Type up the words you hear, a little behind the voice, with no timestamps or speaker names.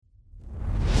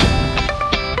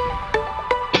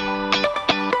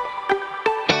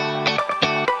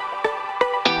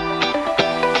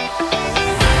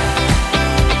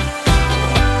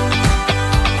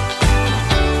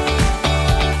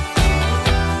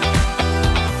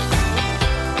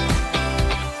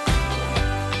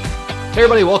Hey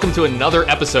everybody, welcome to another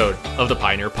episode of the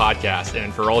Pioneer Podcast.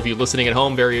 And for all of you listening at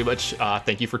home, very much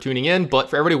thank you for tuning in. But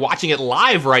for everybody watching it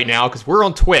live right now, because we're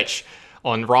on Twitch,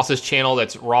 on Ross's channel,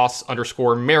 that's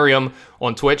Ross_Merriam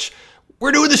on Twitch,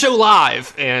 we're doing the show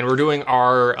live. And we're doing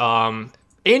our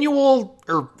annual,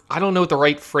 or I don't know what the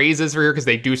right phrase is for here, because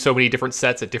they do so many different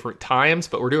sets at different times.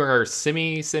 But we're doing our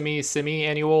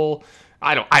semi-annual,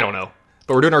 I don't know.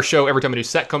 But we're doing our show every time a new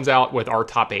set comes out with our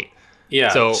top 8.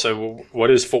 Yeah. So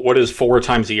what is 4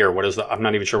 times a year? What is I'm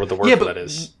not even sure what the word for that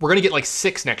is. We're gonna get like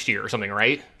 6 next year or something,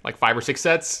 right? Like 5 or 6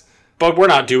 sets. But we're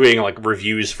not doing like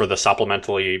reviews for the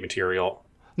supplementary material.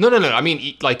 No. I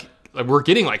mean, like we're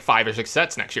getting like 5 or 6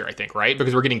 sets next year, I think, right?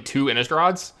 Because we're getting 2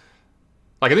 Innistrads.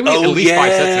 Like I think we get at least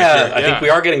 5 sets next year. I think we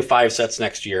are getting 5 sets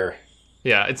next year.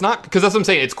 Yeah, it's not because that's what I'm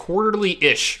saying. It's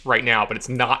quarterly-ish right now, but it's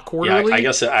not quarterly. Yeah, I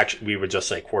guess we would just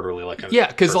say quarterly, like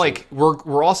because like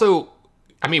we're also.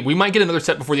 I mean, we might get another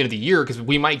set before the end of the year because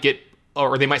we might get,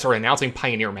 or they might start announcing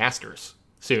Pioneer Masters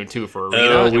soon too for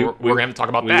Arena. We're going to have to talk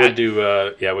about that.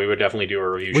 We would definitely do a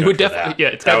review. We would definitely,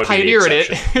 it's got Pioneer in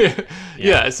it.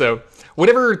 Yeah, so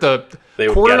whatever the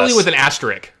quarterly with an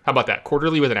asterisk. How about that?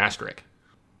 Quarterly with an asterisk.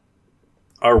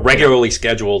 Are regularly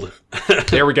scheduled.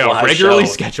 There we go. Regularly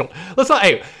scheduled. Let's not.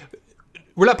 Hey,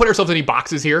 we're not putting ourselves in any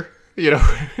boxes here. You know,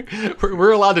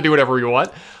 we're allowed to do whatever we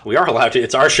want. We are allowed to.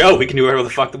 It's our show. We can do whatever the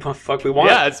fuck we want.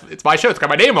 Yeah, it's my show. It's got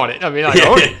my name on it. I mean, I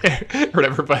own it or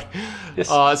whatever. But yes.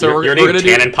 So we're going to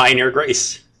Canon Pioneer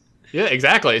Grace. Yeah,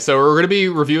 exactly. So we're going to be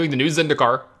reviewing the new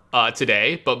Zendikar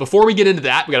today. But before we get into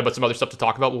that, we got a bunch of other stuff to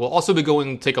talk about. We'll also be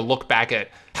going to take a look back at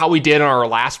how we did on our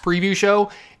last preview show.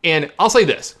 And I'll say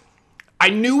this: I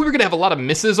knew we were going to have a lot of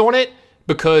misses on it,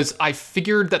 because I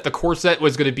figured that the core set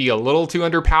was going to be a little too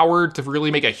underpowered to really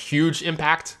make a huge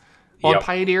impact on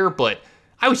Pioneer, but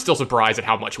I was still surprised at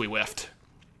how much we whiffed.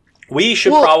 We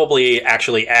should probably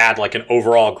actually add like an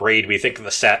overall grade we think of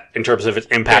the set in terms of its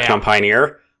impact on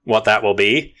Pioneer, what that will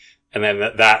be, and then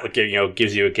that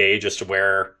gives you a gauge as to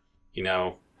where,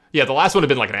 Yeah, the last one had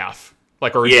been like an F.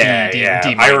 Like or D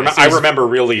minus. I remember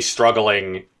really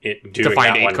struggling doing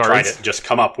find that one, cards. trying to just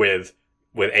come up with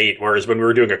 8, whereas when we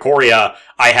were doing Ikoria,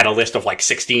 I had a list of like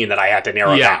 16 that I had to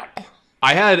narrow down.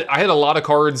 I had a lot of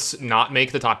cards not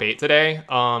make the top 8 today.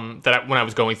 When I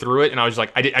was going through it, and I was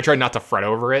like, I tried not to fret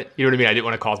over it. You know what I mean? I didn't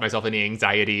want to cause myself any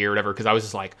anxiety or whatever, because I was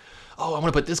just like, oh, I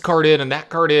want to put this card in and that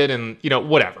card in, and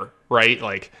whatever, right?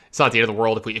 Like it's not the end of the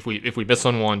world if we miss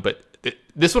on one, but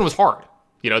this one was hard.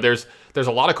 There's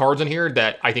a lot of cards in here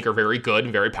that I think are very good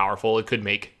and very powerful. It could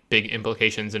make big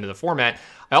implications into the format.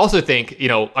 I also think,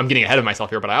 I'm getting ahead of myself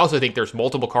here, but I also think there's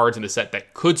multiple cards in the set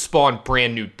that could spawn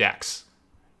brand new decks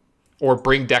or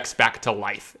bring decks back to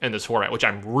life in this format, which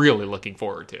I'm really looking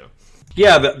forward to.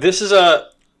 Yeah, this is a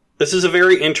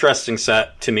very interesting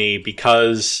set to me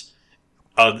because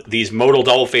these modal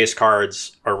double face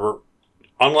cards are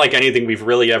unlike anything we've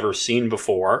really ever seen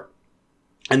before,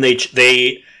 and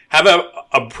they have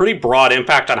a pretty broad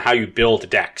impact on how you build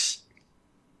decks.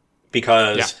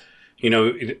 Because,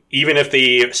 even if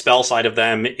the spell side of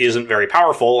them isn't very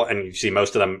powerful, and you see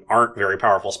most of them aren't very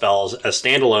powerful spells as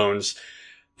standalones,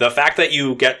 the fact that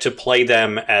you get to play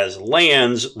them as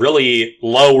lands really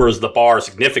lowers the bar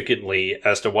significantly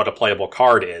as to what a playable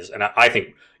card is. And I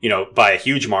think, by a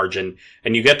huge margin.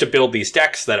 And you get to build these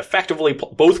decks that effectively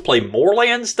both play more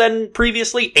lands than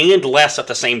previously and less at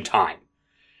the same time.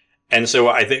 And so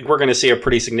I think we're going to see a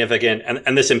pretty significant,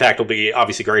 and this impact will be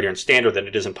obviously greater in Standard than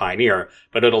it is in Pioneer,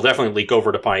 but it'll definitely leak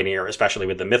over to Pioneer, especially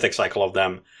with the Mythic cycle of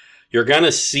them. You're going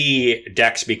to see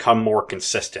decks become more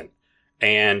consistent.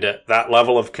 And that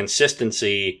level of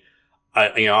consistency,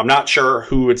 I'm not sure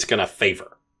who it's going to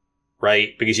favor,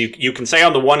 right? Because you can say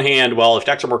on the one hand, well, if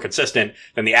decks are more consistent,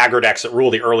 then the aggro decks that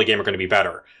rule the early game are going to be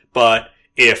better. But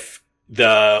if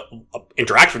the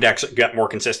interactive decks get more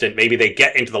consistent, maybe they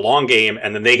get into the long game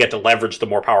and then they get to leverage the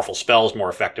more powerful spells more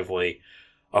effectively.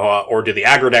 Or do the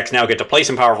aggro decks now get to play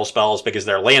some powerful spells because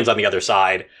there are lands on the other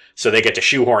side, so they get to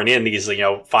shoehorn in these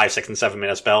 5, 6, and 7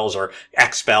 minute spells or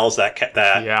X spells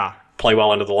that play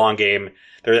well into the long game.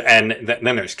 Then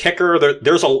there's kicker.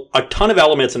 There's a ton of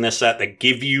elements in this set that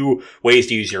give you ways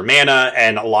to use your mana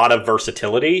and a lot of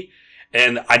versatility.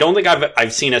 And I don't think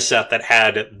I've seen a set that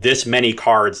had this many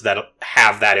cards that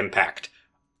have that impact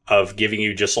of giving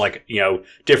you just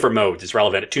different modes. It's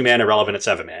relevant at 2 mana, relevant at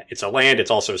 7 mana. It's a land, it's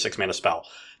also a 6 mana spell.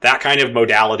 That kind of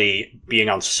modality being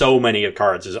on so many of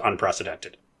cards is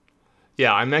unprecedented.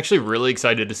 Yeah, I'm actually really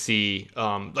excited to see,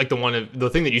 the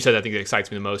thing that you said I think that excites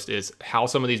me the most is how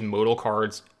some of these modal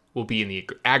cards will be in the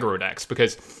aggro decks,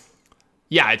 because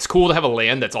yeah, it's cool to have a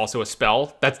land that's also a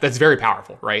spell. That's very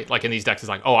powerful, right? Like in these decks, it's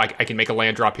like, oh, I can make a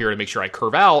land drop here to make sure I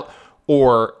curve out,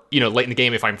 Or, late in the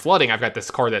game, if I'm flooding, I've got this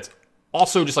card that's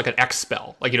also just like an X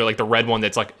spell. Like, like the red one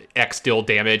that's like X deal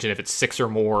damage, and if it's 6 or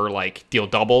more, like deal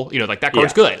double. Like that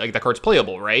card's good. Like that card's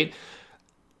playable, right?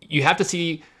 You have to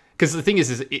see, because the thing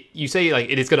is you say like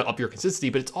it is going to up your consistency,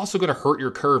 but it's also going to hurt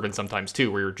your curve and sometimes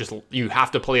too, where you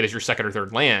have to play it as your second or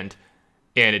third land,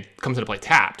 and it comes into play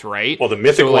tapped, right? Well, the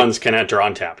mythic ones can enter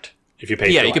untapped if you pay.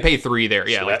 Yeah, you can pay 3 there.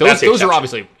 Yeah, so like those are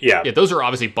obviously those are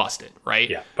obviously busted, right?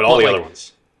 Yeah, but all the other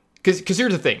ones. Because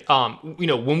here's the thing,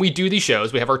 when we do these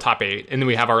shows, we have our top 8, and then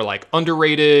we have our like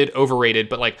underrated, overrated.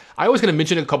 But like I always gonna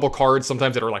mention a couple cards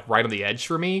sometimes that are like right on the edge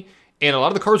for me, and a lot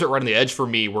of the cards that are right on the edge for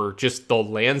me were just the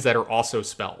lands that are also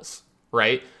spells,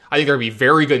 right? I think they're gonna be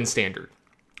very good in standard.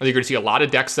 I think you're gonna see a lot of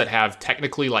decks that have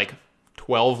technically like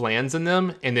 12 lands in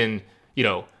them, and then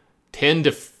 10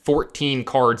 to 14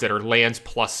 cards that are lands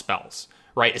plus spells,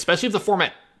 right? Especially if the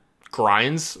format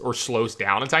grinds or slows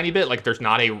down a tiny bit, like there's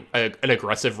not an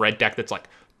aggressive red deck that's like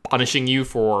punishing you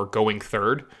for going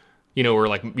third, or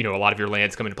like a lot of your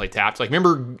lands come into play tapped. Like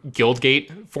remember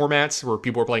Guildgate formats where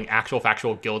people were playing actual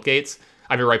factual Guildgates?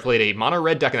 I remember I played a mono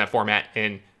red deck in that format,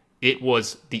 and it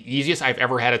was the easiest I've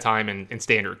ever had a time in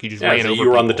standard. You just ran over you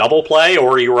were on the double play,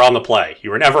 or you were on the play.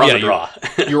 You were never on the draw.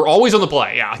 You were always on the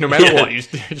play, no matter what. You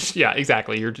just,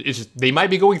 exactly. They might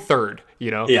be going third,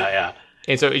 Yeah.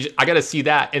 And so I got to see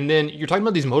that. And then you're talking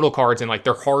about these modal cards, and like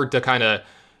they're hard to kind of,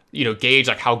 gauge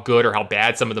like how good or how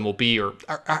bad some of them will be, or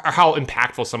how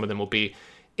impactful some of them will be.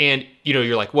 And,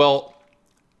 you're like, well,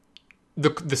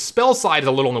 the spell side is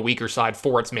a little on the weaker side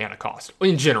for its mana cost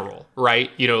in general, right?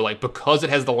 Like because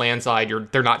it has the land side,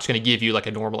 they're not just going to give you like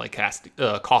a normally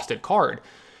costed card.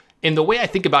 And the way I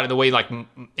think about it, the way like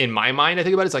in my mind I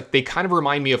think about it, is like they kind of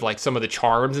remind me of like some of the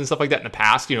charms and stuff like that in the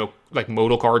past, like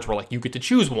modal cards where like you get to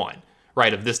choose one,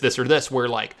 right, of this, or this, where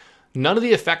like none of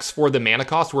the effects for the mana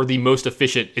cost were the most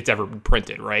efficient it's ever been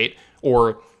printed, right?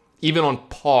 Or even on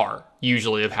par,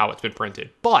 usually, of how it's been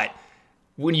printed. But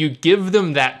when you give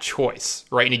them that choice,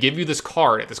 right, and you give you this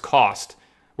card at this cost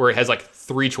where it has like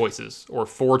 3 choices or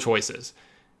 4 choices,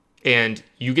 and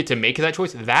you get to make that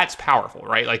choice, that's powerful,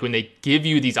 right? Like when they give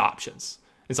you these options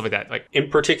and stuff like that. Like in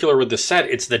particular with the set,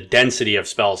 it's the density of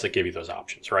spells that give you those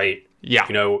options, right? Yeah.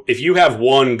 If you have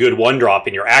one good 1-drop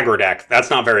in your aggro deck, that's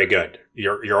not very good.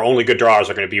 Your only good draws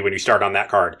are going to be when you start on that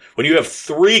card. When you have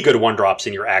 3 good 1-drops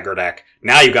in your aggro deck,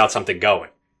 now you've got something going.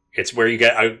 It's where you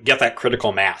get that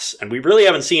critical mass. And we really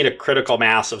haven't seen a critical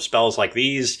mass of spells like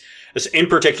these, in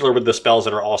particular with the spells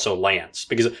that are also lands.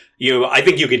 Because, I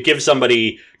think you could give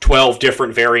somebody 12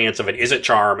 different variants of an Izzet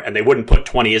Charm, and they wouldn't put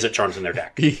 20 Izzet Charms in their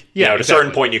deck. At a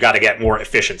certain point, you got to get more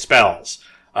efficient spells.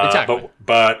 Exactly.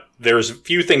 But there's a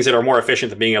few things that are more efficient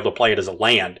than being able to play it as a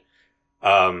land,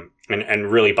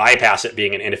 and really bypass it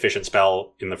being an inefficient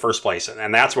spell in the first place.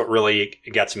 And that's what really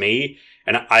gets me.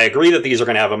 And I agree that these are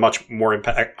going to have a much more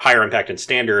higher impact in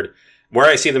standard. Where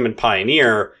I see them in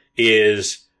Pioneer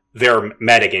is their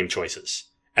metagame choices.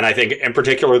 And I think in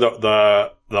particular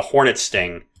the Hornet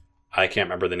Sting, I can't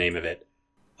remember the name of it.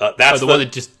 That's the one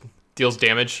that just deals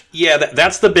damage. Yeah,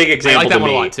 that's the big example. I like that to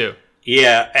one me. a lot too.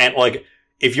 Yeah, and like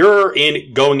if you're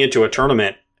going into a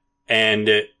tournament and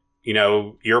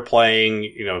you're playing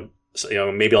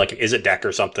maybe like an Izzet deck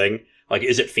or something, like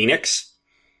Izzet Phoenix,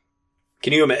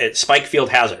 can you Spikefield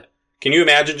Hazard? Can you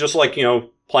imagine just like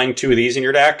playing 2 of these in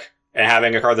your deck and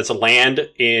having a card that's a land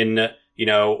in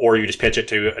or you just pitch it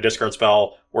to a discard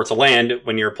spell, or it's a land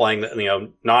when you're playing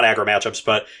not aggro matchups,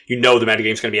 but the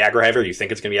metagame's going to be aggro heavy, or you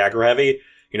think it's going to be aggro heavy.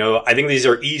 I think these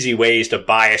are easy ways to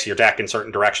bias your deck in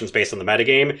certain directions based on the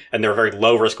metagame, and they're very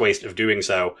low risk ways of doing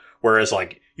so. Whereas,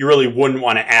 like, you really wouldn't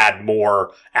want to add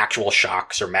more actual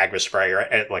shocks or magma spray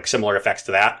or like similar effects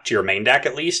to that to your main deck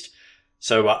at least.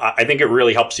 So I think it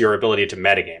really helps your ability to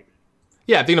metagame.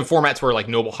 Yeah, I think in formats where like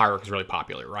Noble Hierarch is really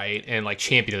popular, right, and like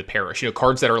Champion of the Parish,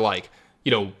 cards that are like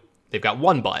they've got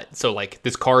 1 butt. So like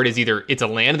this card is either it's a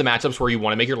land in the matchups where you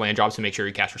want to make your land drops to make sure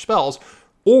you cast your spells,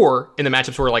 or in the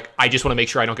matchups where like I just want to make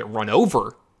sure I don't get run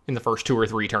over in the first 2 or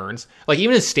 3 turns. Like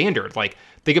even as standard, like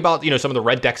think about some of the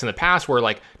red decks in the past where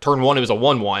like turn 1 it was a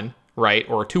 1/1, right,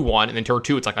 or a 2/1, and then turn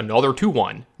 2 it's like another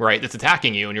 2/1, right, that's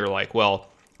attacking you, and you're like, well,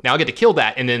 now I get to kill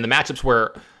that. And then the matchups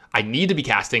where I need to be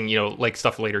casting like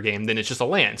stuff later game, then it's just a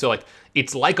land. So like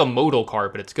it's like a modal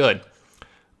card, but it's good.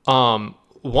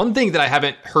 One thing that I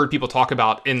haven't heard people talk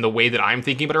about in the way that I'm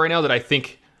thinking about it right now that I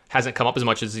think hasn't come up as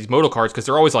much as these modal cards, because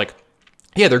they're always like,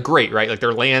 yeah, they're great, right? Like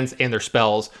they're lands and they're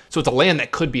spells. So it's a land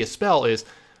that could be a spell. Is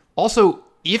also,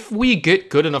 if we get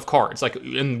good enough cards, like,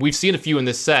 and we've seen a few in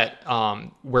this set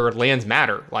where lands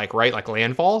matter, like, right? Like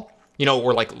Landfall,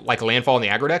 or like Landfall in the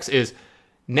aggro decks is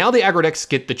Now the aggro decks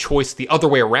get the choice the other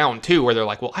way around too, where they're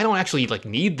like, well, I don't actually like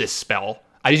need this spell.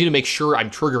 I just need to make sure I'm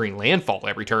triggering landfall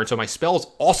every turn, so my spells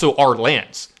also are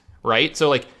lands, right? So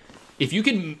like, if you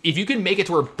can make it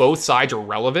to where both sides are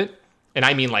relevant, and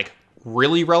I mean like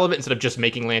really relevant instead of just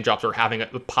making land drops or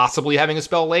possibly having a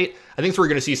spell late, I think we're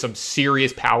going to see some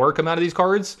serious power come out of these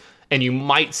cards, and you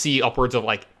might see upwards of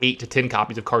like 8 to 10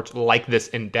 copies of cards like this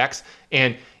in decks,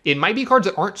 and it might be cards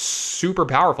that aren't super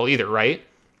powerful either, right?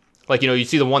 Like, you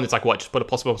see the one that's like, what, just put a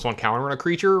 +1/+1 counter on a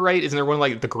creature, right? Isn't there one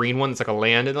like the green one that's like a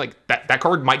land, and like that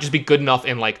card might just be good enough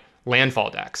in like landfall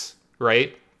decks,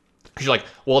 right? Because you're like,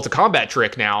 well, it's a combat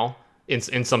trick now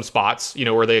in some spots,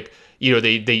 where they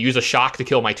use a shock to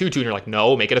kill my 2/2, and you're like,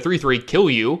 no, make it a 3/3, kill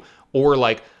you, or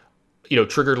like,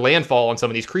 triggered landfall on some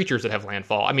of these creatures that have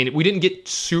landfall. I mean, we didn't get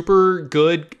super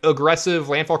good aggressive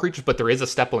landfall creatures, but there is a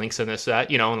Step Links in this set,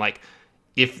 and like,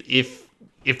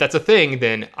 if that's a thing,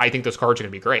 then I think those cards are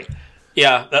going to be great.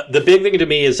 Yeah, the big thing to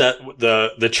me is that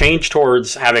the change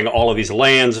towards having all of these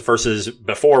lands versus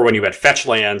before when you had fetch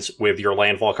lands with your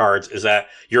landfall cards is that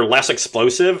you're less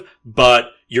explosive,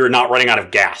 but you're not running out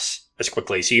of gas as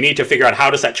quickly. So you need to figure out,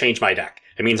 how does that change my deck?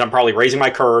 It means I'm probably raising my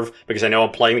curve because I know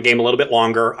I'm playing the game a little bit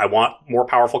longer. I want more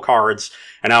powerful cards,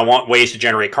 and I want ways to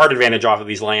generate card advantage off of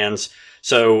these lands.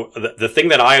 So the thing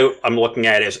that I'm looking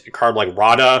at is a card like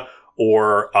Rada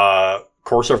or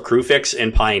Courser of Kruphix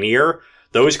in Pioneer.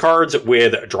 Those cards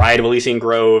with Dryad of Elysian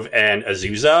Grove and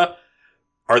Azusa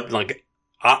are like,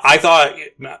 I thought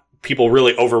people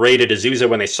really overrated Azusa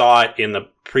when they saw it in the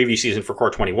previous season for Core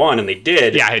 21, and they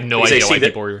did. Yeah, I had no idea why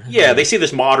people were... Yeah, they see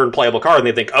this modern playable card and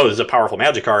they think, oh, this is a powerful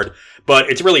Magic card, but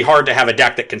it's really hard to have a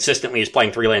deck that consistently is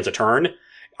playing 3 lands a turn.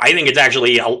 I think it's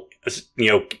actually,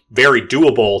 very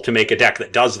doable to make a deck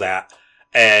that does that,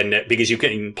 and because you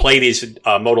can play these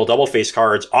modal double face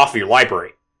cards off of your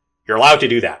library. You're allowed to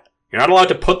do that. You're not allowed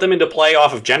to put them into play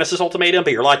off of Genesis Ultimatum,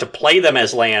 but you're allowed to play them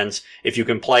as lands if you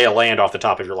can play a land off the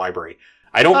top of your library.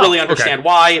 I don't really understand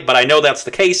why, but I know that's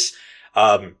the case.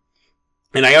 And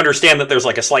I understand that there's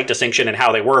like a slight distinction in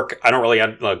how they work. I don't really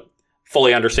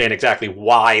fully understand exactly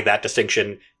why that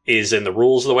distinction is in the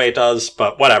rules the way it does,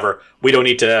 but whatever. We don't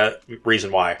need to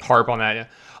reason why. Harp on that, yeah.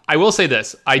 I will say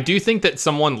this. I do think that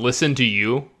someone listened to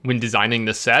you when designing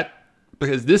this set,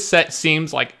 because this set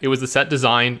seems like it was the set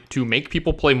designed to make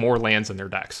people play more lands in their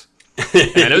decks.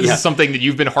 And I know this is something that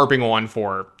you've been harping on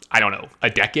for, I don't know, a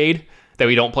decade, that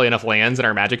we don't play enough lands in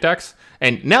our Magic decks.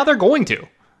 And now they're going to.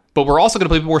 But we're also going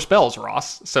to play more spells,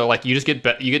 Ross. So like you get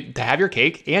to have your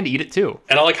cake and eat it too.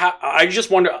 And I just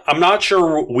wonder, I'm not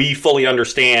sure we fully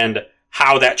understand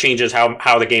how that changes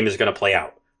how the game is going to play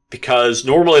out. Because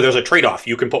normally there's a trade-off.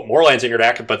 You can put more lands in your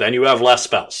deck, but then you have less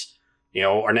spells,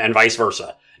 and vice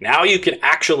versa. Now you can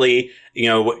actually,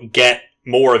 get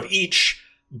more of each,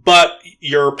 but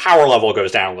your power level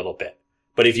goes down a little bit.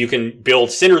 But if you can build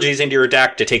synergies into your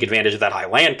deck to take advantage of that high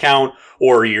land count,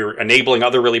 or you're enabling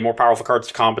other really more powerful cards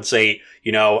to compensate,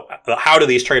 how do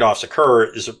these trade-offs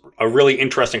occur is a really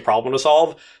interesting problem to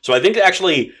solve. So I think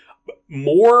actually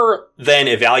more than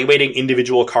evaluating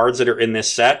individual cards that are in this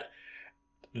set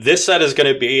is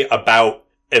going to be about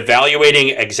evaluating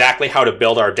exactly how to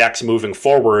build our decks moving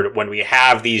forward when we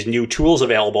have these new tools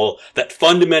available that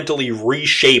fundamentally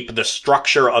reshape the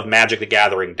structure of Magic the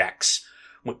Gathering decks.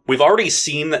 We've already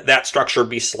seen that structure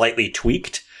be slightly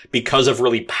tweaked because of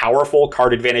really powerful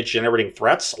card advantage generating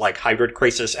threats like Hybrid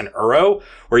Krasis and Uro,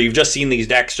 where you've just seen these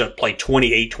decks just play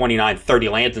 28, 29, 30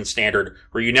 lands in Standard,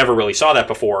 where you never really saw that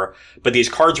before. But these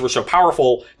cards were so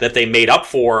powerful that they made up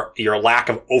for your lack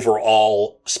of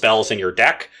overall spells in your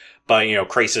deck. But,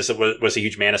 Krasis was a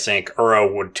huge mana sink.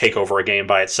 Uro would take over a game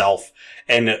by itself.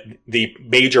 And the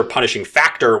major punishing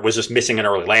factor was just missing an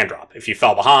early land drop. If you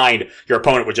fell behind, your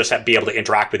opponent would just be able to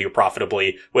interact with you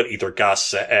profitably with Ether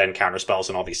Gusts and counter spells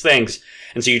and all these things.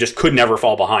 And so you just could never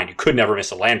fall behind. You could never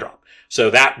miss a land drop. So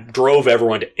that drove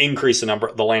everyone to increase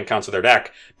the land counts of their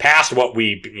deck past what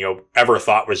we, ever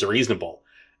thought was reasonable.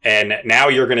 And now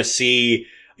you're going to see,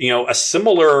 a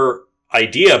similar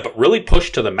idea, but really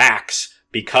pushed to the max,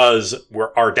 because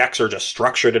our decks are just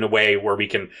structured in a way where we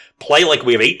can play like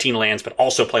we have 18 lands, but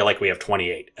also play like we have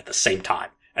 28 at the same time.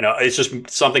 And it's just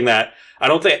something that I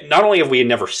don't think, not only have we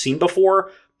never seen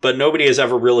before, but nobody has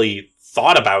ever really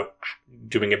thought about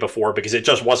doing it before, because it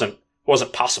just wasn't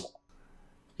possible.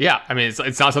 Yeah, I mean,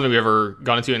 it's not something we've ever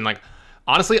gone into, and like,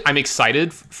 honestly, I'm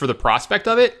excited for the prospect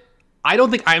of it. I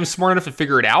don't think I'm smart enough to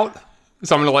figure it out,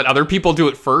 so I'm going to let other people do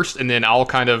it first, and then I'll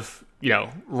kind of,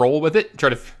 roll with it,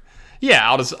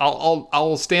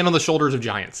 I'll stand on the shoulders of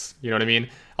giants. You know what I mean?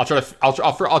 I'll try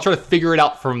to figure it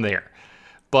out from there.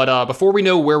 But before we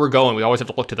know where we're going, we always have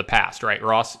to look to the past, right,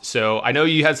 Ross? So I know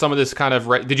you had some of this kind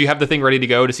of... Did you have the thing ready to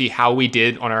go to see how we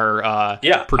did on our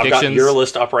predictions? I've got your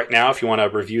list up right now if you want to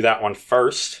review that one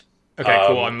first. Okay,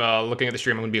 cool. I'm looking at the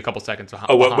stream. I'm going to be a couple seconds behind.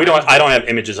 I don't have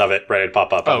images of it ready to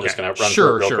pop up. I'm just going to run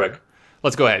through it real quick.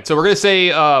 Let's go ahead. So we're going to say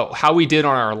how we did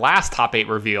on our last top 8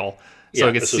 reveal. So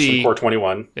we can this see... is from Core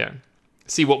 21. Yeah.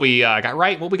 See what we got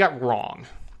right, what we got wrong.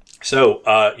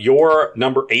 So your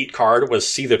number 8 card was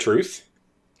See the Truth.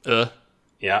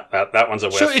 Yeah, that one's a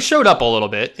whiff. It showed up a little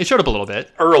bit.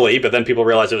 Early, but then people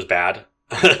realized it was bad.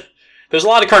 There's a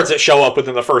lot of cards that show up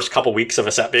within the first couple weeks of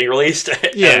a set being released. Not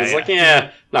good.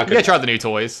 You gotta try the new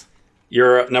toys.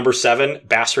 Your number 7,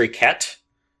 Basri Ket.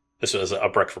 This was a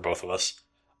brick for both of us.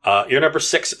 Your number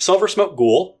 6, Silver Smoke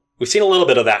Ghoul. We've seen a little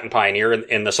bit of that in Pioneer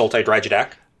in the Sultai Dredge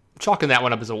deck. Chalking that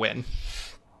one up as a win.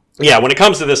 Yeah, when it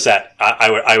comes to this set,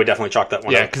 I would definitely chalk that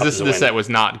one up. Yeah, because this set was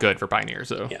not good for Pioneer.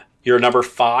 So yeah, your number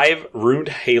 5, Ruined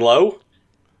Halo.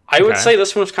 I would say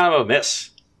this one was kind of a miss,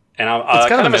 and it's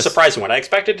kind of a surprising one. I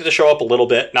expected it to show up a little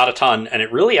bit, not a ton, and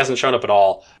it really hasn't shown up at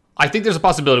all. I think there's a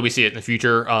possibility we see it in the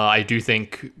future. I do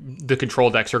think the control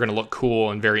decks are going to look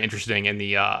cool and very interesting in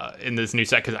the in this new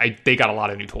set because they got a lot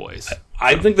of new toys.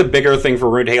 I think the bigger thing for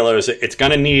Ruined Halo is it's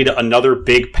going to need another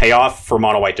big payoff for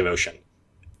Mono White Devotion.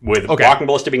 With Walking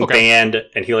Ballista being banned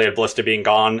and Heliod Ballista being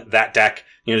gone, that deck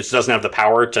just doesn't have the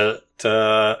power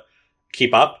to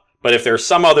keep up. But if there's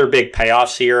some other big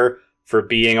payoffs here for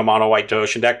being a Mono White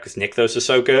Devotion deck, because Nykthos is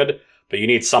so good, but you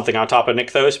need something on top of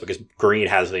Nykthos because green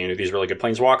has these really good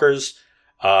Planeswalkers,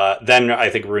 then I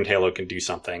think Ruined Halo can do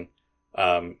something.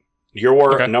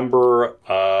 Your number,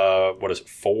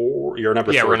 4? You're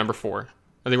number 3. Yeah, we're number 4.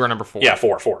 I think we're number 4. Yeah,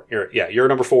 4. Your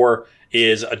number 4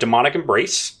 is a Demonic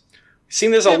Embrace.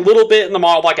 Seen this a little bit in the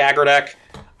Mono Black aggro deck.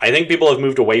 I think people have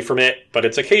moved away from it, but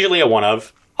it's occasionally a one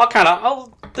of.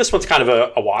 This one's kind of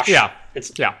a wash. Yeah.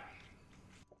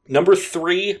 Number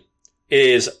 3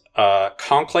 is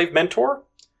Conclave Mentor.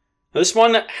 This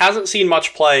one hasn't seen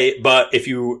much play, but if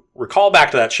you recall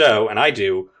back to that show, and I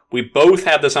do, we both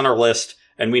had this on our list,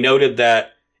 and we noted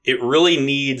that it really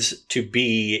needs to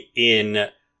be in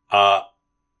a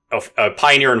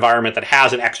Pioneer environment that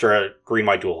has an extra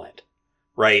green-white dual land,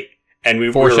 right? And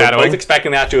we were both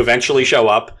expecting that to eventually show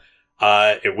up.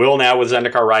 It will now with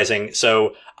Zendikar Rising.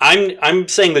 So I'm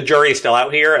saying the jury is still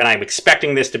out here, and I'm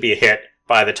expecting this to be a hit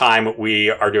by the time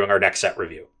we are doing our next set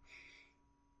review.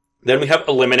 Then we have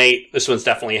Eliminate. This one's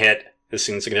definitely a hit. This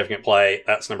seen significant play.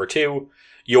 That's number 2.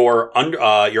 Your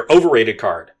overrated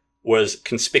card was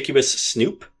Conspicuous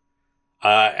Snoop.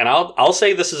 And I'll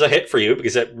say this is a hit for you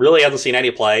because it really hasn't seen any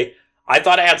play. I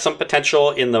thought it had some potential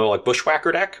in the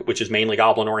Bushwhacker deck, which is mainly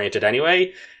Goblin oriented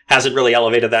anyway. Hasn't really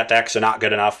elevated that deck, so not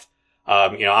good enough.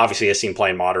 Obviously has seen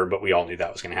play in Modern, but we all knew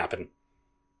that was going to happen.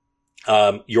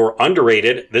 Your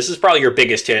underrated, this is probably your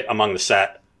biggest hit among the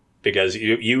set because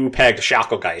you pegged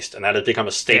Shacklegeist, and that has become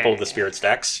a staple of the Spirits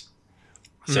decks.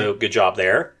 So good job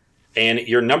there. And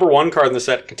your number 1 card in the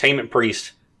set, Containment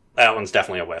Priest, that one's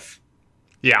definitely a whiff.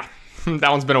 Yeah,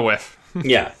 that one's been a whiff.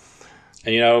 Yeah.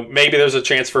 And, maybe there's a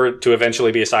chance for it to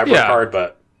eventually be a Cyborg card,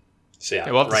 but... So,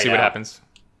 we'll have to see what happens.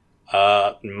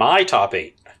 My top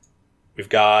 8. We've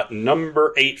got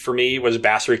number 8 for me was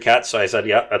Basri Ket, so I said,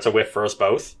 that's a whiff for us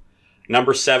both.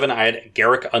 Number 7, I had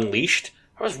Garruk Unleashed.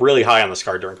 I was really high on this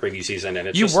card during preview season, and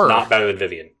it's not better than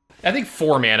Vivien. I think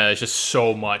 4 mana is just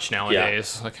so much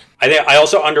nowadays. Yeah. I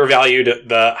also undervalued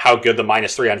how good the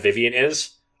 -3 on Vivien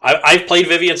is. I've played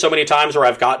Vivien so many times where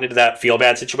I've gotten into that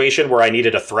feel-bad situation where I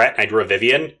needed a threat and I drew a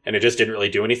Vivien, and it just didn't really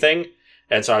do anything.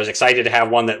 And so I was excited to have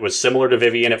one that was similar to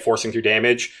Vivien at forcing through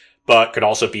damage, but could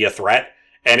also be a threat.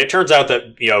 And it turns out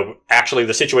that, actually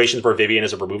the situations where Vivien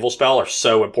is a removal spell are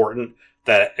so important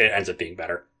that it ends up being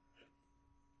better.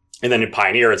 And then in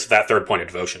Pioneer, it's that 3rd point of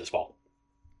devotion as well.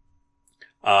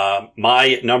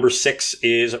 My number 6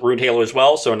 is Ruined Halo as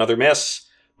well, so another miss.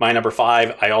 My number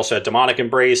 5, I also had Demonic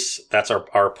Embrace. That's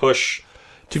our push.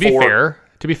 To be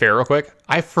fair, real quick,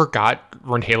 I forgot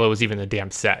Ruined Halo was even the damn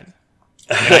set.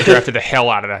 And I drafted the hell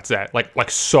out of that set,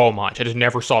 like so much. I just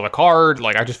never saw the card.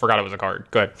 I just forgot it was a card.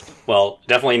 Good. Well,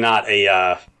 definitely not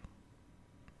a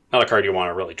card you want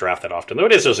to really draft that often. Though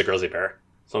it is just a Grizzly Bear,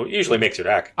 so it usually makes your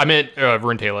deck. I meant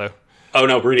Ruined Halo. Oh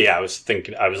no, Rudy. I was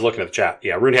looking at the chat.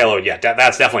 Yeah, Ruined Halo. Yeah,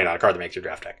 that's definitely not a card that makes your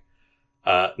draft deck.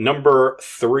 Number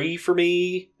 3 for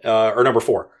me, or number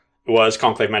 4 was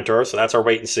Conclave Mentor. So that's our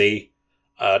wait and see.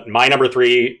 My number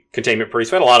 3, Containment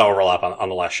Priest. We had a lot of overlap on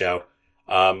the last show.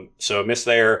 So miss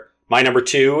there. My number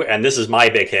 2, and this is my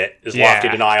big hit, is Lofty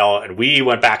Denial. And we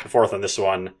went back and forth on this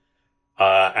one.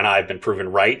 and I've been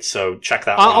proven right. So check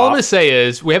that. All I'm going to say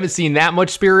is we haven't seen that much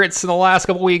Spirits in the last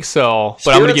couple weeks, so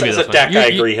but I'm going to give you this as a deck. I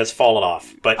agree has fallen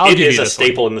off, but it is a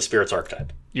staple in the Spirits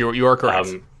archetype. You are correct.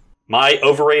 My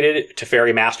overrated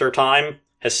Teferi Master Time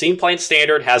has seen play in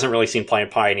Standard, hasn't really seen play in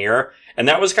Pioneer, and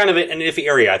that was kind of an iffy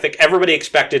area. I think everybody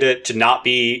expected it to not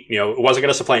be, it wasn't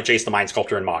going to supplant Jace the Mind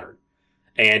Sculptor in Modern,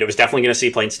 and it was definitely going to see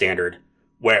play in Standard.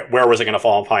 Where was it going to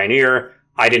fall in Pioneer?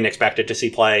 I didn't expect it to see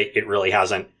play. It really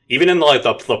hasn't. Even in the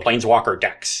Planeswalker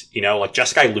decks, like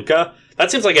Jeskai Luka,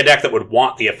 that seems like a deck that would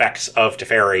want the effects of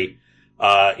Teferi.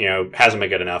 Hasn't been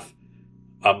good enough.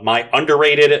 My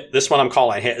underrated, this one I'm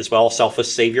calling a hit as well,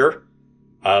 Selfless Savior,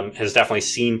 has definitely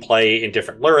seen play in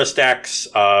different Lurrus decks.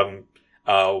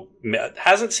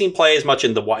 Hasn't seen play as much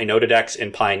in the Winota decks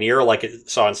in Pioneer like it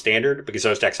saw in Standard, because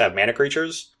those decks have mana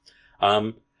creatures.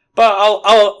 But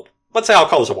let's say I'll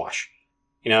call this a wash.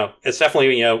 It's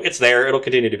definitely, it's there. It'll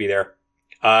continue to be there.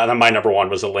 And then my number one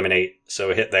was Eliminate,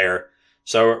 so a hit there.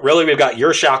 So really, we've got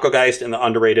your Shacklegeist in the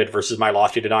underrated versus my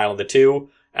Lofty Denial in the 2,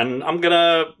 and I'm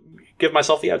gonna give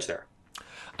myself the edge there.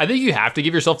 I think you have to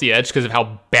give yourself the edge because of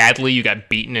how badly you got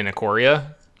beaten in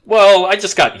Ikoria. Well, I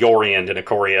just got Yorion in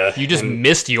Ikoria. You just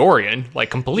missed Yorion,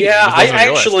 completely. Yeah,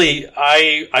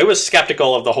 I was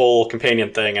skeptical of the whole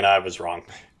companion thing, and I was wrong.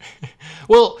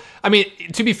 Well, I mean,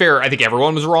 to be fair, I think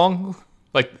everyone was wrong.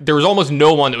 There was almost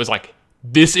no one that was like,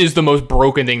 this is the most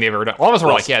broken thing they've ever done. All of us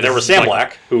were yeah. There was Sam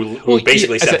Black, who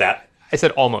basically said that. I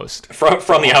said almost.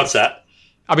 From the outset.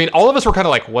 I mean, all of us were kind of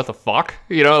like, what the fuck?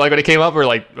 When it came up, we were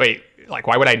like, wait,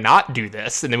 why would I not do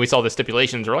this? And then we saw the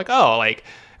stipulations, we're like, oh, or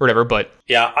whatever, but...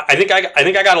 Yeah, I think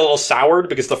I got a little soured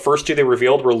because the first two they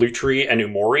revealed were Lutri and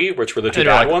Umori, which were the two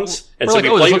bad ones. And we're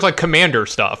this looks like Commander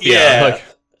stuff. Yeah.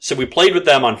 So we played with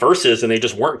them on Versus, and they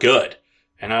just weren't good.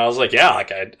 And I was like,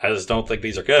 I just don't think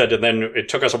these are good. And then it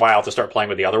took us a while to start playing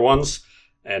with the other ones.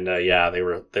 And they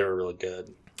were really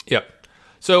good. Yep.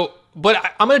 So, but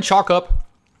I'm going to chalk up.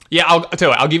 Yeah, I'll tell you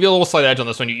what, I'll give you a little slight edge on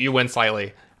this one. You win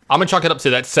slightly. I'm going to chalk it up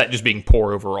to that set just being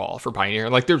poor overall for Pioneer.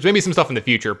 There's maybe some stuff in the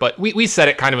future, but we said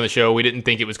it kind of in the show. We didn't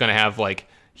think it was going to have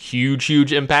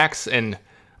huge impacts. And I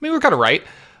mean, we're kind of right.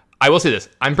 I will say this.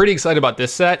 I'm pretty excited about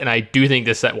this set, and I do think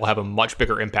this set will have a much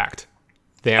bigger impact.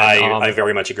 I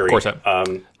very much agree. Of course,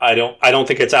 I don't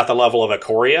think it's at the level of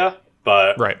Ikoria,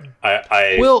 but right.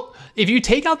 Well, if you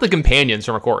take out the companions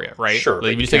from Ikoria, right? Sure.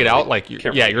 If you just take it out,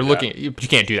 you're looking. You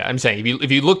can't do that. I'm saying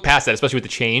if you look past that, especially with the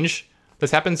change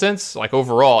that's happened since,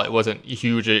 overall, it wasn't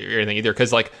huge or anything either,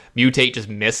 because Mutate just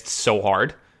missed so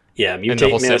hard. Yeah,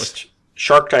 Mutate missed.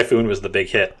 Shark Typhoon was the big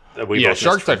hit that we both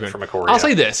Shark Typhoon from Ikoria. I'll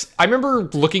say this: I remember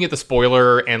looking at the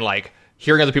spoiler and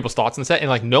hearing other people's thoughts on the set,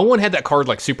 and no one had that card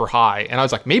super high, and I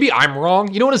was like, maybe I'm wrong.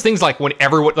 One of those things when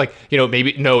everyone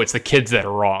maybe no, it's the kids that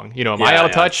are wrong. Am I out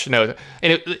of touch? No,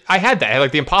 and I had that. I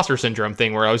had the imposter syndrome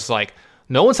thing where I was like,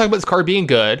 no one's talking about this card being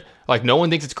good. No one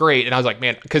thinks it's great, and I was like,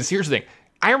 man, because here's the thing.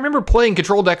 I remember playing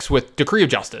control decks with Decree of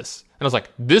Justice, and I was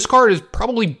like, this card is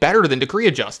probably better than Decree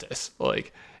of Justice.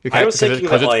 I was thinking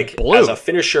that as a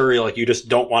finisher, you just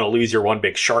don't want to lose your one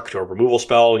big shark to a removal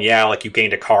spell. And yeah, you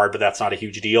gained a card, but that's not a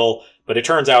huge deal. But it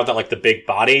turns out that the big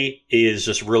body is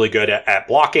just really good at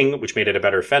blocking, which made it a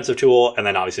better offensive tool. And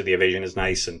then obviously the evasion is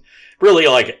nice. And really,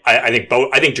 I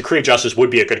think Decree of Justice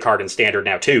would be a good card in Standard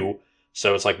now too.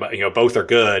 So it's both are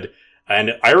good.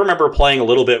 And I remember playing a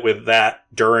little bit with that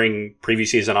during preview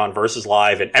season on Versus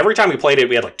Live. And every time we played it,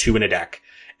 we had 2 in a deck.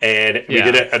 And we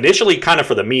did it initially kind of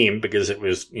for the meme because it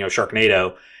was,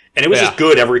 Sharknado. And it was just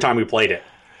good every time we played it.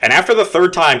 And after the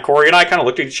third time, Corey and I kind of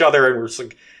looked at each other and were just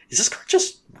like, is this card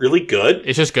just really good?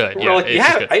 It's just good. We're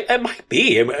it might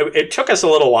be. It took us a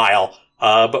little while,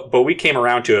 but we came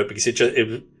around to it because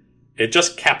it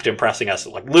just kept impressing us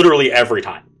literally every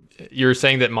time. You're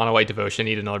saying that Mono White Devotion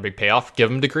need another big payoff? Give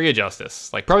them Decree of Justice.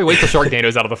 Probably wait till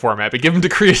Sharknado's out of the format, but give them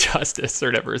Decree of Justice or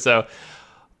whatever. So,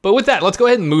 but with that, let's go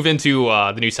ahead and move into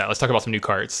the new set. Let's talk about some new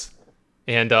cards.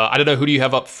 And I don't know, who do you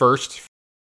have up first?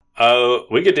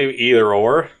 We could do either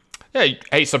or. Yeah,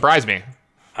 hey, surprise me.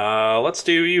 Let's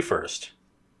do you first.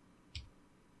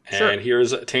 Sure. And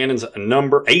here's Tannen's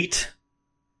number 8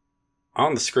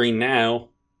 on the screen now.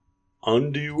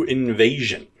 Undue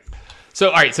Invasion. So,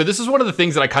 all right, so this is one of the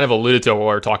things that I kind of alluded to while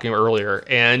we were talking earlier.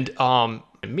 And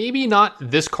maybe not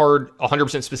this card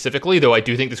 100% specifically, though I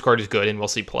do think this card is good and we'll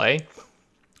see play.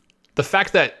 The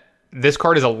fact that this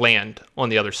card is a land on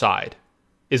the other side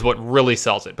is what really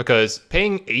sells it. Because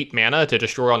paying 8 mana to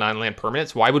destroy all 9 land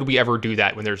permanents, why would we ever do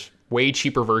that when there's way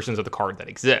cheaper versions of the card that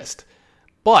exist?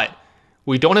 But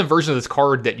we don't have versions of this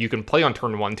card that you can play on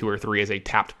turn 1, 2, or 3 as a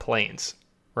tapped plains,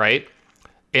 right?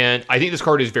 And I think this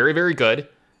card is very, very good.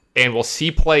 and we'll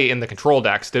see play in the control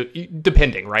decks,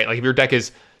 depending, right? Like if your deck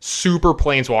is super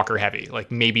Planeswalker heavy,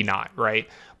 like maybe not, right?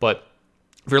 But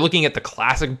if you're looking at the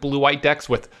classic blue-white decks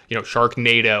with,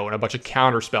 Sharknado and a bunch of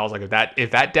counter spells, like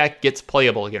if that deck gets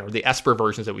playable again, or the Esper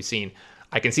versions that we've seen,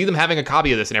 I can see them having a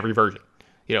copy of this in every version.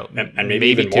 And maybe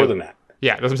even more than that.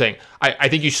 Yeah, that's what I'm saying. I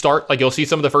think you start, like, you'll see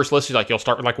some of the first lists, like, you'll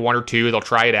start with, like, 1 or 2, they'll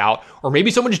try it out, or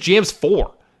maybe someone just jams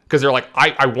 4, because they're like,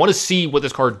 I want to see what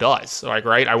this card does, like,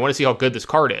 right? I want to see how good this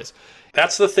card is.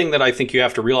 That's the thing that I think you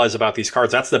have to realize about these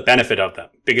cards. That's the benefit of them.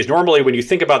 Because normally when you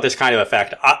think about this kind of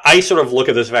effect, I sort of look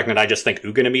at this effect and I just think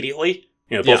Ugin immediately.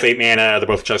 Both 8 mana, they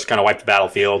both just kind of wipe the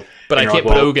battlefield. But I can't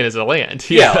put Ugin as a land.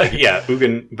 Yeah,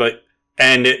 Ugin, but...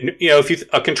 And, if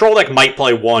a control deck might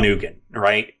play 1 Ugin,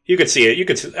 right? You could see it.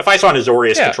 If I saw an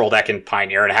Azorius control deck in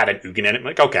Pioneer and it had an Ugin in it, I'm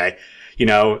like, okay,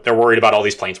 they're worried about all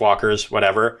these Planeswalkers,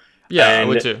 whatever. Yeah, I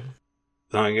would too.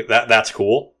 That's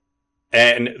cool.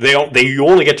 And you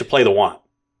only get to play the 1.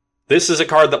 This is a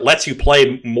card that lets you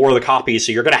play more of the copies,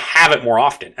 so you're going to have it more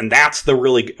often. And that's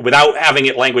without having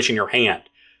it languish in your hand.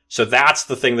 So that's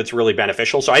the thing that's really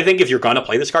beneficial. So I think if you're going to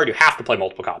play this card, you have to play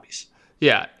multiple copies.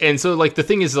 Yeah, and so, like, the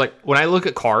thing is, like, when I look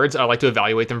at cards, I like to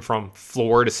evaluate them from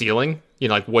floor to ceiling.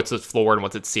 Like, what's its floor and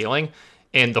what's its ceiling.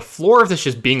 And the floor of this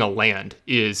just being a land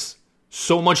is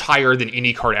so much higher than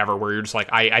any card ever, where you're just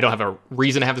like, I don't have a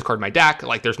reason to have this card in my deck.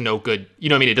 Like, there's no good,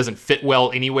 it doesn't fit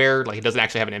well anywhere. Like, it doesn't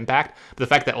actually have an impact. But the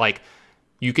fact that, like,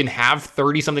 you can have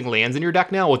 30-something lands in your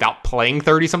deck now without playing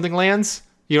 30-something lands,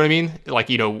 you know what I mean? Like,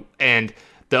 and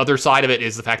the other side of it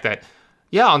is the fact that,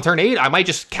 yeah, on turn 8, I might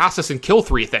just cast this and kill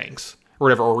 3 things. Or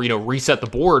whatever, or, reset the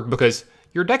board, because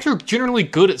your decks are generally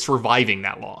good at surviving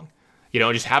that long.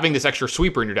 Just having this extra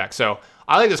sweeper in your deck. So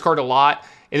I like this card a lot.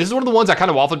 And this is one of the ones I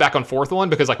kind of waffled back on fourth one,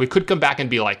 because, like, we could come back and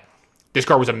be like, this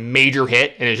card was a major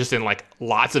hit, and it's just in, like,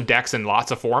 lots of decks and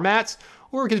lots of formats.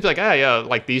 Or we could be like,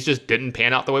 like, these just didn't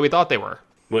pan out the way we thought they were.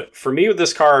 For me with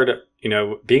this card,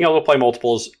 being able to play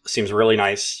multiples seems really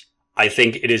nice. I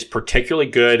think it is particularly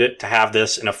good to have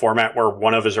this in a format where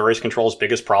one of Azorius Control's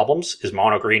biggest problems is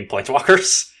mono-green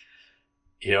Planeswalkers.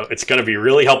 It's going to be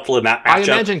really helpful in that matchup. I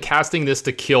imagine casting this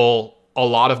to kill a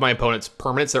lot of my opponent's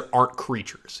permanents that aren't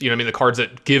creatures. The cards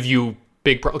that give you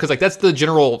big... Because, like, that's the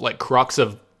general, like, crux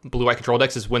of blue-white control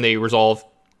decks, is when they resolve,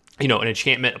 an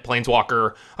enchantment, a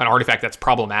Planeswalker, an artifact that's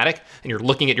problematic, and you're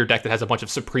looking at your deck that has a bunch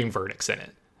of Supreme Verdicts in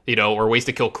it, or ways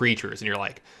to kill creatures, and you're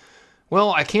like...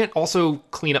 Well, I can't also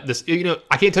clean up this...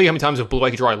 I can't tell you how many times with blue-white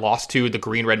control I lost to the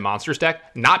green-red monsters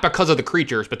deck, not because of the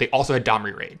creatures, but they also had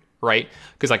Domri Raid, right?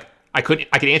 Because, like, I could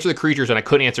answer the creatures and I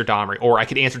couldn't answer Domri, or I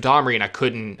could answer Domri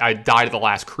and I died at the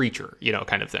last creature,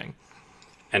 kind of thing.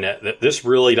 And this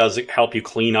really does help you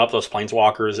clean up those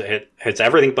Planeswalkers. It hits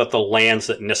everything but the lands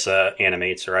that Nissa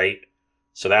animates, right?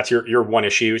 So that's your one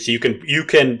issue. So you can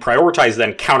prioritize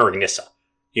then countering Nissa.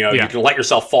 You can let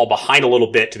yourself fall behind a little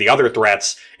bit to the other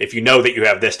threats if you know that you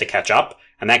have this to catch up.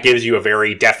 And that gives you a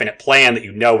very definite plan that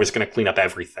is going to clean up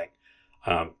everything.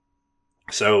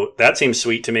 So that seems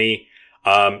sweet to me.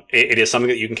 It is something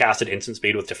that you can cast at instant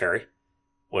speed with Teferi,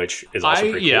 which is also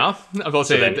pretty cool. Yeah, I will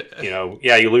say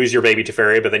you lose your baby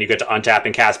Teferi, but then you get to untap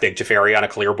and cast big Teferi on a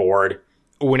clear board.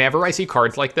 Whenever I see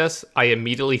cards like this, I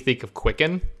immediately think of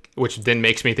Quicken, which then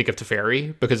makes me think of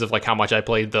Teferi because of, like, how much I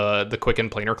played the Quicken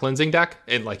Planar Cleansing deck.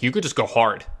 And, like, you could just go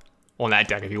hard on that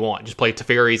deck if you want. Just play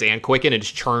Teferis and Quicken and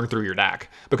just churn through your deck.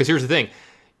 Because here's the thing.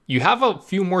 You have a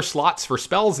few more slots for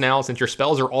spells now, since your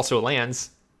spells are also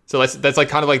lands. So that's like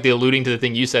kind of like the alluding to the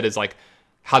thing you said is, like,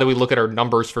 how do we look at our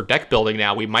numbers for deck building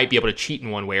now? We might be able to cheat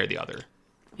in one way or the other.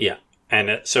 Yeah.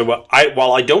 And so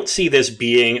while I don't see this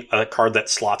being a card that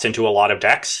slots into a lot of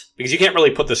decks, because you can't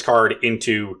really put this card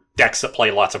into decks that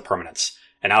play lots of permanents.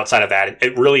 And outside of that,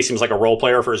 it really seems like a role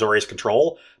player for Azorius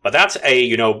Control. But that's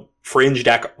a, fringe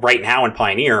deck right now in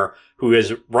Pioneer who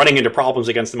is running into problems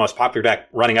against the most popular deck,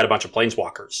 running out a bunch of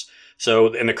Planeswalkers.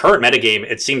 So in the current metagame,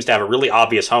 it seems to have a really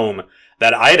obvious home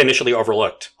that I had initially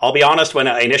overlooked. I'll be honest, when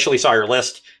I initially saw your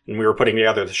list and we were putting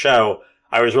together the show,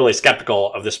 I was really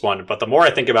skeptical of this one, but the more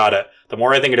I think about it, the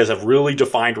more I think it has a really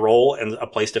defined role and a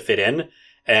place to fit in.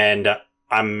 And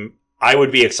I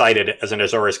would be excited as an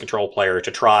Azorius Control player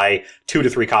to try 2 to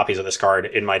 3 copies of this card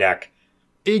in my deck.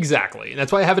 Exactly. And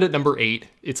that's why I have it at number 8.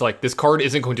 It's like, this card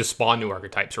isn't going to spawn new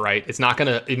archetypes, right? It's not going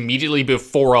to immediately be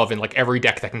 4 of in, like, every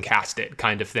deck that can cast it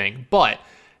kind of thing. But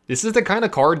this is the kind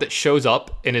of card that shows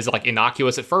up and is, like,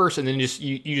 innocuous at first, and then you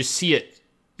just see it.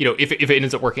 If it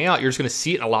ends up working out, you're just going to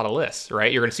see it in a lot of lists,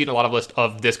 right? You're going to see it in a lot of lists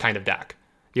of this kind of deck.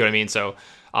 You know what I mean? So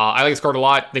I like this card a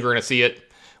lot. I think we're going to see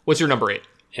it. What's your number 8?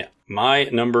 Yeah, my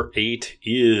number 8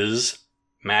 is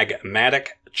Magmatic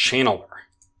Channeler.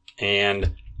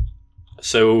 And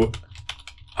so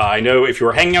I know if you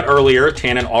were hanging out earlier,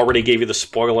 Tannen already gave you the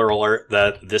spoiler alert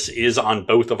that this is on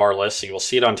both of our lists. So you will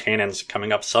see it on Tannen's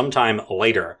coming up sometime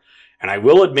later. And I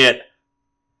will admit,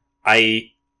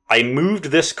 I moved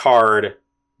this card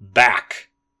back.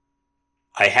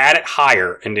 I had it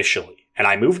higher initially, and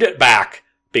I moved it back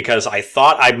because I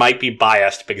thought I might be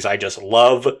biased because I just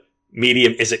love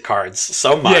medium Izzet cards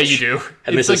so much. Yeah, you do.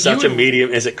 And this is such a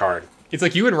medium Izzet card. It's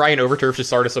like you and Ryan Overturf should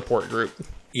start a support group.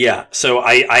 Yeah, so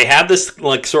I had this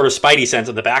like sort of spidey sense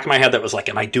in the back of my head that was like,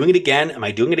 am I doing it again? Am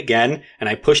I doing it again? And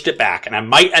I pushed it back, and I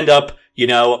might end up,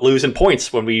 losing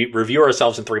points when we review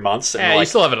ourselves in 3 months. And you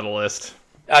still have it on the list.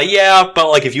 Yeah, but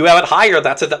like if you have it higher,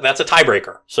 that's a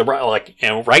tiebreaker. So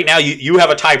right now you have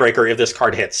a tiebreaker if this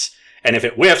card hits, and if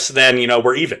it whiffs, then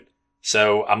we're even.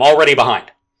 So I'm already behind.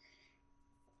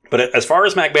 But as far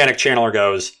as Magmatic Channeler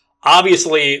goes,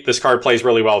 obviously this card plays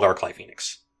really well with Arclight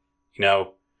Phoenix.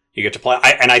 You get to play,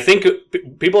 and I think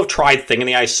people have tried Thing in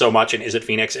the Ice so much in Izzet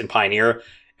Phoenix and Pioneer,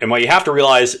 and what you have to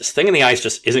realize is Thing in the Ice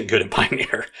just isn't good in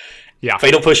Pioneer. Yeah,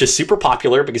 Fatal Push is super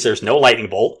popular because there's no Lightning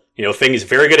Bolt. Thing is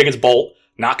very good against Bolt,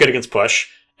 not good against Push,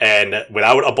 and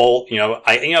without a Bolt,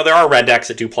 there are red decks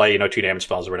that do play 2 damage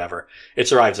spells or whatever. It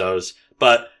survives those,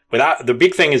 but the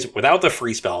big thing is without the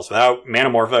free spells, without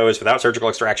Manamorphose, without Surgical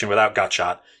Extraction, without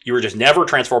Gutshot, you were just never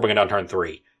transforming it on turn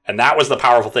 3, and that was the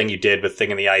powerful thing you did with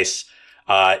Thing in the Ice.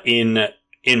 In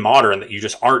Modern that you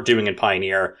just aren't doing in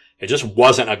Pioneer. It just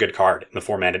wasn't a good card in the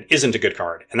format. It isn't a good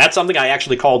card. And that's something I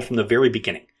actually called from the very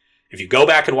beginning. If you go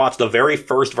back and watch the very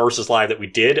first Versus Live that we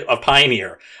did of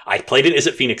Pioneer, I played an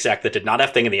Izzet Phoenix deck that did not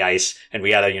have Thing in the Ice, and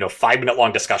we had a 5-minute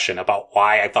long discussion about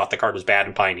why I thought the card was bad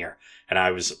in Pioneer. And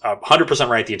I was 100%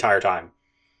 right the entire time.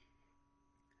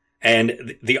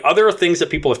 And the other things that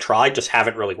people have tried just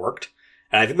haven't really worked.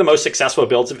 And I think the most successful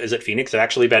builds of Izzet Phoenix have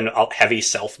actually been a heavy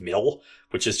self-mill,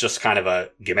 which is just kind of a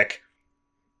gimmick.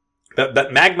 But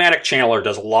Magmatic Channeler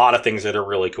does a lot of things that are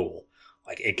really cool.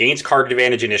 Like, it gains card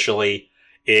advantage initially.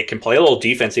 It can play a little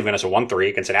defense even as a 1-3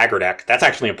 against an aggro deck. That's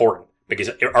actually important, because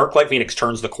Arclight Phoenix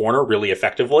turns the corner really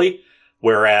effectively.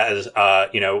 Whereas,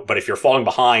 but if you're falling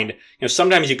behind,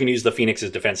 sometimes you can use the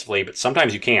Phoenixes defensively, but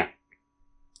sometimes you can't.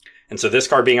 And so this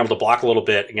card being able to block a little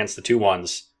bit against the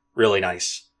 2/1s, really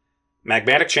nice.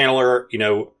 Magmatic Channeler,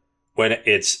 when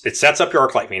it sets up your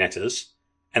Arclight Phoenixes,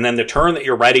 and then the turn that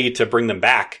you're ready to bring them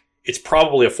back, it's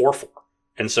probably a 4/4.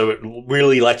 And so it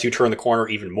really lets you turn the corner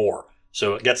even more.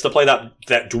 So it gets to play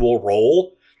that dual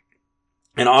role.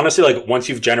 And honestly, like once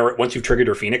you've triggered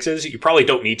your Phoenixes, you probably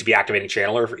don't need to be activating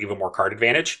Channeler for even more card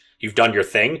advantage. You've done your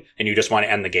thing, and you just want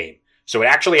to end the game. So it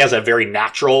actually has a very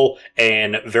natural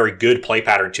and very good play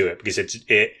pattern to it, because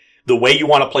the way you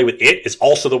want to play with it is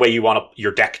also the way you want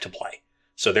your deck to play.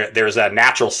 So there's a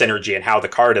natural synergy in how the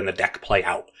card and the deck play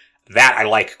out. That I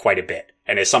like quite a bit.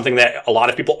 And it's something that a lot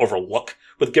of people overlook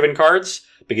with given cards,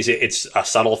 because it's a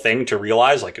subtle thing to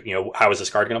realize, like, how is this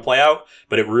card going to play out?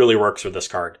 But it really works with this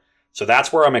card. So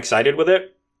that's where I'm excited with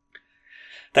it.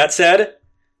 That said,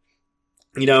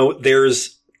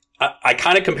 I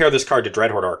kind of compare this card to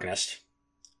Dreadhorde Arcanist.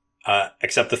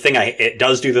 Except it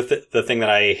does do the thing that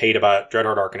I hate about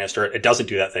Dreadhorde Arcanist, or it doesn't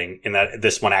do that thing, in that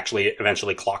this one actually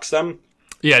eventually clocks them.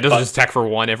 Yeah, it doesn't just attack for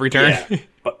 1 every turn. Yeah.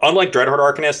 But unlike Dreadhorde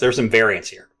Arcanist, there's some variance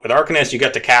here. With Arcanist, you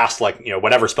get to cast,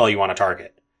 whatever spell you want to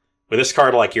target. With this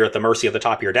card, you're at the mercy of the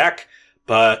top of your deck,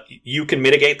 but you can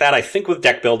mitigate that, I think, with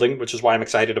deck building, which is why I'm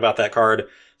excited about that card.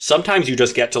 Sometimes you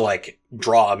just get to,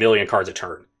 draw a million cards a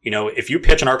turn. If you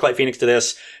pitch an Arclight Phoenix to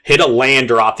this, hit a land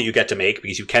drop that you get to make,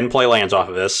 because you can play lands off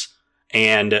of this,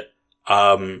 and,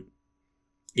 and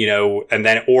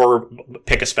then, or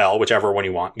pick a spell, whichever one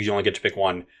you want, because you only get to pick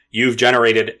one. You've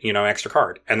generated, an extra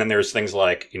card. And then there's things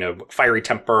like, Fiery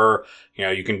Temper,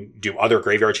 you can do other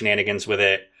graveyard shenanigans with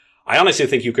it. I honestly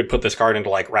think you could put this card into,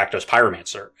 Rakdos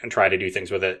Pyromancer and try to do things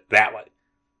with it that way.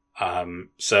 I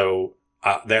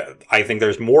think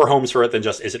there's more homes for it than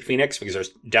just Izzet Phoenix, because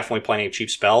there's definitely plenty of cheap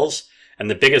spells. And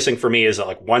the biggest thing for me is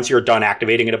that, once you're done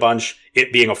activating it a bunch,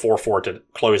 it being a 4/4 to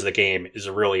close the game is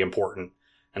really important.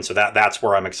 And so that's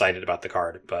where I'm excited about the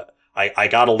card. But I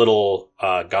got a little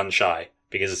gun shy,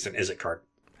 because it's an Izzet card.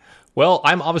 Well,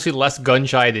 I'm obviously less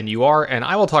gun-shy than you are, and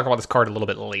I will talk about this card a little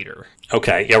bit later.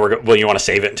 Okay, yeah, you want to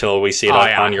save it until we see it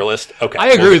on your list? Okay.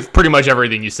 I agree with pretty much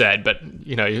everything you said, but,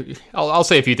 I'll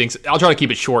say a few things. I'll try to keep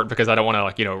it short, because I don't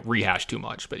want to, rehash too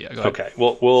much, but yeah, go ahead. Okay,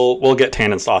 well, we'll get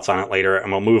Tannen's thoughts on it later,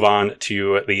 and we'll move on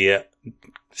to the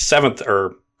 7th,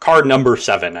 or card number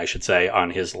 7, I should say,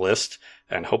 on his list,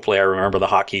 and hopefully I remember the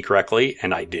hotkey correctly,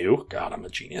 and I do. God, I'm a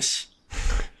genius.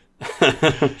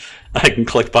 I can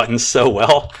click buttons so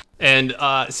well. And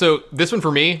so this one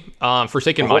for me,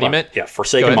 Forsaken Monument. Yeah,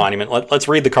 Forsaken Monument. Let's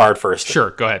read the card first. Sure,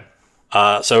 go ahead.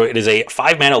 So it is a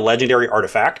 5-mana legendary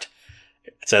artifact.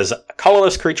 It says,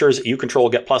 colorless creatures you control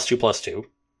get +2/+2.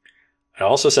 It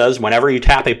also says, whenever you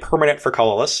tap a permanent for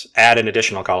colorless, add an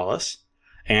additional colorless.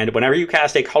 And whenever you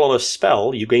cast a colorless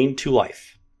spell, you gain 2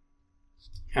 life.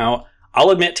 Now, I'll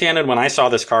admit, Tannen, when I saw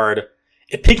this card,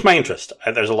 it piqued my interest.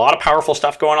 There's a lot of powerful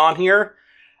stuff going on here,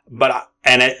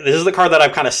 this is the card that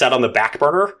I've kind of set on the back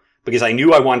burner, because I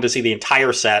knew I wanted to see the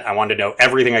entire set. I wanted to know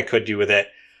everything I could do with it,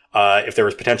 if there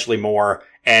was potentially more.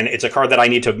 And it's a card that I'm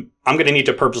going to need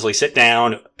to purposely sit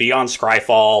down, be on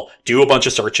Scryfall, do a bunch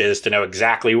of searches to know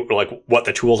exactly like what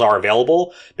the tools are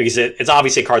available, because it's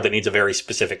obviously a card that needs a very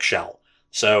specific shell.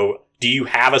 So do you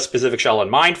have a specific shell in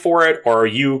mind for it, or are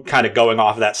you kind of going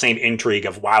off of that same intrigue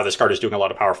of, wow, this card is doing a lot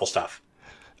of powerful stuff?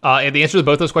 And the answer to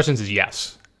both those questions is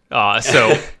yes.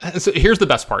 So here's the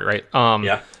best part, right?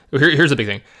 Here's the big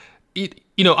thing.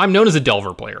 I'm known as a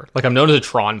Delver player. Like, I'm known as a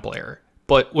Tron player.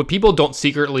 But what people don't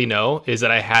secretly know is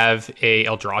that I have a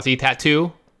Eldrazi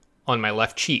tattoo on my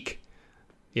left cheek,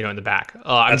 in the back.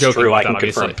 I'm That's joking true. about I can that,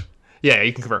 obviously. confirm. Yeah,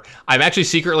 you can confirm. I'm actually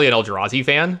secretly an Eldrazi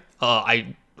fan.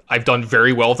 I've done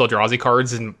very well with Eldrazi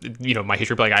cards, and my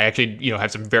history. Like, I actually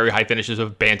have some very high finishes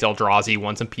of Bant Eldrazi,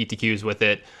 won some PTQs with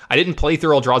it. I didn't play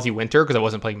through Eldrazi Winter because I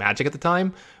wasn't playing Magic at the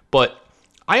time, but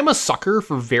I am a sucker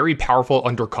for very powerful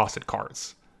undercosted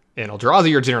cards, and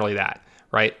Eldrazi are generally that,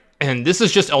 right? And this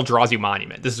is just Eldrazi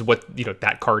Monument. This is what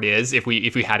that card is if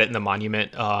we had it in the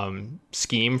Monument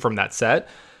scheme from that set.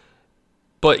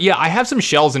 But yeah, I have some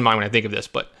shells in mind when I think of this,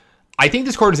 but I think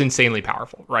this card is insanely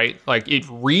powerful, right? Like, it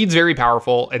reads very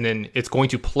powerful, and then it's going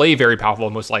to play very powerful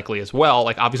most likely as well.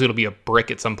 Like, obviously it'll be a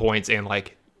brick at some points, and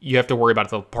like, you have to worry about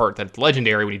the part that's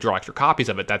legendary when you draw extra copies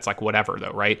of it. That's like whatever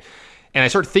though, right? And I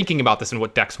start thinking about this and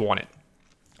what decks want it.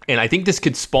 And I think this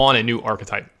could spawn a new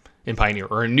archetype in Pioneer,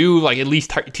 or a new, like, at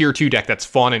least tier 2 deck that's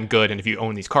fun and good, and if you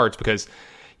own these cards, because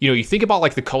you think about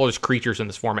like the colorless creatures in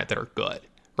this format that are good,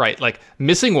 right? Like,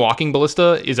 missing Walking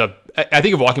Ballista I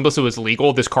think if Walking Ballista was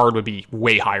legal, this card would be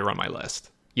way higher on my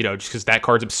list, just because that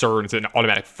card's absurd. It's an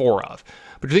automatic 4 of.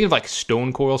 But you're thinking of like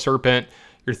Stone Coil Serpent,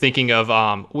 you're thinking of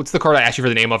what's the card I asked you for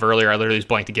the name of earlier? I literally just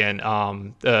blanked again.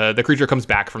 The creature comes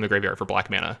back from the graveyard for black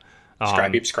mana.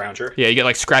 Scrapheap Scrounger. Yeah, you get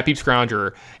like Scrapheap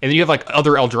Scrounger, and then you have like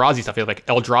other Eldrazi stuff. You have like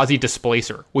Eldrazi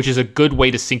Displacer, which is a good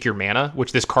way to sink your mana,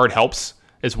 which this card helps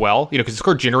as well. Because this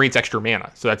card generates extra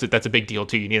mana, so that's a big deal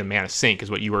too. You need a mana sink,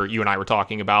 is what you and I were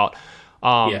talking about.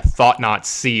 Thought Knot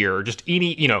Seer, just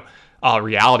any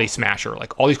Reality Smasher,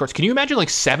 like all these cards. Can you imagine like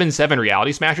 7/7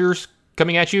 Reality Smashers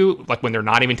coming at you, like when they're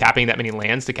not even tapping that many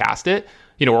lands to cast it,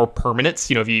 or permanents?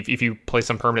 If you play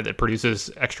some permanent that produces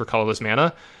extra colorless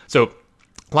mana, so.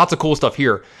 Lots of cool stuff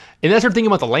here. And then I started thinking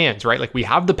about the lands, right? Like, we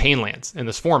have the Pain lands in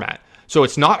this format. So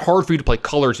it's not hard for you to play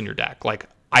colors in your deck. Like,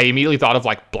 I immediately thought of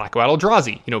like Black White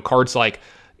Eldrazi, cards like,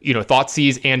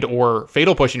 Thoughtseize and or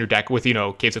Fatal Push in your deck with,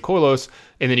 Caves of Koilos.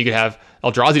 And then you could have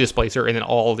Eldrazi Displacer and then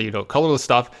all the, colorless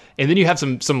stuff. And then you have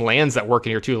some lands that work in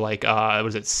here too, like,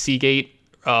 Seagate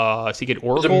Oracle?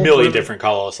 There's a million different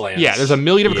colorless lands. Yeah, there's a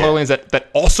million different color lands that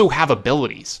also have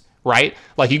abilities, right?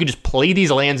 Like, you can just play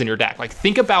these lands in your deck. Like,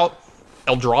 think about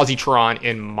Eldrazi Tron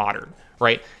in Modern,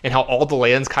 right? And how all the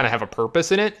lands kind of have a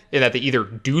purpose in it, and that they either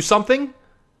do something,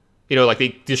 like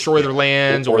they destroy their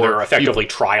lands, or they're effectively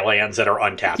tri-lands that are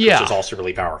untapped, which is also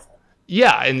really powerful.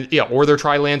 Yeah, or they're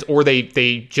tri-lands, or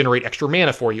they generate extra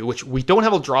mana for you, which we don't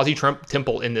have Eldrazi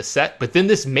Temple in this set, but then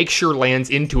this makes your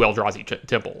lands into Eldrazi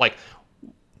Temple. Like,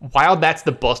 while that's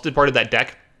the busted part of that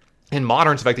deck, in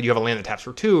Modern's the fact that you have a land that taps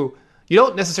for 2, you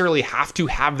don't necessarily have to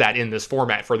have that in this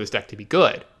format for this deck to be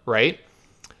good, right?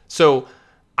 So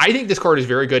I think this card is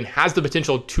very good and has the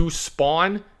potential to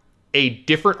spawn a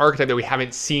different archetype that we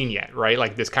haven't seen yet, right?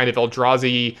 Like this kind of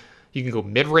Eldrazi, you can go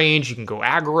mid-range, you can go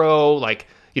aggro, like,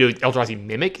 Eldrazi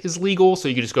Mimic is legal, so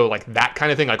you can just go like that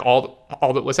kind of thing, like all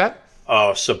that, what's that?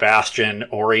 Oh, Sebastian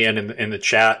Orion in the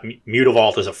chat,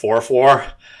 Mutavault is a 4/4.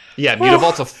 Yeah,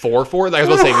 Mutavault's a 4/4. Like I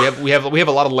was about to say, we have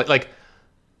a lot of, like,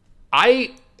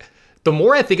 the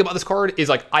more I think about this card is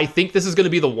like, I think this is going to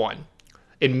be the one.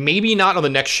 And maybe not on the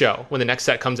next show when the next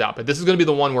set comes out, but this is going to be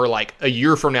the one where like a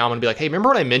year from now I'm going to be like, hey, remember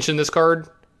when I mentioned this card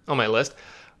on my list?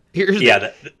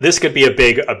 This could be a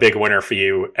big winner for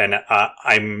you, and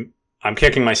I'm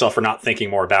kicking myself for not thinking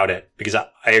more about it, because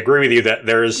I agree with you that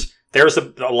there's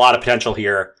a lot of potential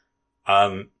here.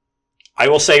 I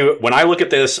will say, when I look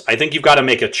at this, I think you've got to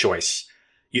make a choice.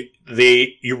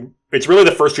 It's really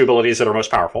the first 2 abilities that are most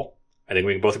powerful. I think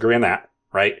we can both agree on that,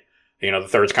 right? The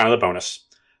third's kind of the bonus.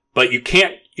 But you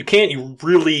can't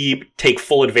really take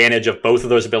full advantage of both of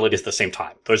those abilities at the same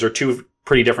time. Those are 2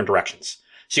 pretty different directions.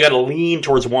 So you got to lean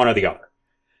towards one or the other.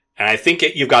 And I think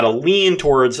you've got to lean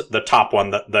towards the top one,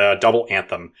 the double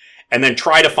Anthem, and then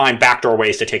try to find backdoor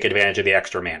ways to take advantage of the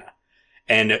extra mana.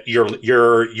 And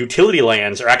your utility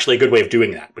lands are actually a good way of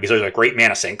doing that, because those are great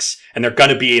mana sinks, and they're going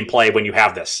to be in play when you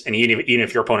have this. And even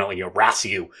if your opponent, wraths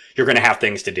you, you're going to have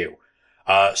things to do.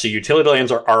 So utility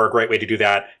lands are a great way to do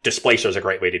that. Displacer is a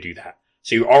great way to do that.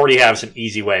 So you already have some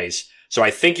easy ways. So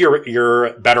I think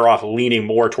you're better off leaning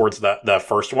more towards the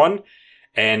first one.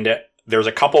 And there's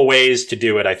a couple ways to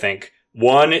do it, I think.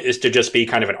 One is to just be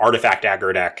kind of an artifact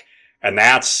aggro deck, and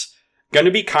that's going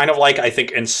to be kind of like, I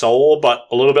think, in Soul, but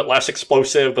a little bit less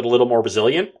explosive, but a little more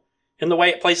resilient in the way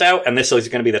it plays out. And this is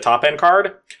going to be the top end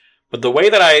card. But the way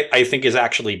that I think is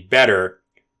actually better,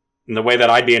 and the way that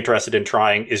I'd be interested in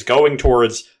trying, is going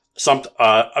towards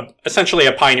essentially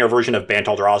a Pioneer version of Bant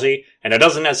Eldrazi. And it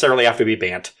doesn't necessarily have to be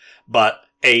Bant, but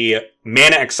a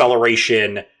mana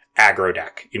acceleration aggro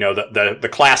deck. The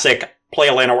classic play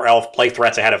a Llanowar Elf, play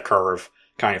threats ahead of curve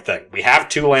kind of thing. We have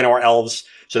 2 Llanowar Elves,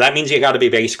 so that means you got to be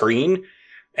base green.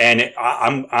 And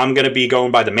I'm going to be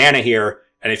going by the mana here.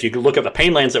 And if you look at the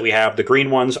pain lands that we have, the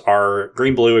green ones are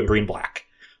green blue and green black.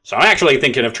 So I'm actually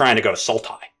thinking of trying to go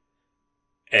Sultai.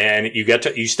 And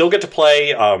you still get to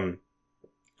play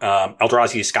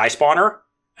Eldrazi Sky Spawner,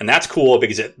 and that's cool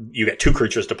because you get 2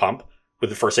 creatures to pump with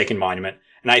the Forsaken Monument.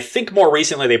 And I think more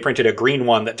recently they printed a green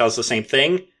one that does the same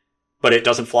thing, but it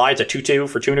doesn't fly. It's a 2/2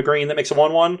 for 2 and a green that makes a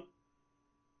 1/1.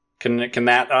 Can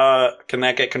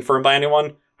that get confirmed by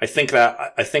anyone? I think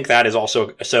that is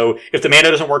also, so if the mana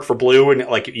doesn't work for blue, and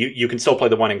you can still play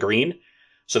the one in green.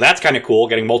 So that's kind of cool,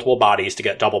 getting multiple bodies to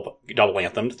get double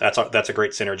anthemed. That's a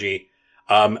great synergy.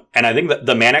 And I think that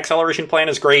the mana acceleration plan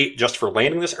is great just for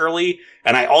landing this early.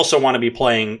 And I also want to be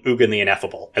playing Ugin the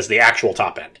Ineffable as the actual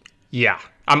top end. Yeah.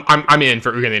 I'm in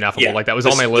for Ugin the Ineffable. Yeah. That was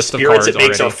on my list of cards it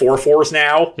makes already. Are 4/4s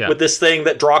now with this thing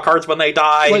that draw cards when they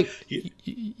die.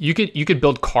 You could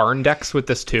build Karn decks with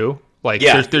this too.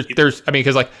 There's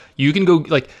because you can go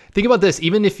think about this.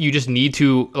 Even if you just need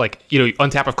to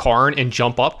untap a Karn and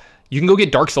jump up, you can go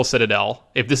get Darksteel Citadel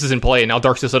if this is in play. And now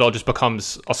Darksteel Citadel just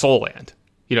becomes a soul land.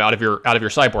 Out of your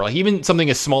sideboard, even something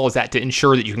as small as that to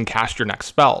ensure that you can cast your next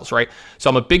spells, right? So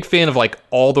I'm a big fan of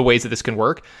all the ways that this can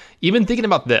work. Even thinking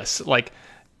about this,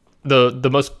 the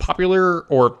most popular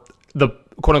or the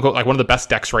quote unquote one of the best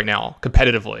decks right now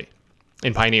competitively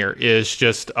in Pioneer is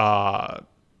just I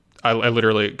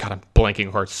literally kind of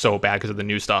blanking cards so bad because of the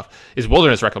new stuff is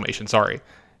Wilderness Reclamation. Sorry,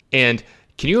 and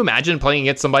can you imagine playing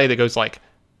against somebody that goes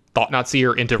Thought-Knot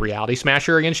Seer into Reality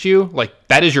Smasher against you?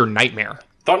 That is your nightmare.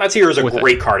 Thought-Knot Seer is a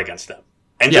great card against them.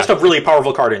 And just a really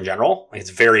powerful card in general.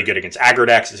 It's very good against aggro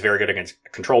decks. It's very good against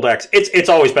control decks. It's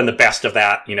always been the best of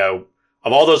that,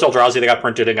 Of all those Eldrazi that got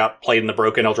printed and got played in the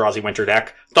broken Eldrazi Winter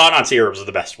deck, Thought-Knot Seer was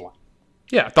the best one.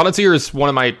 Yeah, Thought-Knot Seer is one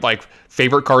of my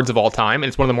favorite cards of all time, and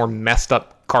it's one of the more messed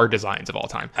up card designs of all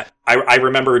time. I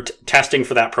remember testing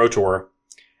for that Pro Tour,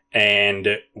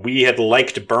 and we had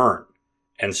liked Burn.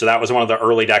 And so that was one of the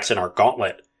early decks in our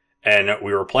gauntlet. And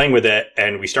we were playing with it,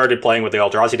 and we started playing with the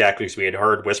Eldrazi deck because we had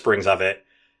heard whisperings of it.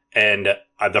 And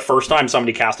the first time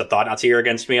somebody cast a Thought-Knot Seer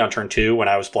against me on turn 2 when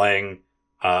I was playing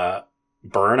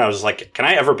Burn, I was like, can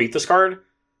I ever beat this card?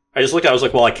 I just looked at it, I was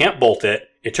like, well, I can't bolt it.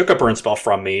 It took a burn spell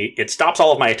from me. It stops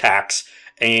all of my attacks.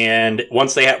 And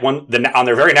once they had on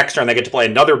their very next turn, they get to play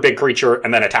another big creature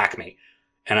and then attack me.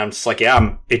 And I'm just like,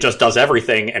 it just does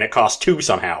everything, and it costs 2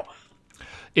 somehow.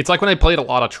 It's like when I played a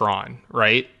lot of Tron,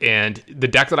 right? And the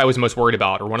deck that I was most worried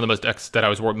about, or one of the most decks that I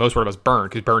was most worried about was Burn,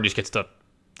 because Burn just gets to,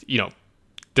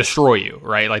 destroy you,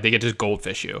 right? They get to just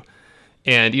goldfish you.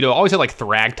 And, I always had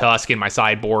Thragtusk in my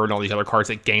sideboard and all these other cards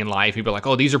that gain life. People are like,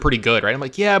 oh, these are pretty good, right? I'm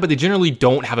like, yeah, but they generally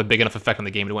don't have a big enough effect on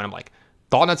the game to win. I'm like,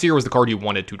 Thought-Knot Seer was the card you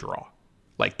wanted to draw.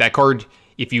 That card,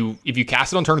 if you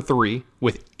cast it on turn 3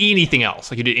 with anything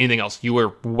else, you did anything else, you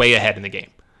were way ahead in the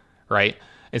game, right?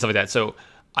 And stuff like that. So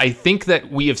I think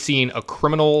that we have seen a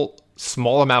criminal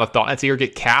small amount of Thought-Knot Seer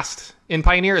get cast in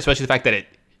Pioneer, especially the fact that it,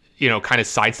 kind of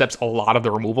sidesteps a lot of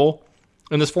the removal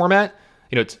in this format.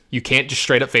 You can't just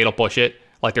straight up Fatal Push it.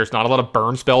 There's not a lot of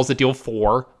burn spells that deal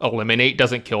 4. Eliminate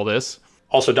doesn't kill this.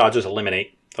 Also dodges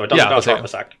Eliminate, so it doesn't dodge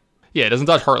Heartless Act. Yeah, it doesn't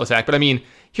dodge Heartless Act, but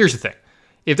here's the thing.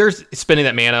 If there's spending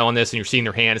that mana on this and you're seeing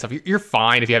their hand and stuff, you're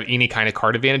fine if you have any kind of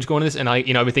card advantage going to this. And I've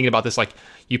been thinking about this,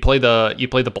 you play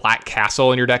the Black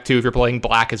Castle in your deck too if you're playing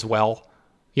black as well.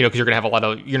 Because you're gonna have a lot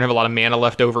of mana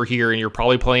left over here, and you're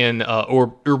probably playing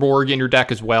Urborg in your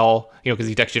deck as well. Because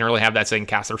these decks generally have that saying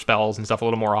cast their spells and stuff a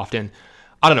little more often.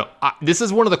 I don't know. This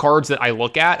is one of the cards that I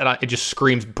look at and it just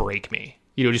screams break me.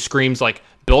 It just screams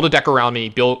build a deck around me,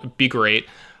 be great.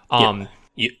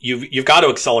 You've got to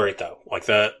accelerate though. Like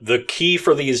the key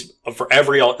for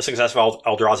every successful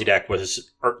Eldrazi deck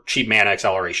was cheap mana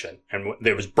acceleration, and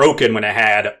it was broken when it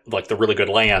had like the really good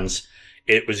lands.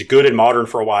 It was good in Modern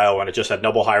for a while when it just had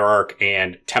Noble Hierarch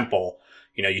and Temple.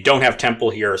 You don't have Temple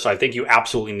here, so I think you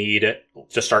absolutely need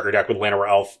to start your deck with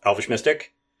Llanowar Elvish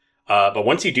Mystic. But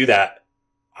once you do that,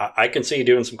 I can see you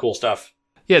doing some cool stuff.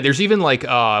 Yeah, there's even like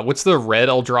what's the red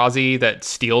Eldrazi that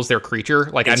steals their creature?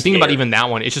 Like I'm thinking about even that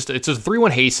one. It's a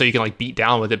 3/1 haste, so you can like beat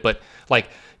down with it. But like,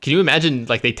 can you imagine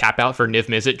like they tap out for Niv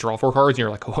Mizzet, draw 4 cards, and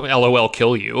you're like, oh, LOL,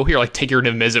 kill you. You're like, take your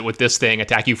Niv Mizzet with this thing,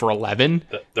 attack you for 11.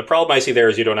 The problem I see there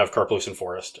is you don't have Karplusan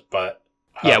Forest, but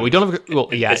yeah, we don't have. Well,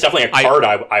 yeah, it's definitely a card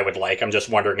I would like. I'm just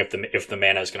wondering if the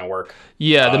mana is going to work.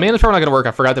 Yeah, the mana's probably not going to work.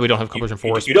 I forgot that we don't have Karplusan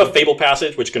Forest. You do have Fable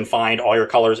Passage, which can find all your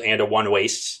colors and a 1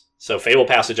 wastes. So Fable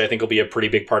Passage, I think, will be a pretty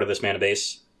big part of this mana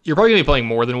base. You're probably going to be playing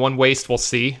more than 1 waste. We'll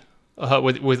see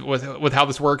with how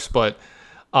this works. But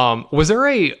was there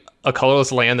a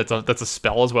colorless land that's a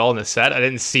spell as well in this set? I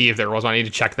didn't see if there was. I need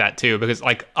to check that too, because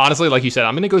like honestly, like you said,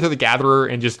 I'm going to go through the Gatherer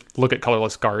and just look at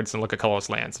colorless cards and look at colorless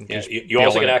lands. And you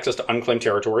also get access to Unclaimed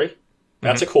Territory.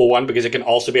 That's a cool one because it can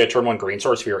also be a turn 1 green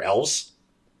source for your elves,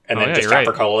 and then just tap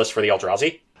for colorless for the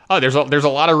Eldrazi. Oh, there's a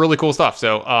lot of really cool stuff.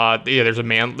 So, there's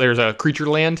a creature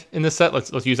land in this set.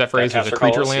 Let's use that phrase. There's a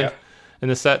creature land in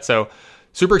this set. So,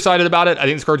 super excited about it. I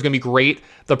think this card's gonna be great.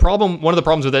 One of the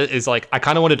problems with it is like I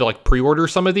kind of wanted to like pre-order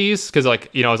some of these because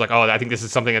like I was like, oh, I think this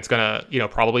is something that's gonna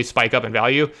probably spike up in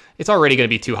value. It's already gonna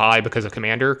be too high because of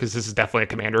Commander, because this is definitely a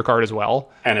Commander card as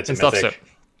well, and it's a mythic.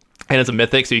 And it's a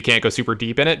mythic, so you can't go super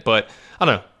deep in it. But I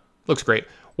don't know, looks great.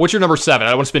 What's your number 7? I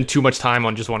don't want to spend too much time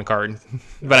on just one card,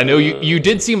 but I know you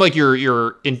did seem like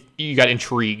you got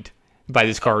intrigued by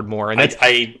this card more. And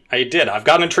I did. I've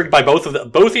gotten intrigued by both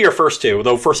of your first two.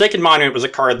 Though Forsaken Monument was a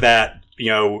card that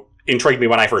intrigued me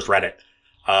when I first read it.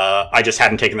 I just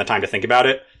hadn't taken the time to think about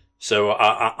it, so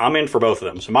I'm in for both of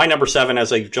them. So my number 7,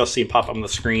 as I've just seen pop up on the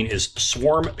screen, is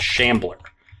Swarm Shambler.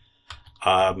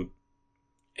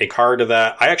 A card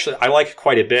that I like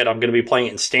quite a bit. I'm going to be playing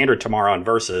it in Standard tomorrow in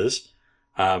Versus.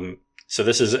 So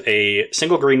this is a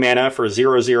single green mana for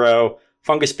 0/0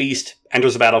 Fungus Beast,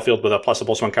 enters the battlefield with a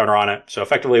 +1/+1 counter on it. So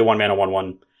effectively a 1 mana 1/1.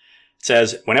 It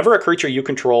says, whenever a creature you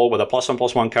control with a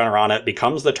 +1/+1 counter on it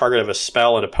becomes the target of a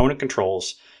spell an opponent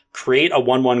controls, create a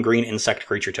 1/1 green insect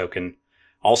creature token.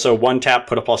 Also 1 tap,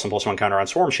 put a +1/+1 counter on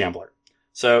Swarm Shambler.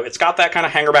 So it's got that kind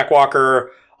of Hangerback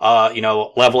Walker,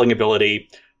 leveling ability,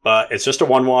 but it's just a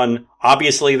 1/1.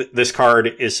 Obviously this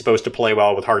card is supposed to play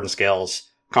well with Hardened Scales,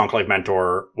 Conclave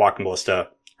Mentor, Walking Ballista,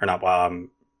 or not,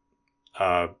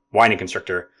 Winding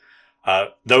Constrictor.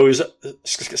 Those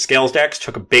Scales decks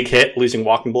took a big hit losing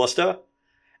Walking Ballista,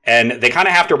 and they kind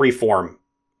of have to reform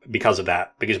because of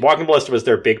that, because Walking Ballista was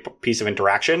their big piece of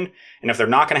interaction, and if they're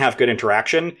not going to have good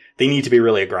interaction, they need to be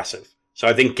really aggressive. So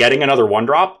I think getting another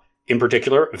 1-drop, in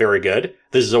particular, very good.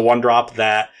 This is a 1-drop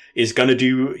that is going to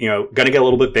going to get a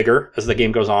little bit bigger as the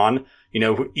game goes on.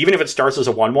 Even if it starts as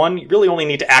a 1/1, you really only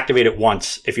need to activate it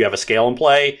once if you have a scale in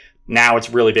play. Now it's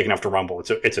really big enough to rumble.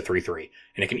 It's a 3/3,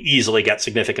 and it can easily get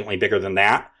significantly bigger than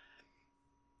that.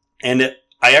 And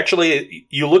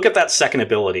you look at that second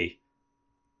ability,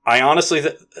 I honestly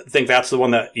think that's the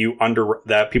one that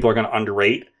that people are going to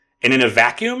underrate. And in a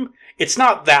vacuum, it's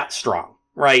not that strong,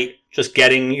 right? Just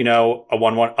getting, a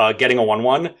 1/1, getting a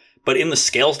 1/1. But in the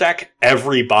Scales deck,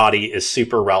 everybody is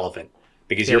super relevant.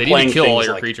 Because you're playing kill things all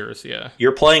your like, creatures, yeah.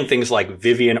 You're playing things like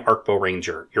Vivian Arcbow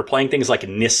Ranger. You're playing things like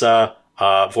Nissa,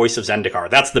 Voice of Zendikar.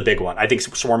 That's the big one. I think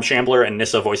Swarm Shambler and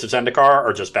Nissa, Voice of Zendikar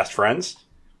are just best friends.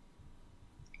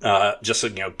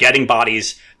 Getting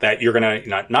bodies that you're going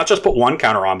to not just put 1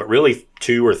 counter on, but really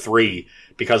 2 or 3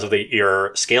 because of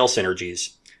your scale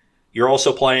synergies. You're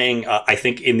also playing, I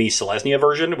think, in the Selesnya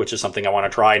version, which is something I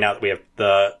want to try now that we have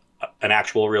an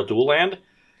actual real dual land.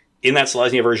 In that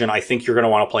Selesnya version, I think you're going to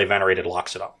want to play Venerated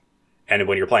Loxodon. And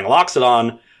when you're playing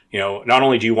Loxodon, not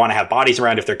only do you want to have bodies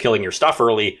around if they're killing your stuff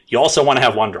early, you also want to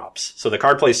have 1-drops. So the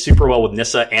card plays super well with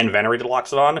Nissa and Venerated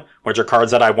Loxodon, which are cards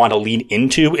that I want to lean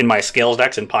into in my Scales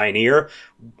decks in Pioneer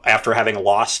after having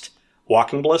lost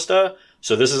Walking Ballista.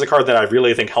 So this is a card that I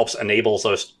really think helps enable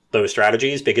those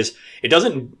strategies, because it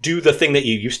doesn't do the thing that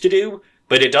you used to do,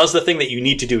 but it does the thing that you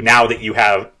need to do now that you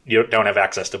don't have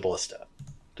access to Ballista.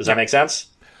 Does that make sense?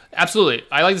 Absolutely.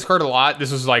 I like this card a lot.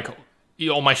 This is like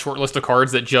on my short list of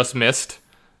cards that just missed.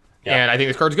 Yeah. And I think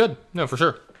this card's good. No, for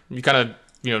sure. You kind of,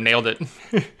 nailed it.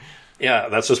 Yeah,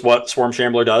 that's just what Swarm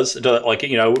Shambler does. At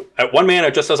 1 mana,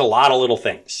 it just does a lot of little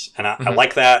things. And I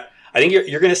like that. I think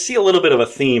you're going to see a little bit of a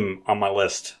theme on my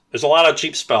list. There's a lot of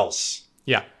cheap spells.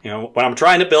 Yeah. When I'm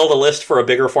trying to build a list for a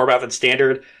bigger format than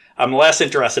Standard, I'm less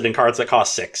interested in cards that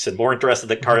cost 6 and more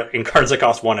interested in cards that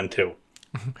cost 1 and 2.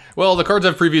 Well, the cards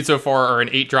I've previewed so far are an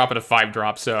 8-drop and a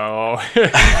 5-drop, so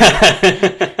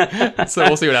so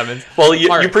we'll see what happens. Well, you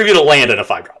previewed a land and a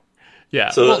 5-drop. Yeah,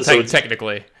 so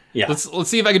technically. Yeah. Let's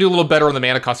see if I can do a little better on the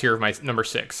mana cost here of my number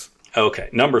 6. Okay,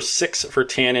 number 6 for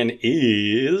Tannen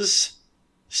is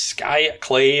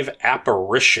Skyclave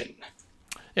Apparition.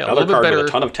 Yeah, another card with a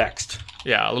ton of text.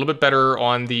 Yeah, a little bit better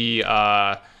on the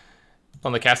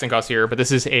casting cost here, but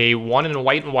this is a 1 and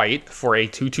white for a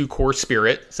 2/2 core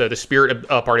spirit. So the spirit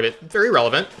part of it, very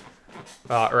relevant,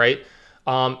 right?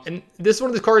 And this is one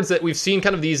of the cards that we've seen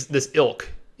kind of this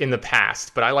ilk in the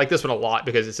past, but I like this one a lot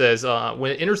because it says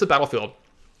when it enters the battlefield,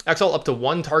 exile up to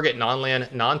 1 target non-land,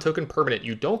 non-token permanent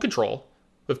you don't control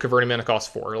with converting mana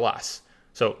cost 4 or less.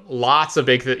 So lots of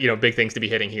big things to be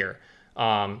hitting here.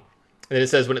 And then it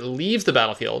says when it leaves the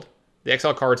battlefield, the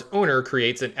exile card's owner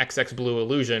creates an XX blue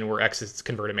illusion where X is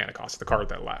converted mana cost, the card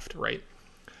that left, right?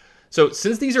 So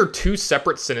since these are 2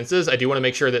 separate sentences, I do want to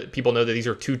make sure that people know that these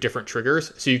are 2 different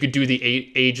triggers. So you could do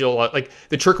the like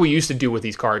the trick we used to do with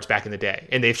these cards back in the day,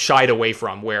 and they've shied away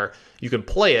from, where you can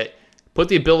play it, put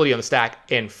the ability on the stack,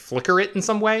 and flicker it in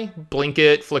some way, blink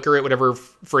it, flicker it, whatever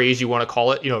phrase you want to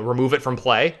call it, remove it from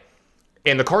play,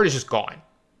 and the card is just gone.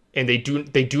 And they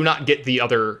do not get the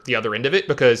other end of it,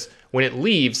 because when it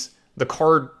leaves, the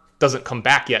card doesn't come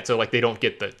back yet, so like they don't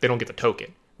get the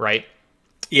token, right?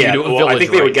 Yeah, well, I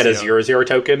think they would get a 0/0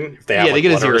 token if they have they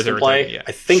get a 0/0 play. Token, yeah.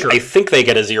 I think they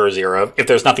get a 0/0. If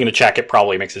there's nothing to check, it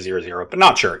probably makes a 0/0, but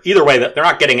not sure. Either way, they're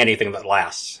not getting anything that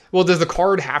lasts. Well, does the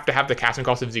card have to have the casting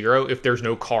cost of 0? If there's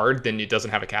no card, then it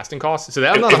doesn't have a casting cost. So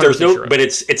that I'm not 100% sure. But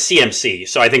it's CMC,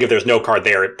 so I think if there's no card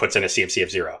there, it puts in a CMC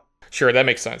of 0. Sure, that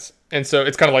makes sense. And so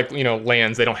it's kind of like,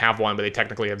 lands, they don't have one, but they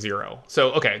technically have 0.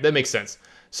 So, okay, that makes sense.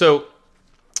 So,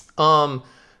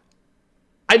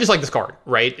 I just like this card,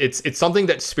 right? It's something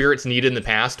that spirits needed in the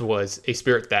past, was a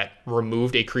spirit that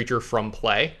removed a creature from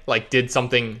play, like did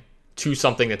something to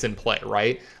something that's in play,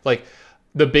 right? Like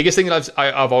the biggest thing that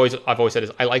I've always said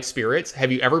is I like spirits.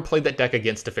 Have you ever played that deck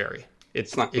against Teferi?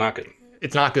 It's not good.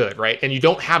 It's not good, right? And you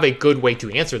don't have a good way to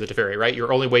answer the Teferi, right?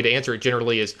 Your only way to answer it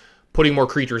generally is putting more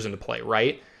creatures into play,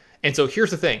 right? And so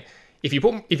here's the thing: if you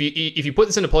put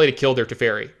this into play to kill their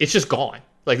Teferi, it's just gone.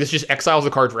 Like, this just exiles the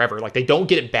card forever. Like, they don't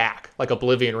get it back like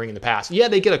Oblivion Ring in the past. Yeah,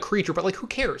 they get a creature, but like, who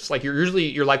cares? Like, your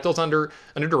life total's under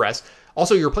duress.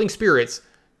 Also, you're playing spirits,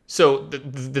 so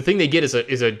the thing they get is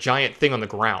a giant thing on the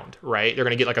ground, right? They're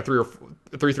gonna get like a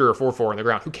 3/3 or 4/4 on the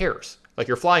ground. Who cares? Like,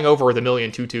 you're flying over with a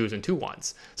million 2/2s and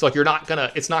 2/1s. So like,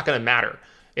 it's not gonna matter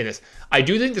in this. I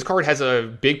do think this card has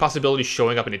a big possibility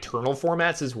showing up in Eternal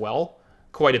formats as well,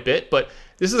 quite a bit. But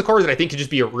this is a card that I think could just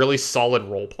be a really solid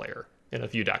role player in a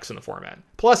few decks in the format.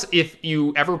 Plus, if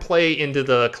you ever play into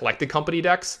the Collected Company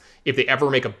decks, if they ever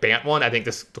make a Bant one, I think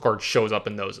the card shows up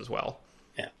in those as well.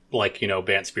 Yeah, like,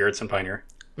 Bant Spirits and Pioneer.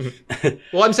 Mm-hmm.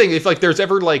 Well, I'm saying if like there's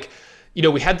ever like,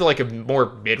 we had the, like a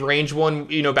more mid-range one,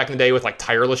 back in the day with like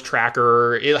Tireless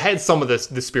Tracker. It had some of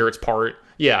the Spirits part.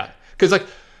 Yeah, because like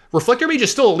Reflector Mage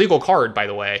is still a legal card, by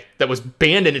the way, that was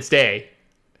banned in its day.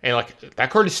 And like that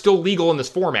card is still legal in this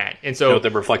format. And so the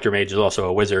Reflector Mage is also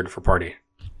a wizard for party.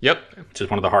 Yep, which is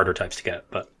one of the harder types to get,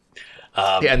 but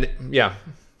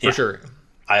for sure.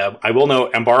 I will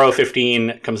note, Ambaro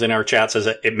 15 comes in our chat, says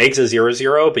that it makes a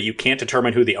 0/0, but you can't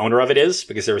determine who the owner of it is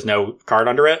because there is no card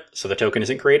under it, so the token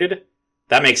isn't created.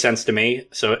 That makes sense to me.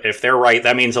 So if they're right,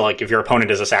 that means like if your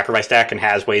opponent is a sacrifice deck and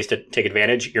has ways to take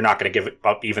advantage, you're not going to give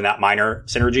up even that minor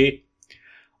synergy.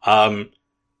 I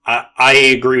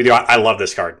agree with you. I love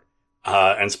this card.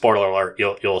 And spoiler alert,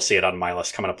 you'll see it on my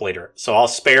list coming up later. So I'll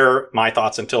spare my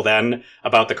thoughts until then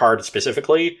about the card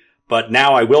specifically. But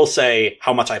now I will say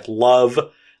how much I love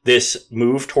this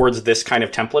move towards this kind of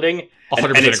templating.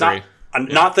 100% and it's agree.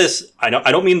 Not this. I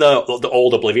don't mean the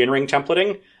old Oblivion Ring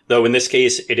templating, though. In this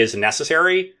case, it is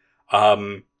necessary.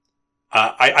 I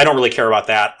don't really care about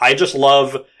that. I just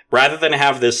love, rather than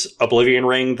have this Oblivion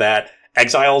Ring that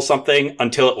exiles something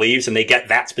until it leaves and they get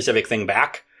that specific thing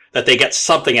back, that they get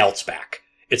something else back.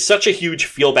 It's such a huge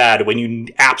feel bad when you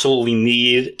absolutely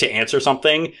need to answer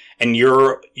something and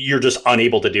you're just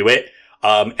unable to do it.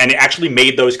 And it actually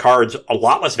made those cards a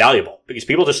lot less valuable because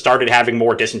people just started having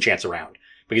more disenchants around.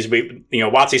 Because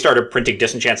WotC started printing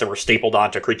disenchants that were stapled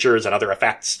onto creatures and other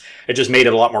effects. It just made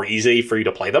it a lot more easy for you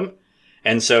to play them.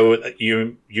 And so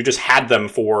you just had them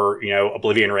for,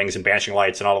 Oblivion Rings and Banishing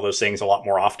Lights and all of those things a lot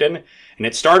more often. And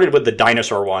it started with the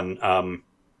dinosaur one,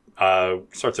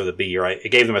 starts with a B, right? It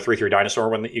gave them a 3/3 dinosaur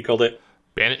when you killed it.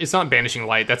 It's not Banishing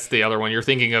Light. That's the other one. You're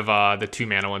thinking of the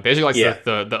 2-mana one. Banishing Light's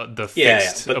the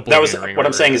fixed. But that was what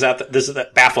I'm saying is that this is the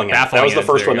Baffling End. That was the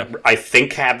first one that I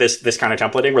think had this kind of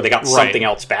templating where they got something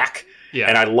else back. Yeah.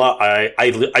 And I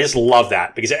just love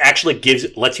that because it actually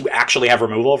lets you actually have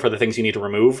removal for the things you need to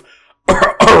remove.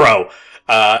 Feel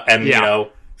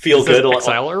good.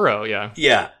 Exile Uro, yeah.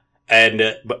 Yeah.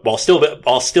 And but while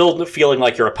still feeling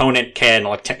like your opponent can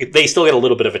they still get a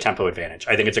little bit of a tempo advantage.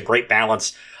 I think it's a great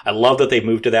balance. I love that they've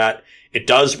moved to that. It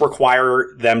does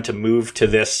require them to move to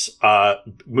this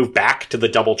move back to the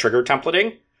double trigger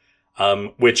templating,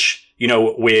 which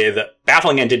with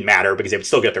Baffling End didn't matter because they would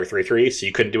still get their 3/3, so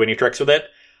you couldn't do any tricks with it.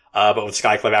 But with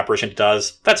Skyclave Apparition, it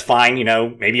does. That's fine.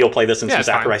 Maybe you'll play this in some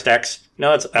Sacrifice decks.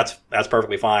 No, that's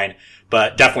perfectly fine.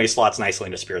 But definitely slots nicely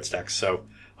into Spirits decks. So.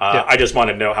 I just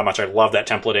wanted to know how much I love that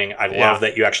templating. I love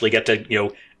that you actually get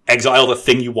to, exile the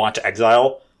thing you want to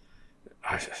exile.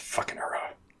 Fucking Uro.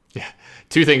 Yeah.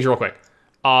 2 things real quick.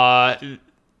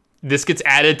 This gets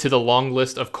added to the long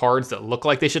list of cards that look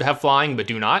like they should have flying, but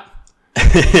do not.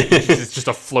 It's just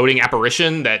a floating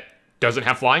apparition that doesn't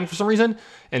have flying for some reason.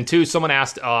 And 2, someone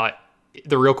asked,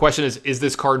 the real question is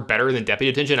this card better than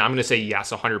Deputy Detention? I'm going to say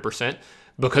yes, 100%.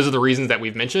 Because of the reasons that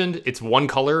we've mentioned, it's 1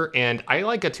 color, and I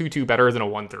like a 2/2 better than a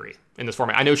 1/3 in this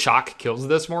format. I know Shock kills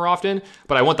this more often,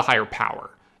 but I want the higher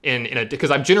power because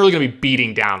I'm generally going to be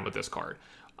beating down with this card.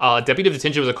 Deputy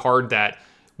Detention was a card that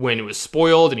when it was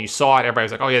spoiled and you saw it, everybody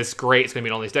was like, "Oh yeah, it's great. It's going to be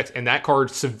in all these decks." And that card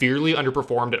severely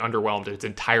underperformed and underwhelmed in its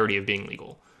entirety of being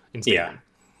legal. Yeah,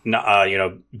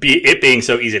 it being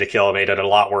so easy to kill made it a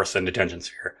lot worse than Detention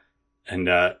Sphere. And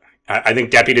I think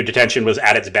Deputy Detention was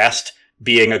at its best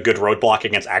being a good roadblock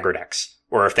against aggro decks.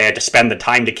 Or if they had to spend the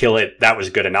time to kill it, that was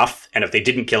good enough. And if they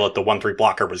didn't kill it, the 1/3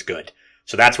 blocker was good.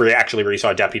 So that's where you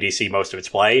saw Deputy see most of its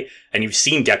play. And you've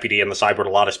seen Deputy in the sideboard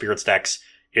a lot of Spirits decks.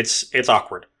 It's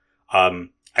awkward. I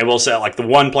will say, the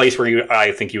one place where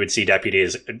I think you would see Deputy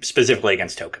is specifically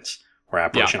against tokens, where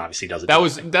Apparition obviously does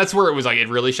it. That's where it was it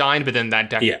really shined, but then that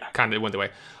deck kind of went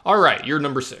away. All right, you're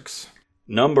number 6.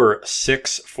 Number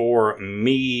 6 for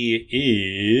me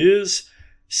is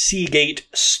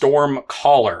Seagate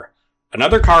Stormcaller.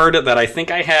 Another card that I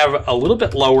think I have a little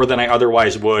bit lower than I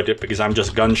otherwise would because I'm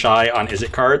just gun shy on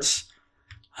Izzet cards.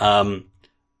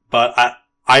 But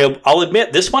I'll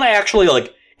admit this one I actually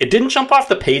it didn't jump off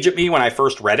the page at me when I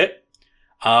first read it.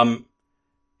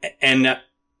 And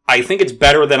I think it's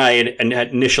better than I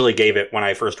initially gave it when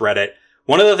I first read it.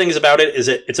 One of the things about it is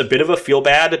it's a bit of a feel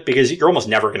bad because you're almost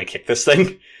never going to kick this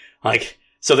thing.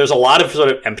 So there's a lot of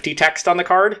sort of empty text on the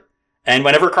card. And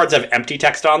whenever cards have empty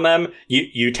text on them,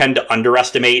 you tend to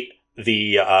underestimate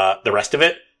the rest of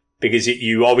it because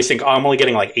you always think, I'm only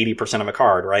getting 80% of a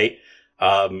card, right?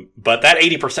 But that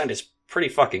 80% is pretty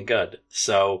fucking good.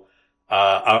 So,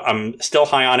 I'm still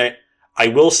high on it. I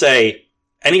will say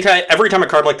every time a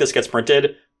card like this gets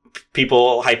printed,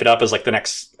 people hype it up as the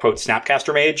next quote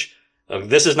Snapcaster Mage.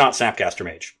 This is not Snapcaster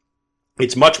Mage.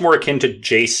 It's much more akin to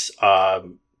Jace,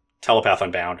 Telepath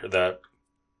Unbound, or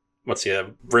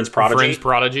Vryn's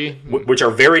Prodigy. Which are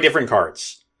very different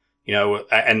cards.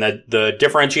 And the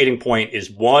differentiating point is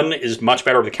 1 is much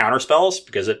better with counter spells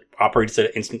because it operates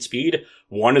at instant speed.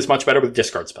 1 is much better with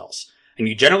discard spells. And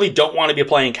you generally don't want to be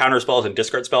playing counter spells and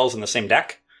discard spells in the same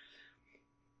deck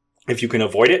if you can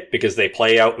avoid it because they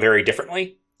play out very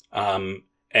differently. And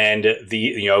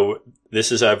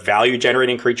this is a value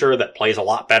generating creature that plays a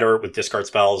lot better with discard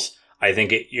spells. I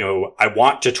think I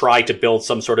want to try to build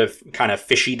some sort of kind of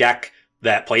fishy deck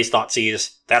that plays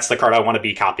Thoughtseize. That's the card I want to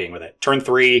be copying with it. Turn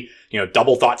 3,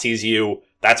 double Thoughtseize you.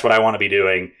 That's what I want to be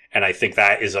doing. And I think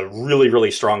that is a really,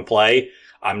 really strong play.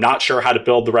 I'm not sure how to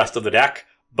build the rest of the deck,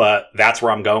 but that's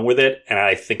where I'm going with it. And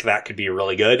I think that could be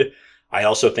really good. I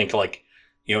also think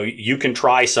you can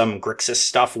try some Grixis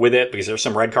stuff with it because there's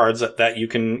some red cards that you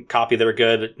can copy that are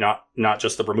good. Not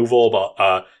just the removal,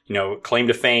 but, Claim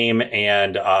to Fame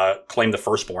and, Claim the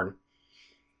Firstborn.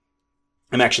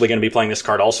 I'm actually going to be playing this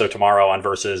card also tomorrow on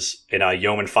Versus in a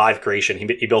Yeoman 5 creation.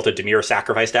 He built a Dimir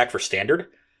Sacrifice deck for Standard.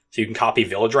 So you can copy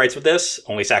Village Rites with this,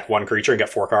 only sack 1 creature and get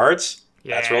 4 cards.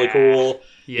 Yeah. That's really cool.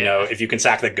 Yeah. If you can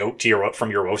sack the Goat from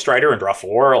your Roast Rider and draw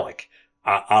 4,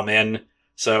 I'm in.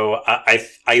 So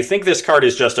I think this card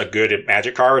is just a good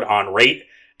Magic card on rate,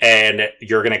 and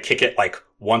you're going to kick it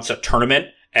once a tournament,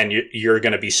 and you're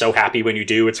going to be so happy when you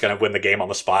do. It's going to win the game on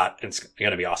the spot. And it's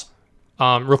going to be awesome.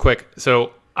 Real quick.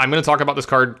 So I'm going to talk about this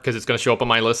card because it's going to show up on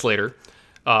my list later,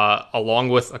 along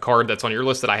with a card that's on your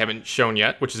list that I haven't shown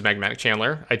yet, which is Magmatic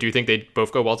Chandler. I do think they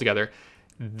both go well together.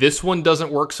 This one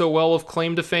doesn't work so well with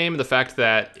Claim to Fame. The fact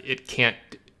that it can't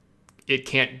it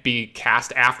can't be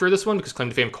cast after this one because Claim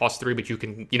to Fame costs 3, but you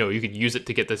can use it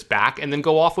to get this back and then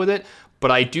go off with it.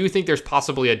 But I do think there's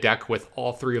possibly a deck with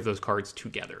all 3 of those cards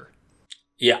together.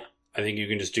 Yeah, I think you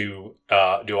can just do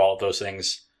all of those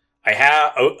things.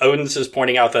 Odin's is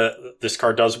pointing out that this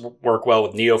card does work well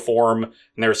with Neoform, and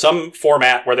there's some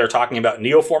format where they're talking about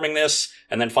Neoforming this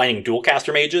and then finding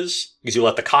Dualcaster Mages, because you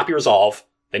let the copy resolve,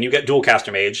 then you get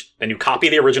Dualcaster Mage, then you copy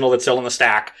the original that's still in the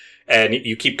stack, and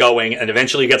you keep going, and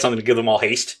eventually you get something to give them all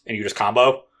haste, and you just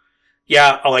combo.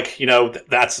 Yeah, like,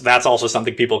 that's also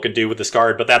something people could do with this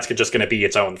card, but that's just going to be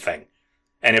its own thing.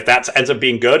 And if that ends up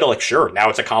being good, like, sure, now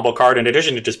it's a combo card in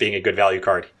addition to just being a good value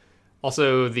card.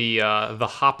 Also, the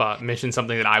Hoppa mentioned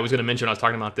something that I was going to mention when I was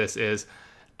talking about this is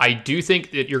I do think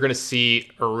that you're going to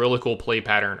see a really cool play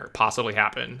pattern or possibly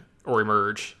happen or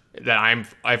emerge that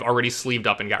I've already sleeved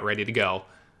up and got ready to go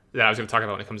that I was going to talk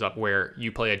about when it comes up, where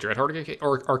you play a Dreadhorde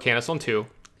or Arcanist on 2 and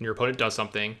your opponent does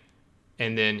something,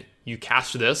 and then you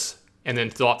cast this and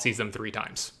then Thoughtseize them 3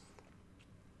 times.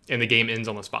 And the game ends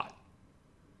on the spot.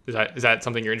 Is that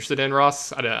something you're interested in,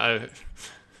 Ross? I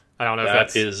don't know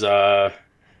if that's...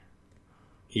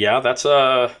 Yeah, that's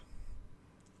a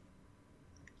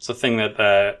thing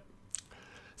that.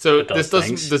 So this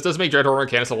does make Dreadhorde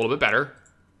Arcanist a little bit better,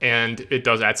 and it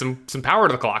does add some power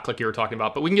to the clock, like you were talking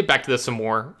about. But we can get back to this some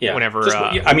more whenever.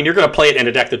 You're going to play it in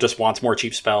a deck that just wants more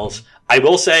cheap spells. I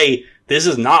will say this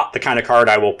is not the kind of card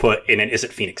I will put in an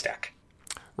Izzet Phoenix deck.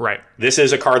 Right. This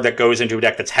is a card that goes into a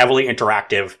deck that's heavily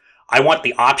interactive. I want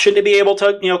the option to be able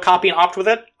to, copy and opt with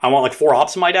it. I want like 4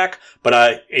 ops in my deck,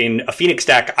 but in a Phoenix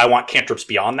deck, I want cantrips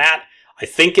beyond that. I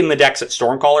think in the decks that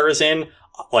Stormcaller is in,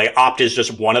 like opt is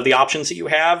just one of the options that you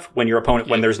have when your opponent,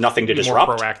 when there's nothing to disrupt.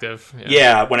 More proactive.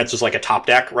 Yeah, when it's just like a top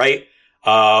deck, right?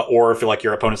 Or if like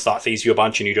your opponent's Thoughtseize you a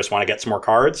bunch and you just want to get some more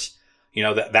cards,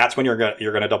 that's when you're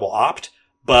gonna double opt.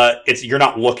 But you're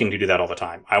not looking to do that all the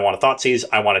time. I want a Thoughtseize.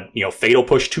 I want to, Fatal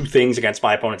Push 2 things against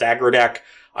my opponent's aggro deck.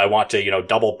 I want to,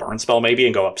 double Burn Spell maybe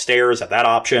and go upstairs, have that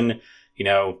option.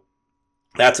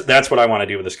 That's what I want to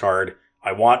do with this card.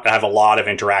 I want to have a lot of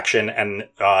interaction, and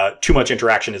too much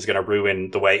interaction is going to ruin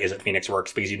the way Izzet Phoenix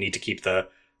works, because you need to keep the,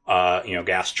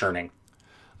 gas churning.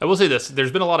 I will say this.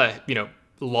 There's been a lot of,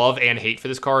 love and hate for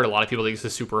this card. A lot of people think this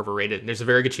is super overrated, and there's a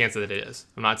very good chance that it is.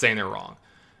 I'm not saying they're wrong.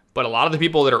 But a lot of the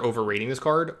people that are overrating this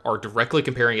card are directly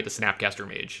comparing it to Snapcaster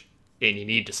Mage, and you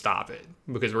need to stop it,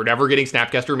 because we're never getting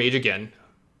Snapcaster Mage again.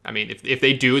 I mean, if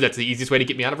they do, that's the easiest way to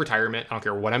get me out of retirement. I don't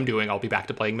care what I'm doing. I'll be back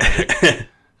to playing Magic.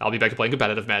 I'll be back to playing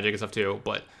competitive Magic and stuff too.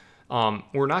 But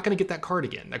we're not going to get that card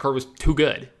again. That card was too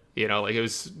good.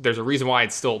 There's a reason why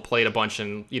it's still played a bunch,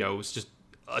 and, it was just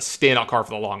a standout card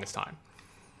for the longest time.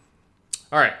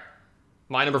 All right.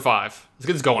 My number 5. Let's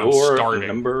get this going. I'm starving.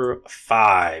 Number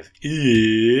 5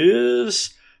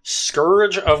 is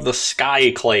Scourge of the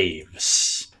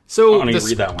Skyclaves. So I don't even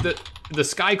read that one. The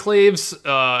Skyclaves,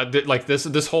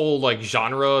 this whole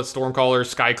genre, Stormcaller,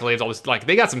 Skyclaves, all this,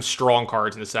 they got some strong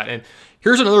cards in the set. And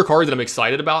here's another card that I'm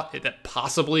excited about that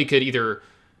possibly could either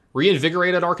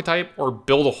reinvigorate an archetype or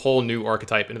build a whole new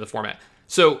archetype into the format.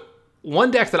 So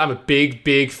one deck that I'm a big,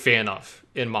 big fan of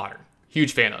in Modern,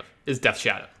 huge fan of, is Death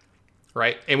Shadow.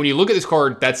 Right? And when you look at this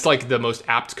card, that's like the most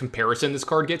apt comparison this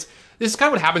card gets. This is kind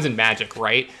of what happens in Magic,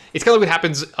 right? It's kind of like what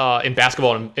happens in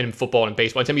basketball and in football and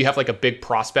baseball. Anytime you have like a big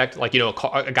prospect, like,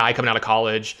 a guy coming out of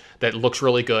college that looks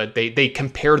really good, they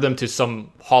compare them to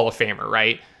some Hall of Famer,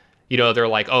 right? They're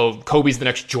like, oh, Kobe's the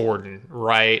next Jordan,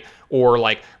 right? Or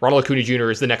like Ronald Acuna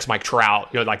Jr. is the next Mike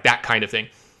Trout, like that kind of thing.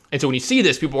 And so when you see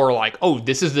this, people are like, oh,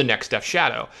 this is the next Death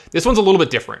Shadow. This one's a little bit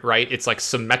different, right? It's like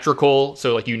symmetrical.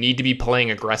 So like you need to be playing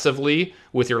aggressively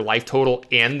with your life total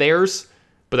and theirs.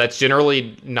 But that's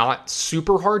generally not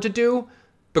super hard to do,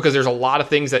 because there's a lot of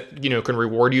things that, can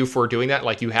reward you for doing that.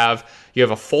 Like you have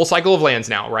a full cycle of lands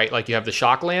now, right? Like you have the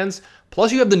shock lands,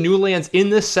 plus you have the new lands in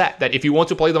this set that if you want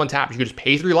to play them on tap, you can just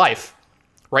pay 3 life,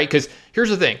 right? Because here's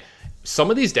the thing. Some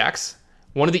of these decks,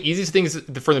 one of the easiest things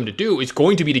for them to do is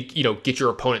going to be to, get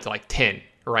your opponent to like 10,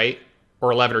 right?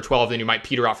 Or 11 or 12, then you might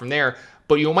peter out from there.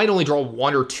 But you might only draw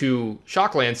 1 or 2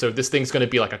 shock lands, so this thing's going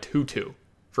to be like a 2/2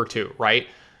 for 2, right?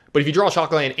 But if you draw a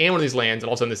shock land and one of these lands, and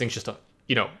all of a sudden this thing's just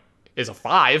is a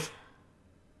 5,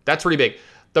 that's pretty big.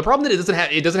 The problem that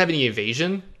it doesn't have any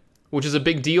evasion, which is a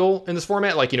big deal in this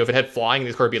format. Like, if it had flying,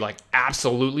 this card would be like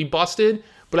absolutely busted.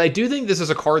 But I do think this is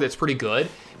a card that's pretty good.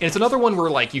 And it's another one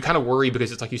where like you kind of worry,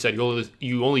 because it's like you said,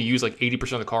 you only use like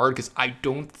 80% of the card, because I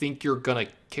don't think you're going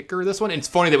to kicker this one. And it's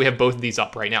funny that we have both of these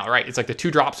up right now, right? It's like the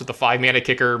 2 drops with the 5 mana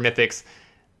kicker mythics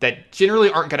that generally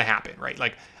aren't going to happen, right?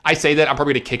 Like I say that I'm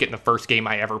probably going to kick it in the first game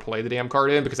I ever play the damn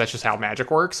card in, because that's just how Magic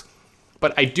works.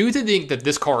 But I do think that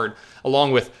this card,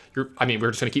 along with we're just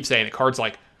going to keep saying it, cards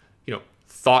like,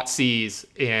 Thoughtseize,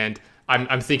 and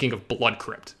I'm thinking of Blood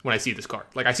Crypt when I see this card.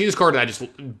 Like, I see this card and I just,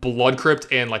 Blood Crypt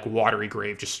and like Watery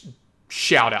Grave just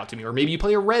shout out to me. Or maybe you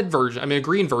play a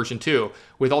green version too,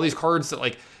 with all these cards that,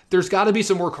 like, there's got to be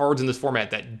some more cards in this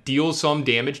format that deal some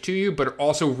damage to you, but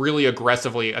also really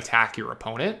aggressively attack your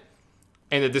opponent.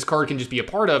 And that this card can just be a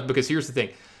part of, because here's the thing.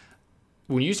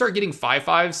 When you start getting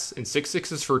 5/5s and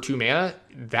 6/6s for 2 mana,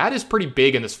 that is pretty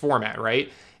big in this format,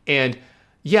 right? And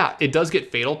yeah, it does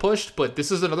get Fatal pushed, but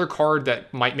this is another card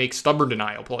that might make Stubborn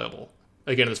Denial playable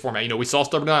again in this format. We saw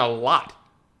Stubborn Denial a lot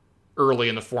early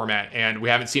in the format, and we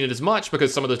haven't seen it as much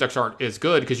because some of those decks aren't as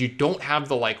good, because you don't have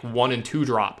the 1 and 2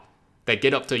 drop that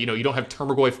get up to, you don't have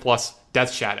Termagoyf plus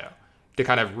Death Shadow to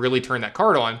kind of really turn that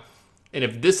card on. And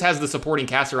if this has the supporting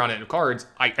caster on it of cards,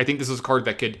 I think this is a card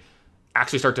that could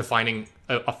actually start defining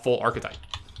a full archetype.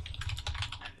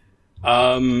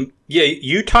 Yeah,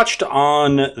 you touched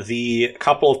on the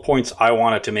couple of points I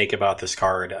wanted to make about this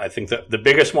card. I think that the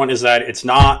biggest one is that it's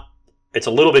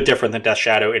a little bit different than Death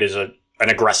Shadow. It is an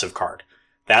aggressive card.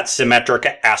 That symmetric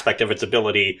aspect of its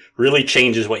ability really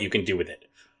changes what you can do with it.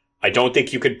 I don't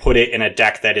think you could put it in a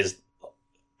deck that is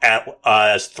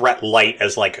as threat light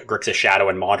as like Grixis Shadow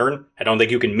and Modern. I don't think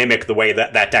you can mimic the way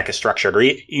that deck is structured, or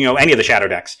any of the Shadow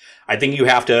decks. I think you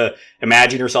have to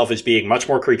imagine yourself as being much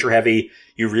more creature heavy.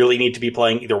 You really need to be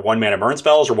playing either 1 mana burn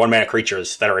spells or 1 mana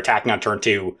creatures that are attacking on turn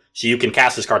 2, so you can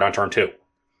cast this card on turn 2.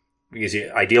 Because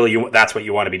ideally, that's what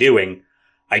you want to be doing.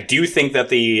 I do think that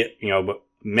the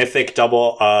mythic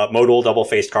modal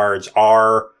double-faced cards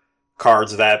are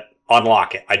cards that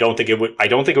unlock it. I don't think it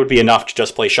would be enough to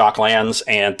just play Shocklands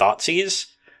and Thoughtseize,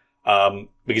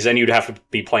 because then you'd have to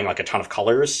be playing like a ton of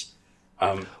colors.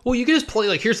 Well, you can just play,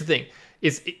 like, here's the thing,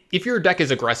 is if your deck is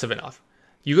aggressive enough,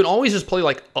 you can always just play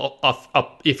like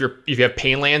if you have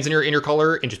pain lands in your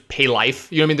color and just pay life.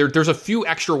 You know what I mean? There's a few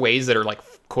extra ways that are like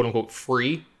quote unquote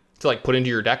free to like put into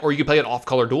your deck, or you can play an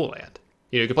off-color dual land.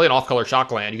 You can play an off-color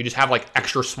shock land. You can just have like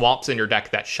extra swamps in your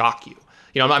deck that shock you.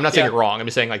 I'm not saying it wrong. I'm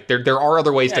just saying like there are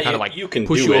other ways to kind of like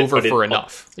push you over for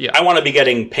enough. Yeah, I want to be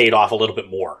getting paid off a little bit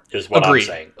more, is what I'm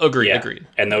saying. Agreed.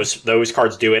 And those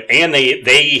cards do it, and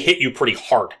they hit you pretty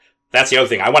hard. That's the other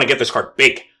thing. I want to get this card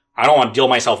big. I don't want to deal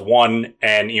myself 1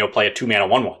 and play a 2 mana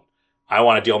 1/1. I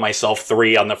want to deal myself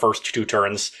 3 on the first 2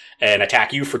 turns and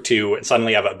attack you for 2, and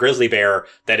suddenly have a Grizzly Bear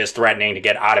that is threatening to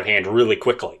get out of hand really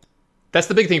quickly. That's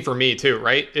the big thing for me too,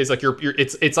 right? Is like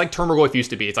it's like Termagoyf used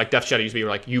to be. It's like Death Shadow used to be.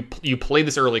 Where like you play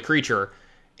this early creature,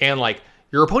 and like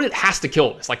your opponent has to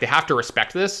kill this. Like they have to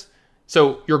respect this.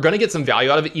 So you're gonna get some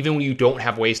value out of it, even when you don't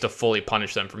have ways to fully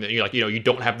punish them from it. You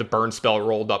don't have the burn spell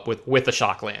rolled up with a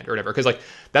shock land or whatever. Because like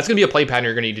that's gonna be a play pattern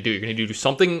you're gonna need to do. You're gonna need to do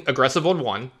something aggressive on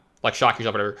 1, like shock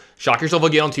yourself, whatever. Shock yourself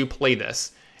again on 2, play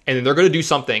this, and then they're gonna do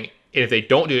something. And if they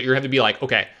don't do it, you're gonna have to be like,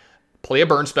 okay, play a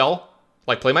burn spell,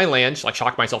 like play my land, like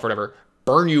shock myself or whatever.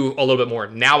 Burn you a little bit more,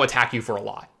 now attack you for a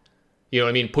lot. You know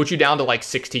what I mean? Put you down to like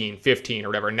 16, 15 or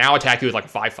whatever. Now attack you with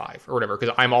like 5/5 or whatever,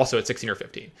 because I'm also at 16 or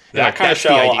 15. That like, kind of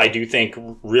shell, I do think,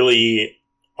 really,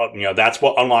 that's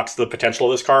what unlocks the potential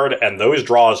of this card, and those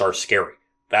draws are scary.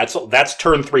 That's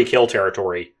turn 3 kill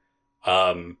territory.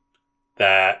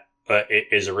 That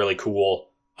is really cool.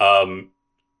 And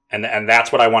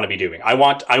that's what I want to be doing. I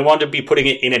want to be putting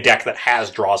it in a deck that has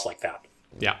draws like that.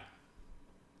 Yeah.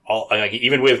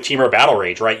 Even with Temur Battle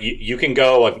Rage, right? You can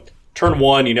go turn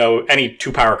 1, any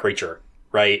 2-power creature,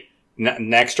 right?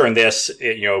 Next turn,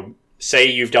 say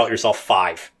you've dealt yourself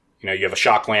 5. You have a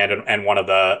shock land and one of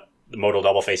the modal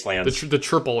double face lands, the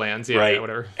triple lands, yeah, right?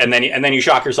 Whatever. And then you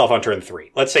shock yourself on turn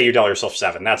 3. Let's say you dealt yourself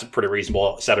 7. That's a pretty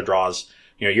reasonable set of draws.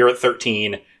 You're at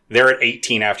 13. They're at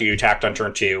 18 after you attacked on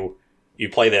turn 2. You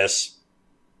play this.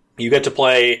 You get to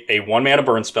play a 1 mana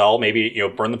burn spell. Maybe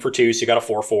burn them for 2, so you got a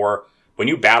 4/4. When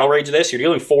you battle rage this, you're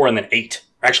dealing 4 and then 8.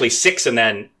 Actually 6 and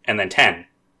then 10,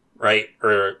 right?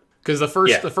 Or because the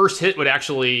first hit would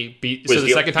actually be the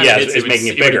second time it hits, is making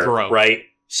it bigger, right?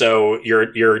 So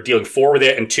you're dealing 4 with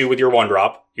it and 2 with your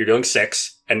 1-drop. You're dealing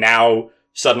 6, and now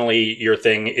suddenly your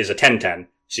thing is a 10/10.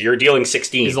 So you're dealing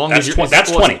 16. As long that's as 20.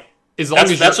 That's 20. As long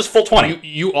as that's just full 20.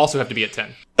 You also have to be at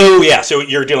 10. Oh yeah, so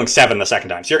you're dealing 7 the second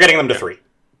time. So you're getting them to 3.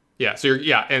 Yeah. So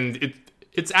and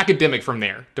it's academic from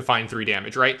there to find 3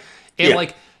 damage, right? And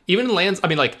like even in lands, I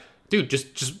mean, like, dude,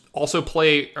 just also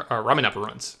play Ramen Apple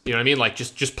runs. You know what I mean? Like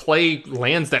just play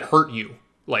lands that hurt you.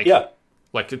 Like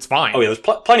like it's fine. Oh yeah, there's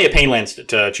plenty of pain lands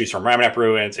to choose from. Ramen Apple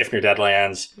Ruins, If Near Dead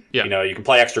lands. Yeah. You can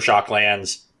play extra shock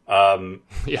lands. You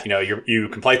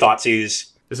can play Thoughtseize.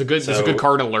 There's a good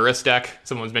card in Lurrus deck.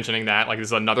 Someone was mentioning that. Like,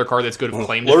 there's another card that's good of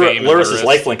claim to fame. Lurrus's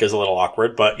lifelink is a little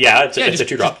awkward, but yeah, it's a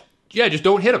 2-drop. Yeah, just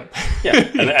don't hit them. Yeah,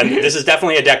 and this is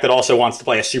definitely a deck that also wants to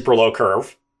play a super low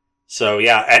curve. So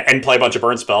yeah, and play a bunch of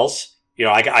burn spells. You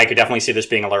know, I could definitely see this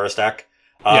being a Lurrus deck.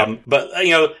 But,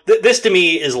 you know, this to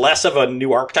me is less of a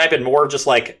new archetype and more just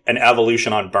like an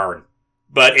evolution on burn.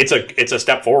 But it's a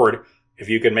step forward if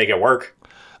you can make it work.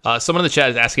 Someone in the chat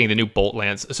is asking the new Bolt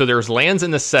lands. So there's lands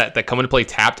in the set that come into play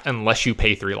tapped unless you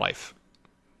pay 3 life.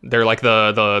 They're like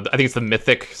the I think it's the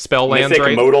mythic spell lands, mythic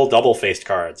right? Modal double-faced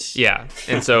cards. Yeah,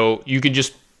 and so you can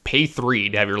just pay 3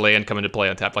 to have your land come into play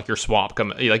on tap, like your swamp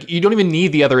come. Like you don't even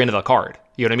need the other end of the card.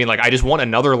 You know what I mean? Like I just want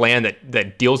another land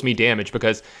that deals me damage,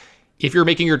 because if you're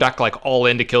making your deck like all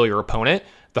in to kill your opponent,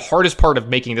 the hardest part of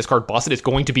making this card busted is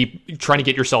going to be trying to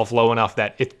get yourself low enough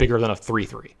that it's bigger than a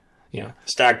 3/3. Yeah.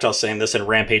 Stagtail saying this and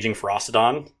Rampaging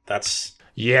Ferocidon. That's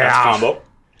combo.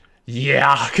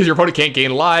 Yeah, because your opponent can't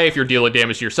gain life. You're dealing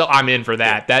damage to yourself. I'm in for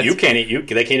that. They can't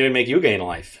even make you gain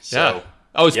life. So, yeah.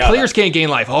 Oh, players can't gain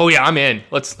life. Oh yeah, I'm in.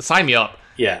 Let's sign me up.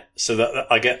 Yeah. So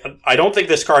I don't think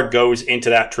this card goes into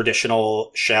that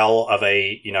traditional shell of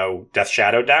a, you know, Death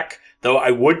Shadow deck. Though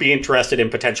I would be interested in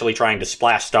potentially trying to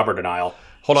splash Stubborn Denial.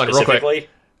 Hold on, real quick.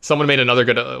 Someone made another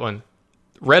good one.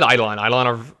 Red Eidolon.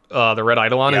 The Red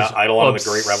Eidolon is Eidolon of the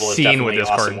Great Revel is definitely with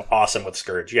this awesome with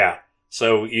Scourge. Yeah.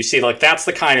 So you see, like, that's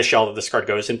the kind of shell that this card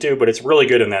goes into, but it's really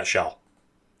good in that shell.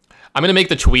 I'm going to make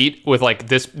the tweet with, like,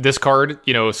 this card,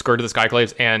 you know, Scourge of the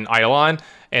Skyclaves and Eidolon,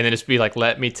 and then just be like,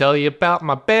 let me tell you about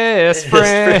my best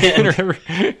friend.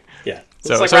 Yeah. It's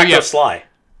like Rakdos Sly.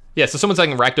 Yeah, so someone's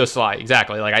saying Rakdos Sly.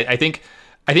 Exactly. Like, I think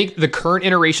the current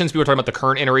iterations, people are talking about the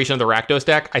current iteration of the Rakdos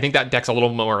deck, I think that deck's a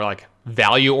little more, like,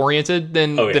 value-oriented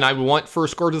than I would want for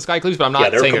Scourge of the Skyclaves, but I'm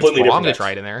not saying it's wrong to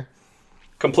try it in there.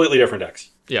 Completely different decks.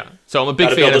 Yeah, so I'm a big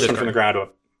fan of this from the ground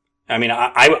up. I mean,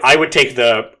 I would take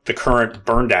the current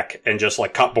burn deck and just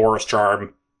like cut Boros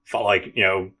Charm, like, you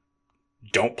know,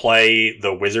 don't play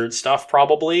the wizard stuff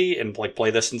probably, and like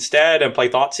play this instead and play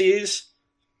Thoughtseize.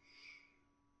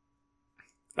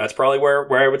 That's probably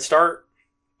where I would start,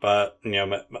 but you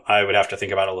know, I would have to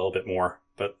think about it a little bit more.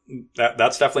 But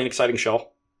that's definitely an exciting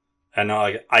shell, and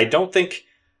I don't think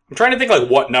I'm trying to think like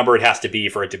what number it has to be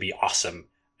for it to be awesome,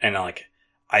 and like.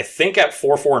 I think at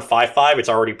 4/4 and 5/5, it's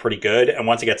already pretty good. And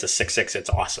once it gets to 6/6, it's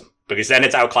awesome. Because then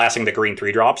it's outclassing the green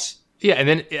 3-drops. Yeah, and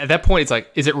then at that point, it's like,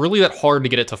 is it really that hard to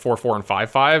get it to 4/4 and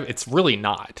 5/5? It's really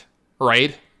not,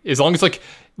 right? As long as, like,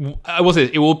 I will say,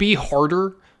 it will be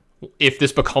harder if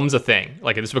this becomes a thing.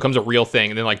 Like, if this becomes a real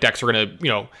thing, and then, like, decks are going to,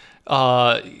 you know,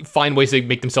 find ways to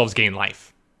make themselves gain life.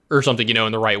 Or something, you know,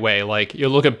 in the right way. Like, you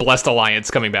look at Blessed Alliance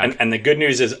coming back. And the good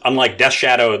news is, unlike Death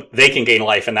Shadow, they can gain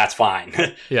life, and that's fine.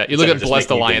 Yeah, you look at Blessed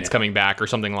Alliance coming back or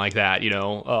something like that, you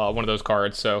know, one of those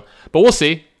cards. So, but we'll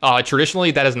see.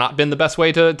 Traditionally, that has not been the best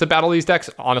way to battle these decks.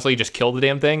 Honestly, just kill the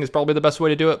damn thing is probably the best way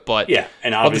to do it. But yeah,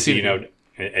 and obviously, you know,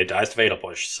 it dies to Fatal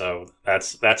Push. So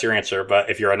that's your answer. But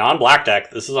if you're a non-black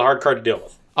deck, this is a hard card to deal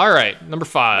with. All right, number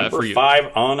 5 for you. Number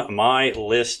 5 on my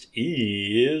list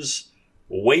is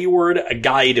Wayward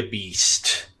Guide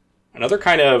Beast. Another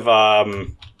kind of a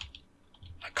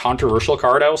controversial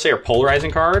card, I will say, or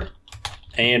polarizing card.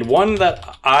 And one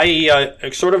that I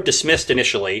sort of dismissed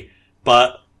initially,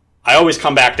 but I always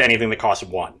come back to anything that costs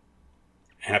 1.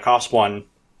 And it costs 1.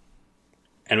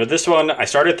 And with this one, I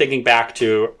started thinking back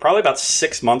to probably about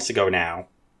 6 months ago now,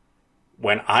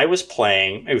 when I was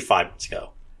playing, maybe 5 months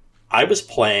ago, I was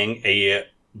playing a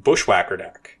Bushwhacker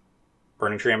deck.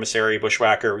 Burning Tree Emissary,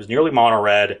 Bushwhacker. It was nearly mono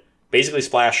red, basically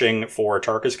splashing for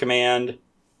Tarka's Command,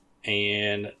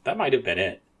 and that might have been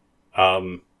it.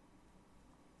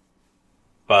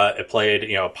 But it played,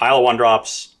 you know, a pile of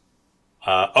 1-drops.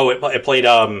 It played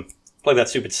that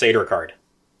stupid Satyr card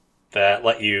that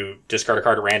let you discard a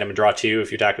card at random and draw 2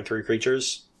 if you attack with 3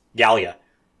 creatures. Gallia.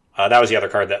 That was the other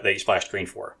card that you splashed green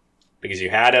for. Because you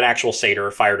had an actual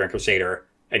Satyr, Fire Drinker Satyr,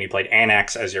 and you played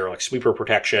Annex as your like sweeper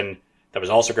protection. That was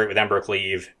also great with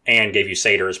Embercleave, and gave you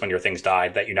Satyrs when your things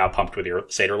died that you now pumped with your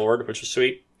Satyr Lord, which was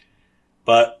sweet.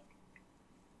 But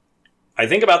I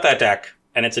think about that deck,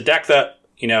 and it's a deck that,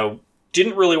 you know,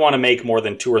 didn't really want to make more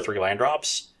than 2 or 3 land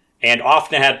drops, and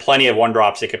often had plenty of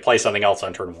 1-drops that could play something else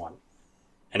on turn 1.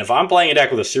 And if I'm playing a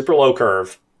deck with a super low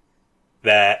curve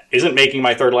that isn't making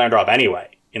my 3rd land drop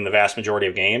anyway, in the vast majority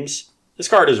of games, this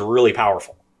card is really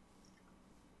powerful.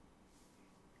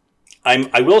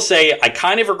 I will say, I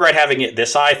kind of regret having it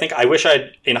this high. I think I wish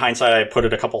in hindsight, I put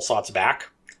it a couple slots back.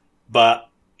 But,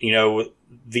 you know,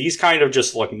 these kind of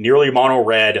just like nearly mono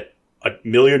red, a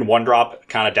million 1-drop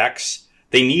kind of decks,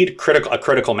 they need a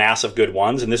critical mass of good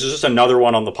ones. And this is just another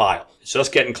one on the pile. It's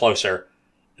just getting closer.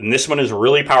 And this one is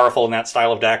really powerful in that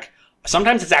style of deck.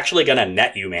 Sometimes it's actually going to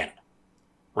net you mana,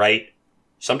 right?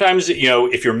 Sometimes,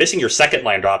 if you're missing your second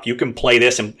land drop, you can play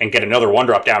this and get another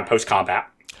 1-drop down post-combat.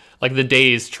 Like the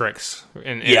daze tricks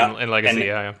in Legacy,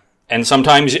 yeah. And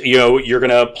sometimes, you're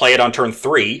going to play it on turn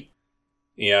 3.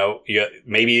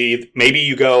 Maybe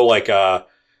you go like,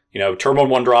 turn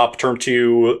 1 drop, turn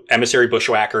 2 Emissary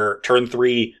Bushwhacker, turn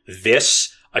 3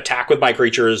 this, attack with my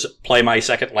creatures, play my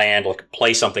second land,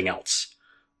 play something else.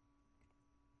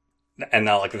 And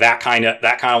that kind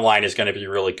of line is going to be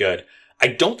really good. I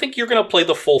don't think you're going to play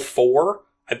the full 4.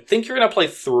 I think you're going to play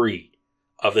 3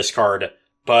 of this card,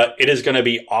 but it is going to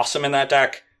be awesome in that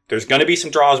deck. There's going to be some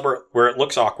draws where it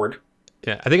looks awkward.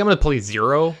 Yeah, I think I'm going to play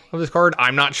 0 of this card.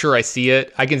 I'm not sure I see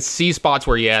it. I can see spots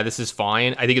where, this is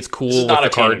fine. I think it's cool. This is not a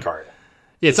Tannin card.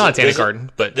 Yeah, it's not a Tannin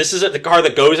card, but this is the card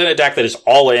that goes in a deck that is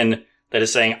all in, that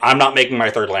is saying, I'm not making my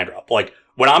third land drop. Like,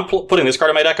 when I'm putting this card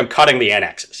in my deck, I'm cutting the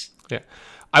annexes. Yeah.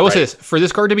 I will say this, for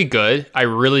this card to be good, I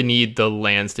really need the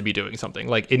lands to be doing something.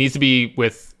 Like, it needs to be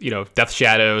with, Death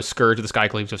Shadow, Scourge of the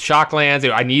Skyclaves with shock lands.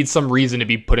 I need some reason to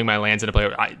be putting my lands into play.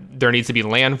 There needs to be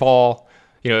landfall.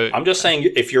 I'm just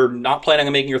saying, if you're not planning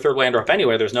on making your third land drop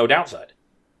anyway, there's no downside.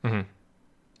 Mm-hmm.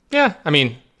 Yeah, I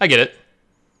mean, I get it.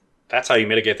 That's how you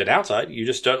mitigate the downside. You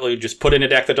just put in a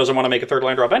deck that doesn't want to make a third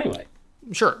land drop anyway.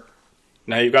 Sure.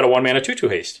 Now you've got a 1-mana 2/2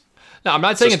 haste. No, I'm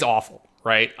not saying it's awful,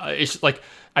 right? It's like,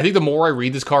 I think the more I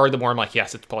read this card, the more I'm like,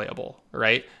 yes, it's playable,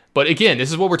 right? But again, this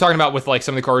is what we're talking about with like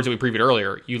some of the cards that we previewed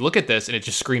earlier. You look at this and it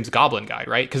just screams Goblin Guide,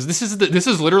 right? Because this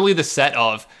is literally the set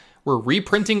of, we're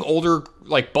reprinting older,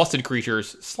 like, busted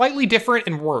creatures, slightly different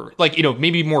and more, like,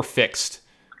 maybe more fixed.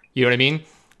 You know what I mean?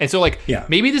 And so, like,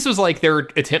 maybe this was, like, their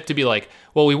attempt to be like,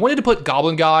 well, we wanted to put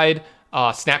Goblin Guide,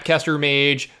 Snapcaster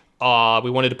Mage,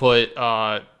 we wanted to put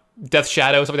Death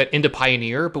Shadow, stuff like that, into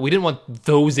Pioneer, but we didn't want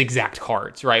those exact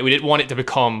cards, right? We didn't want it to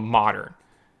become modern.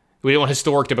 We didn't want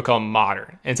Historic to become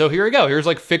modern. And so here we go. Here's,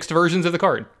 like, fixed versions of the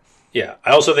card. Yeah,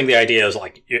 I also think the idea is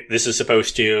like this is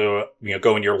supposed to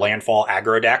go in your landfall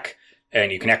aggro deck,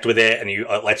 and you connect with it, and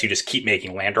it lets you just keep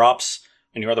making land drops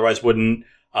when you otherwise wouldn't.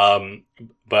 But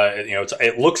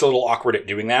it looks a little awkward at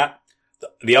doing that.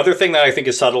 The other thing that I think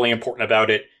is subtly important about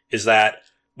it is that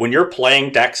when you're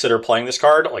playing decks that are playing this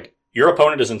card, like your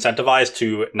opponent is incentivized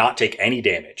to not take any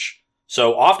damage.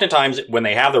 So oftentimes when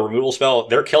they have the removal spell,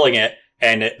 they're killing it,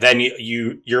 and then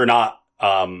you're not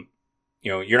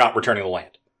you're not returning the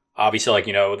land. Obviously,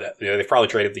 they've probably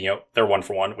traded their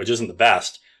 1-for-1, which isn't the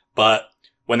best, but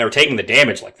when they're taking the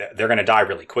damage like that, they're going to die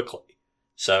really quickly.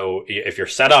 So if you're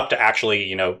set up to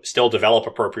actually, still develop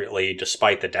appropriately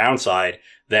despite the downside,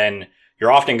 then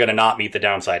you're often going to not meet the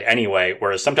downside anyway.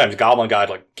 Whereas sometimes Goblin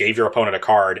Guide gave your opponent a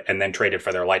card and then traded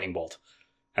for their Lightning Bolt,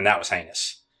 and that was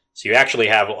heinous. So you actually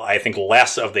have, I think,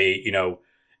 less of the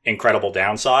incredible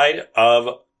downside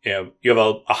of you have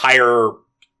a higher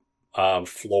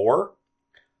floor.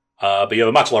 But you have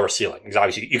a much lower ceiling because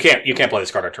obviously you can't play this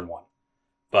card on turn 1.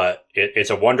 But it's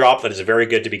a 1-drop that is very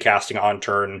good to be casting on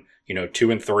turn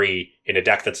 2 and 3 in a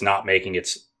deck that's not making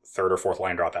its 3rd or 4th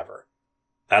land drop ever.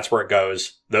 That's where it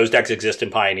goes. Those decks exist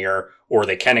in Pioneer, or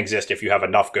they can exist if you have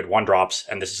enough good 1-drops,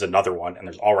 and this is another one, and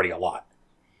there's already a lot.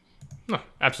 Oh,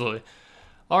 absolutely.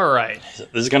 All right. This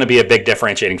is going to be a big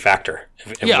differentiating factor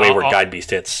if Wayward Guide Beast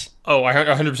hits. Oh, I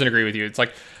 100% agree with you. It's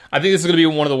like, I think this is going to be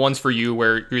one of the ones for you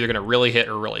where you're either going to really hit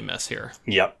or really miss here.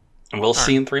 Yep. And we'll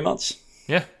see in 3 months.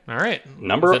 Yeah. All right.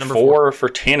 Number 4 for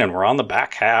Tannin. We're on the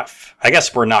back half. I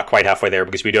guess we're not quite halfway there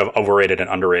because we do have overrated and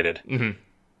underrated. Mm-hmm.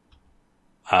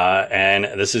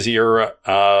 And this is your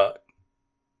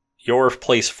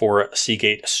place for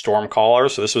Seagate Stormcaller.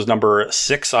 So this was number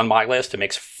 6 on my list. It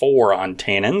makes 4 on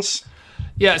Tannin's.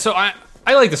 Yeah, so I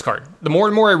like this card. The more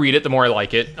and more I read it, the more I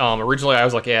like it. Originally, I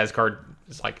was like, yeah, this card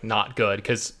is like not good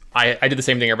because I did the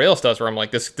same thing everybody else does where I'm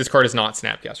like, this card is not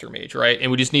Snapcaster Mage, right?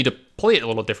 And we just need to play it a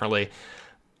little differently.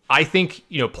 I think,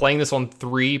 playing this on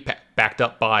 3 backed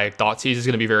up by Thoughtseize is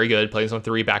going to be very good. Playing this on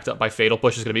 3 backed up by Fatal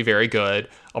Push is going to be very good.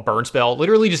 A Burn Spell,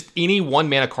 literally just any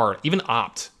 1-mana card, even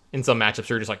Opt in some matchups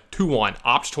are just like 2-1,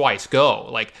 Opt twice, go.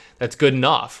 Like, that's good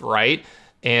enough, right?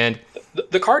 And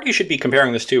the card you should be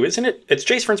comparing this to, isn't it? It's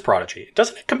Jace Vryn's Prodigy.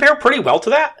 Doesn't it compare pretty well to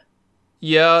that?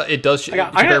 Yeah, it does. I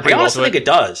honestly think it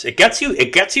does. It gets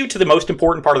you to the most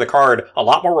important part of the card a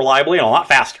lot more reliably and a lot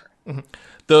faster. Mm-hmm.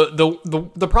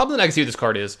 The problem that I can see with this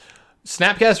card is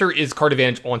Snapcaster is card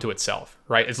advantage onto itself,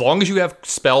 right? As long as you have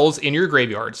spells in your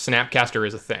graveyard, Snapcaster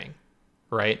is a thing,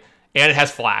 right? And it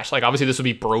has flash. Like, obviously this would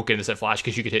be broken to set flash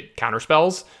because you could hit counter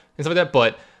spells and stuff like that,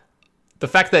 but the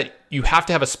fact that you have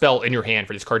to have a spell in your hand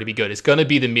for this card to be good is going to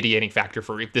be the mediating factor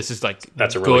for if this is like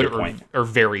that's a really good point. Or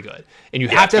very good. And you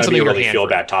have to have something in your hand. Feel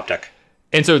bad top deck.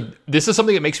 And so this is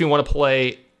something that makes me want to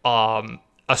play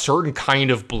a a certain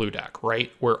kind of blue deck, right?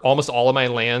 Where almost all of my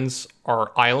lands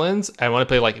are islands. I want to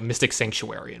play like Mystic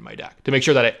Sanctuary in my deck to make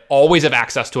sure that I always have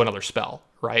access to another spell,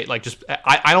 right? Like just,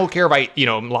 I don't care if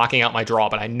I'm locking out my draw,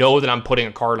 but I know that I'm putting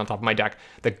a card on top of my deck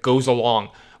that goes along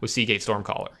with Seagate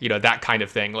Stormcaller, that kind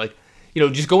of thing. Like,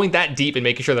 just going that deep and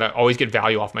making sure that I always get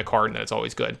value off my card and that it's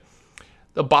always good.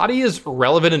 The body is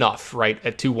relevant enough, right,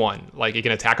 at 2/1. Like, it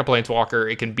can attack a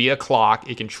Planeswalker, it can be a clock,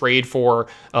 it can trade for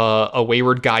a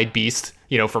Wayward Guide Beast,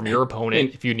 from your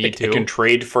opponent if you need to. It can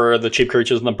trade for the cheap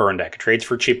creatures in the burn deck. It trades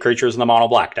for cheap creatures in the mono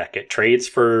black deck. It trades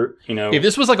for, If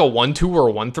this was like a 1/2 or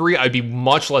a 1/3, I'd be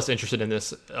much less interested in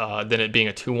this than it being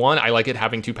a 2/1. I like it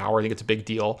having 2 power. I think it's a big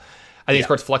deal. I think this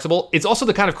card's flexible. It's also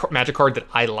the kind of Magic card that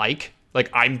I like. Like,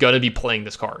 I'm going to be playing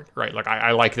this card, right? Like,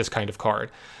 I like this kind of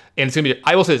card. And it's going to be,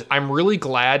 I will say this, I'm really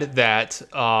glad that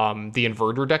the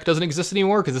Inverter deck doesn't exist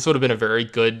anymore, because this would have been a very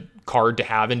good card to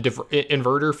have in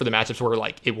Inverter for the matchups where,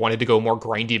 like, it wanted to go more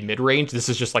grindy mid-range. This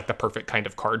is just, like, the perfect kind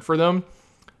of card for them.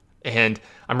 And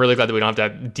I'm really glad that we don't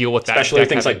have to deal with that. Especially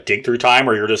things like Dig Through Time,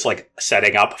 where you're just, like,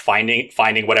 setting up, finding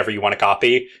whatever you want to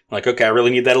copy. Like, okay, I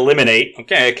really need that Eliminate.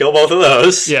 Okay, kill both of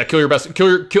those. Yeah, kill your best,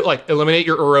 like, eliminate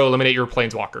your Uro, eliminate your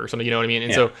Planeswalker or something, you know what I mean?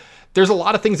 And so there's a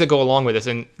lot of things that go along with this,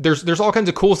 and there's all kinds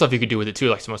of cool stuff you could do with it too,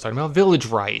 like someone's talking about Village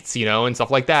Rites, and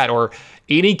stuff like that, or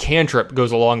any cantrip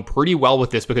goes along pretty well with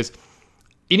this, because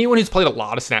anyone who's played a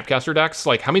lot of Snapcaster decks,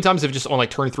 like, how many times have just on, like,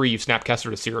 turn 3 you've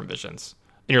Snapcaster to Serum Visions,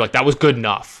 and you're like, that was good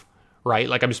enough, right?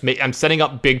 Like, I'm setting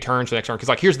up big turns for the next turn, because,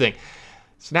 like, here's the thing,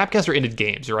 Snapcaster ended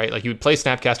games, right? Like, you would play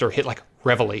Snapcaster, hit, like,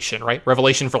 Revelation, right?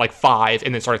 Revelation for, like, 5,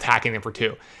 and then start attacking them for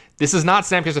 2. This is not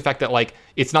Snapcaster's effect that, like,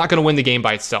 it's not going to win the game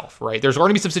by itself, right? There's going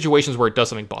to be some situations where it does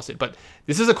something busted, but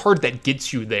this is a card that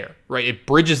gets you there, right? It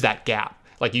bridges that gap.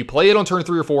 Like, you play it on turn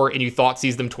 3 or 4, and you thought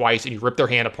seize them twice, and you rip their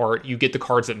hand apart, you get the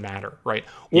cards that matter, right?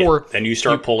 Or then you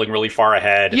start pulling really far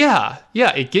ahead. Yeah,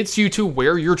 it gets you to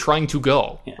where you're trying to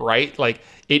go, right? Like,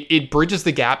 it bridges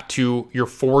the gap to your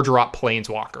 4-drop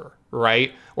Planeswalker,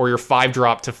 right? Or your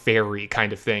 5-drop to Fairy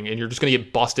kind of thing, and you're just going to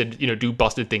get busted, do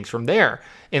busted things from there.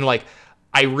 And, like,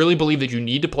 I really believe that you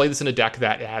need to play this in a deck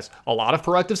that has a lot of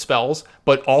proactive spells,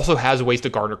 but also has ways to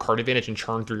garner card advantage and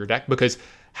churn through your deck, because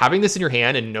having this in your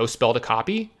hand and no spell to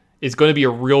copy is going to be a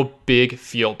real big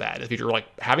feel bad. If you're like,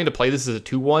 having to play this as a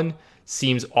 2/1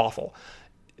 seems awful.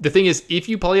 The thing is, if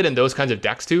you play it in those kinds of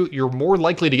decks too, you're more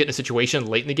likely to get in a situation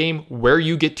late in the game where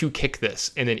you get to kick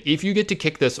this. And then if you get to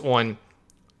kick this on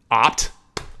Opt,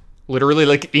 literally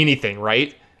like anything,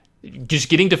 right? Just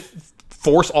getting to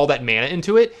force all that mana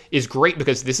into it is great,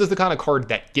 because this is the kind of card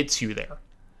that gets you there,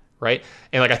 right?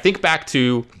 And, like, I think back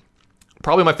to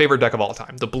probably my favorite deck of all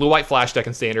time, the Blue-White Flash deck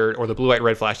in Standard, or the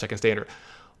Blue-White-Red Flash deck in Standard.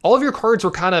 All of your cards were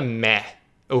kind of meh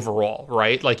overall,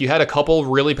 right? Like, you had a couple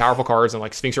really powerful cards in,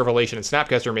 like, Sphinx Revelation and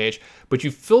Snapcaster Mage, but you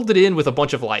filled it in with a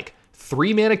bunch of, like,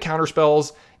 3-mana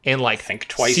counterspells and, like,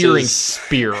 Searing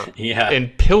Spear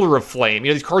and Pillar of Flame.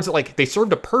 These cards that, like, they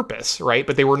served a purpose, right?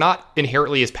 But they were not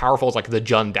inherently as powerful as, like, the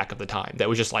Jund deck of the time. That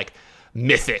was just, like,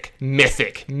 mythic,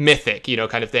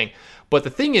 kind of thing. But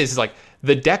the thing is, like,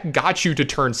 the deck got you to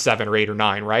turn 7 or 8 or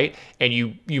 9, right? And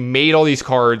you made all these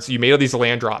cards, you made all these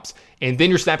land drops, and then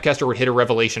your Snapcaster would hit a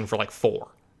Revelation for, like, 4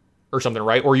 or something,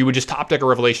 right? Or you would just top deck a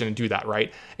Revelation and do that,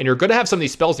 right? And you're going to have some of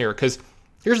these spells in here, because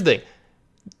here's the thing.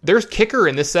 There's Kicker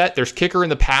in this set, there's Kicker in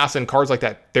the past, and cards like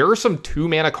that. There are some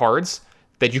 2-mana cards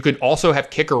that you could also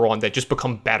have Kicker on that just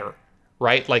become better,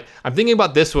 right? Like, I'm thinking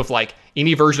about this with, like,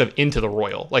 any version of Into the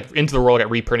Royal. Like, Into the Royal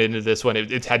got reprinted into this one.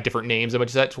 It's had different names and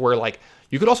much sets where, like,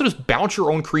 you could also just bounce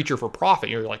your own creature for profit.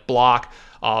 You're like, block,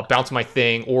 bounce my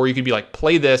thing, or you could be like,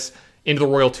 play this Into the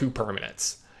Royal 2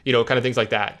 permanents, kind of things like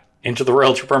that. Into the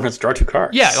Royal 2 permanents, draw 2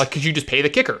 cards. Yeah, like, because you just pay the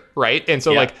Kicker, right? And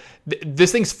so, like,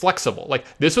 this thing's flexible. Like,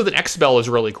 this with an X spell is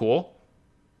really cool.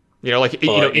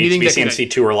 Anything that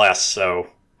CMC 2 or less, so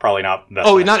probably not the best.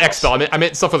 Oh, not X spell. I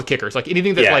meant stuff with kickers. Like,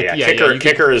 anything that,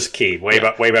 Kicker is key. Way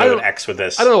better than X with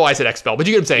this. I don't know why I said X spell, but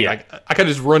you get what I'm saying. Yeah. Like, I kind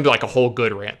of just ruined, like, a whole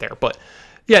good rant there. But,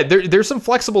 yeah, there's some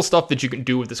flexible stuff that you can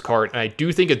do with this card, and I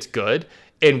do think it's good.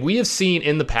 And we have seen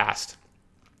in the past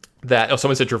that... Oh,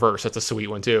 someone said Traverse. That's a sweet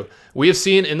one, too. We have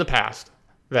seen in the past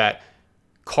that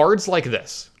cards like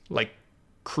this, like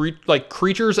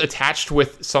creatures attached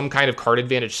with some kind of card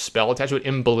advantage spell attached to it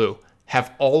in blue,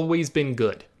 have always been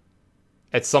good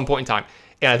at some point in time.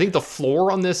 And I think the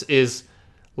floor on this is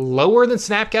lower than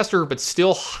Snapcaster, but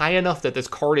still high enough that this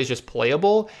card is just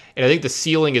playable. And I think the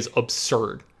ceiling is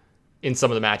absurd in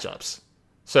some of the matchups.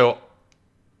 So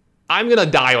I'm going to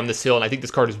die on this hill, and I think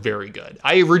this card is very good.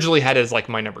 I originally had it as, like,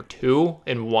 my number 2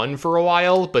 and 1 for a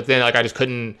while, but then, like, I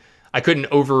couldn't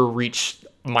overreach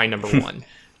my number 1.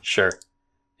 Sure.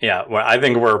 Yeah, well, I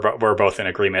think we're both in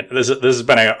agreement. This has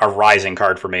been a rising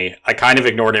card for me. I kind of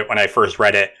ignored it when I first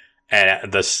read it,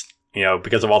 and this,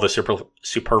 because of all the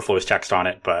superfluous text on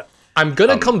it. But I'm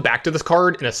gonna come back to this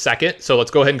card in a second, so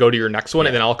let's go ahead and go to your next one,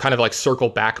 and then I'll kind of like circle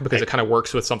back because it kind of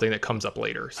works with something that comes up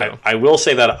later. So I will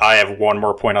say that I have one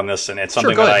more point on this, and it's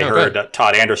something I heard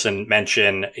Todd Anderson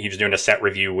mention. He was doing a set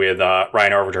review with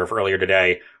Ryan Overturf earlier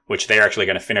today, which they're actually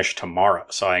going to finish tomorrow.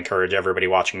 So I encourage everybody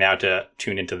watching now to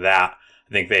tune into that.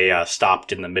 I think they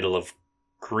stopped in the middle of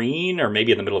green or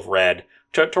maybe in the middle of red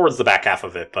towards the back half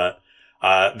of it, but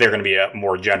they're going to be a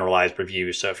more generalized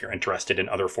review. So if you're interested in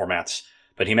other formats,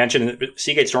 but he mentioned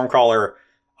Seagate Stormcrawler.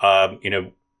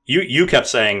 You kept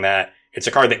saying that it's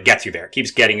a card that gets you there,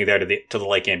 keeps getting you there to the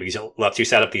late game because it lets you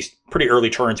set up these pretty early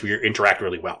turns where you interact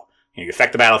really well. You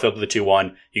affect the battlefield with the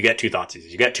 2/1, you get 2 Thoughtseize,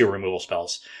 you get 2 removal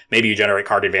spells. Maybe you generate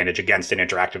card advantage against an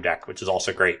interactive deck, which is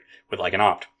also great with like an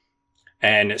Opt.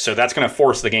 And so that's going to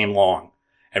force the game long.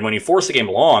 And when you force the game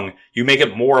long, you make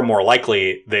it more and more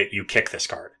likely that you kick this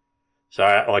card. So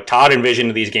like Todd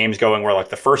envisioned these games going where like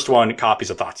the first one copies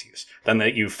a Thoughtseize. Then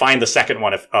you find the second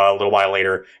one a little while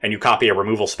later and you copy a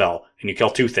removal spell and you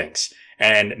kill 2 things.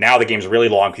 And now the game's really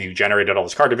long because you generated all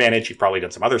this card advantage. You've probably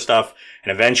done some other stuff.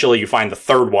 And eventually you find the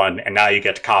third one and now you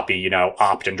get to copy,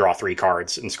 Opt and draw 3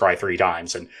 cards and scry 3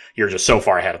 times. And you're just so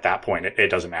far ahead at that point. It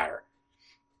doesn't matter.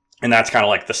 And that's kind of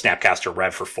like the Snapcaster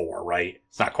Rev for 4, right?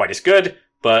 It's not quite as good,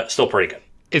 but still pretty good.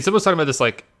 It's almost talking about this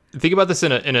like, think about this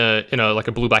in a like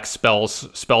a blue-black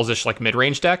spells-ish like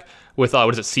mid-range deck with what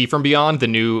is it, Sea from Beyond, the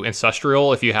new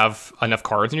Ancestral, if you have enough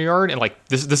cards in your yard. And like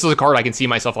this is a card I can see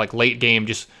myself like late game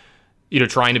just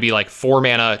trying to be like 4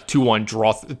 mana,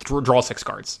 2/1, draw 6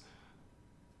 cards.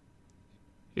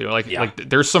 Like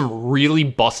there's some really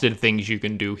busted things you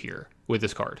can do here with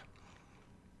this card.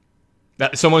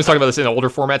 Someone was talking about this in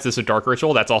older formats. This is a Dark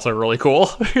Ritual. That's also really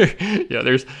cool. Yeah,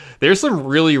 there's some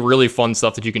really, really fun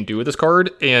stuff that you can do with this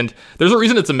card. And there's a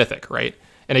reason it's a mythic, right?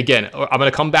 And again, I'm going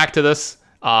to come back to this.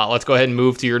 Let's go ahead and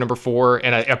move to your number 4.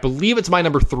 And I believe it's my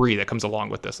number 3 that comes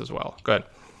along with this as well. Go ahead.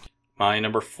 My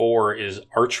number 4 is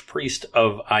Archpriest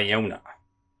of Iona.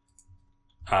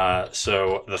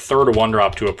 So the third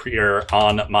 1-drop to appear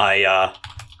on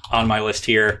my list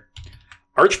here.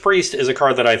 Archpriest is a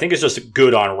card that I think is just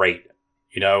good on rate.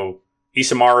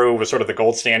 Isamaru was sort of the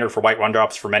gold standard for white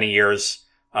 1-drops for many years.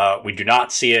 We do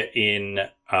not see it in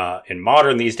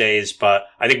Modern these days, but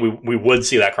I think we would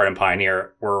see that card in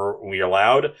Pioneer were we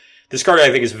allowed. This card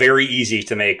I think is very easy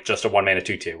to make just a 1-mana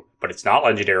 2/2, but it's not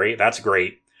legendary. That's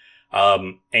great.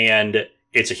 And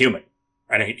it's a human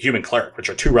and a human cleric, which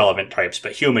are 2 relevant types,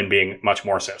 but human being much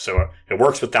more so. So it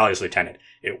works with Thalia's Lieutenant.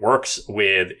 It works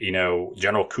with,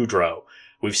 General Kudro.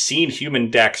 We've seen human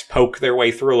decks poke their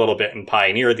way through a little bit in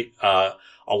Pioneer a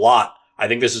lot. I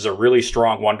think this is a really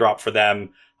strong 1-drop for them.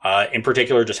 In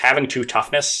particular, just having 2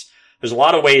 toughness. There's a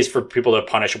lot of ways for people to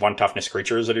punish 1 toughness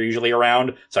creatures that are usually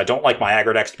around, so I don't like my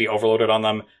aggro decks to be overloaded on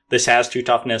them. This has 2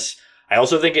 toughness. I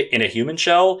also think in a human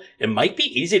shell, it might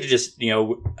be easy to just,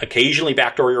 occasionally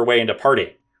backdoor your way into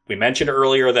party. We mentioned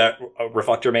earlier that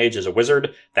Reflector Mage is a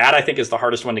wizard. That I think is the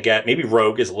hardest one to get. Maybe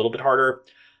Rogue is a little bit harder.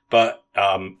 But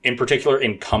in particular,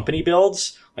 in company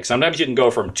builds, like sometimes you can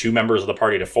go from 2 members of the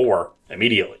party to 4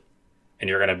 immediately. And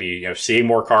you're going to be seeing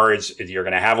more cards. You're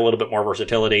going to have a little bit more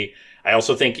versatility. I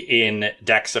also think in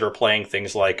decks that are playing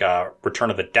things like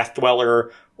Return of the Death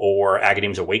Dweller or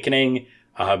Agadeem's Awakening,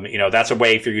 that's a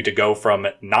way for you to go from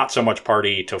not so much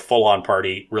party to full-on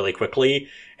party really quickly.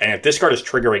 And if this card is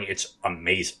triggering, it's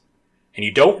amazing. And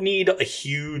you don't need a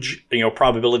huge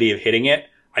probability of hitting it,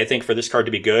 I think, for this card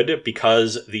to be good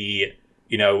because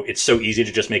it's so easy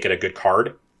to just make it a good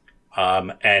card.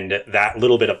 And that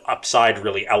little bit of upside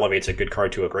really elevates a good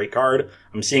card to a great card.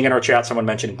 I'm seeing in our chat someone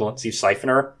mentioned Glintsteve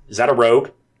Siphoner. Is that a rogue?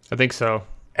 I think so.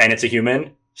 And it's a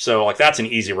human. So that's an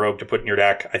easy rogue to put in your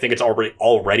deck. I think it's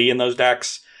already in those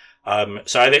decks.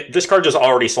 So I think this card just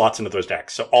already slots into those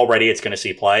decks. So already it's going to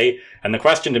see play. And the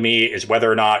question to me is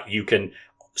whether or not you can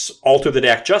alter the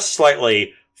deck just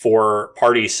slightly for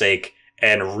party's sake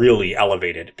and really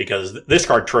elevate it, because this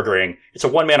card triggering, it's a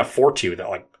 1-mana 4/2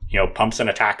 that pumps an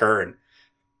attacker,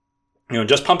 and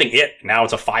just pumping it, now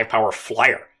it's a 5-power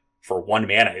flyer for 1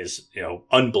 mana is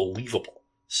unbelievable.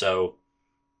 So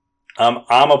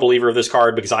I'm a believer of this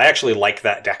card because I actually like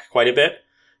that deck quite a bit.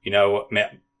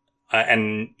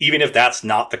 And even if that's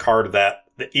not the card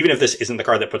even if this isn't the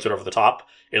card that puts it over the top,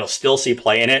 it'll still see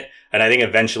play in it. And I think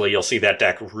eventually you'll see that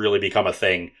deck really become a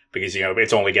thing because,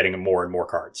 it's only getting more and more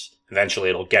cards. Eventually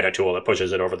it'll get a tool that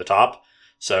pushes it over the top.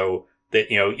 So that,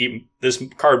 this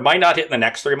card might not hit in the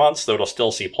next 3 months, though it'll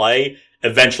still see play.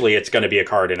 Eventually it's going to be a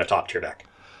card in a top tier deck.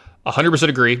 100%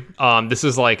 agree. This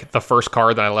is like the first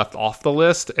card that I left off the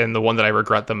list and the one that I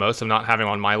regret the most of not having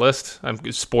on my list.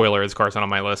 Spoiler, this card's not on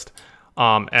my list.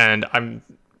 And I'm,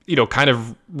 kind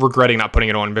of regretting not putting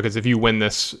it on because if you win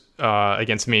this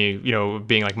against me,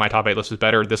 being like my top 8 list is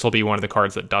better, this will be one of the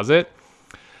cards that does it.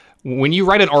 When you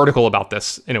write an article about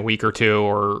this in a week or two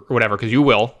or whatever, because you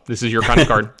will, this is your kind of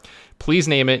card, please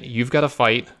name it You've Got to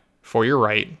Fight for Your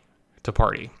Right to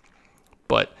Party.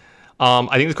 But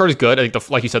I think this card is good. I think,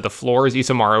 like you said, the floor is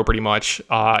Isamaru pretty much.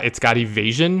 It's got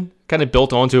evasion kind of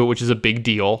built onto it, which is a big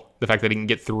deal. The fact that it can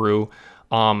get through.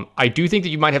 I do think that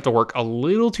you might have to work a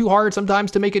little too hard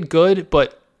sometimes to make it good,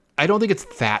 but I don't think it's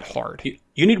that hard.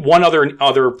 You need one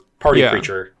other party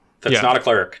creature that's not a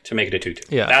cleric to make it a 2/2.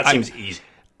 Yeah, that seems easy.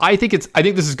 I think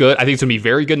this is good. I think it's going to be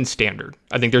very good in standard.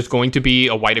 I think there's going to be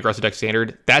a white aggressive deck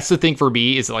standard. That's the thing for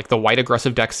me is like the white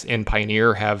aggressive decks in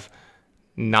Pioneer have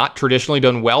not traditionally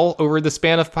done well over the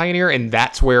span of Pioneer. And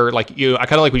that's where I kind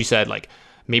of like what you said, like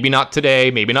maybe not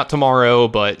today, maybe not tomorrow,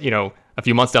 but a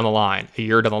few months down the line, a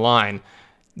year down the line,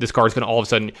 this card's going to all of a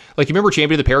sudden, like you remember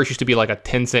Champion of the Parish used to be like a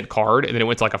 10-cent card and then it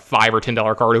went to like a $5 or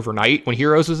 $10 card overnight when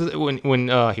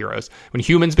when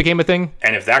humans became a thing.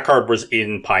 And if that card was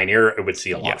in Pioneer, it would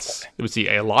see a lot of play. It would see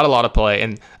a lot of play.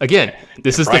 And again,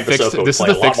 this is the fixed, this is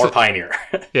the fixed more Pioneer.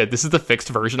 Yeah, this is the fixed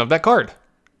version of that card.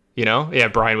 Yeah,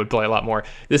 Brian would play a lot more.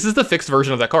 This is the fixed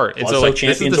version of that card. And so like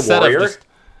this is the setup.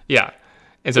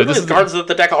 And so this is cards that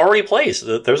the deck already plays.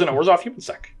 There's an Orzhov Humans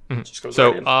deck. Mm-hmm. Just goes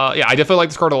right in. I definitely like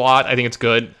this card a lot. I think it's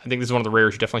good. I think this is one of the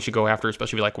rares you definitely should go after,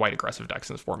 especially if you like white aggressive decks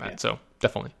in this format. Yeah. So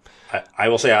definitely. I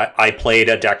will say I played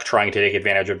a deck trying to take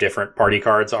advantage of different party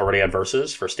cards already on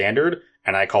Versus for standard,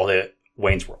 and I called it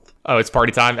Wayne's World. Oh, it's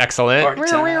party time. Excellent.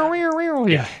 Party time.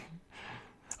 Yeah.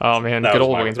 Oh man, good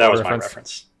old Wayne's World. That was my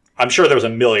reference. I'm sure there was a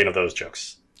million of those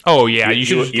jokes. Oh yeah, you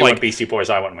should you went Beastie Boys.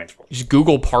 I went Wayne's World. Just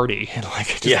Google party and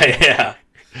yeah.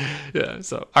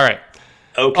 So all right.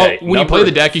 Okay. When you play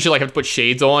the deck, you should have to put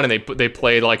shades on, and they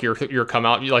play like your come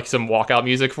out, like some walkout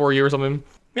music for you or something.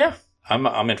 Yeah,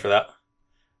 I'm in for that.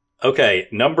 Okay,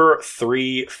 number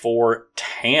 3 for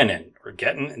Tannen. We're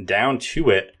getting down to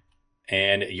it,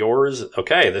 and yours.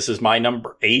 Okay, this is my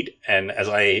number 8, and as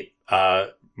I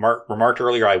remarked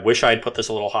earlier, I wish I had put this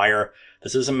a little higher.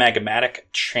 This is a Magmatic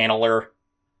Channeler.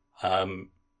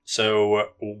 So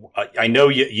I know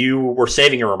you were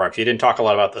saving your remarks. You didn't talk a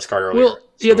lot about this card earlier. Well,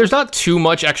 yeah, there's not too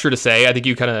much extra to say. I think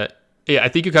you kind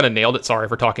of nailed it. Sorry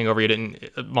for talking over you.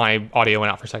 My audio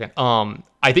went out for a second.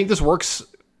 I think this works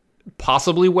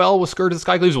possibly well with Scourge of the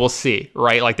Skycleaves. We'll see,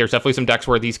 right? Like there's definitely some decks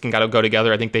where these can kind of go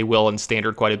together. I think they will in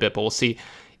standard quite a bit, but we'll see.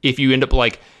 If you end up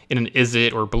like in an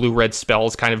Izzet or blue-red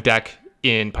spells kind of deck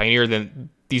in Pioneer, then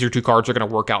these are two cards that are going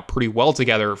to work out pretty well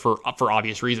together for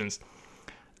obvious reasons.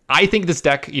 I think this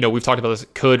deck, we've talked about this,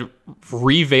 could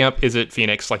revamp Izzet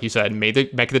Phoenix, like you said, make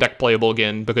the deck playable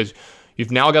again, because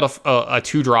you've now got a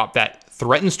 2-drop that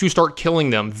threatens to start killing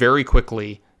them very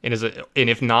quickly, and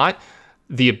if not,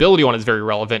 the ability on it is very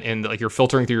relevant, and like you're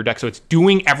filtering through your deck, so it's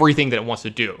doing everything that it wants to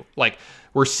do. Like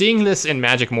we're seeing this in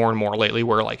Magic more and more lately,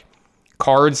 where like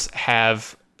cards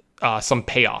have some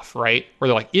payoff, right? Where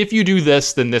they're like, if you do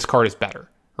this, then this card is better,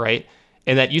 right?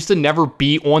 And that used to never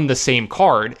be on the same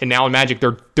card. And now in Magic,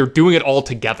 they're doing it all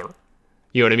together.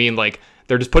 You know what I mean? Like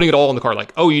they're just putting it all on the card.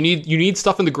 Like, oh, you need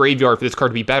stuff in the graveyard for this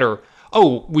card to be better.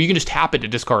 Oh, well, you can just tap it to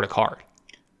discard a card,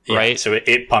 right? So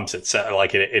it pumps itself,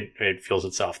 like it feels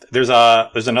itself. There's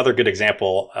another good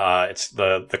example. It's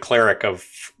the cleric of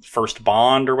First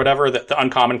Bond or whatever, the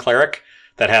uncommon cleric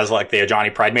that has like the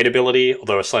Ajani Pridemate ability,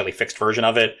 although a slightly fixed version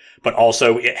of it. But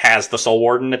also it has the Soul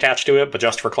Warden attached to it, but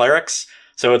just for clerics.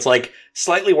 So it's like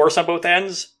slightly worse on both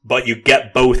ends, but you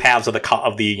get both halves of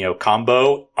the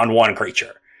combo on one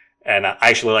creature. And I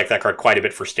actually like that card quite a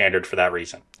bit for standard for that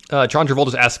reason. John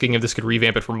Travolta's asking if this could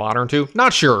revamp it for modern too.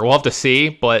 Not sure. We'll have to see,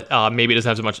 but maybe it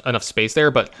doesn't have enough space there.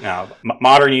 But no,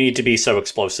 modern, you need to be so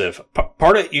explosive.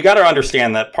 You got to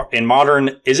understand that in modern,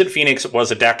 Izzet Phoenix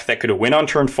was a deck that could win on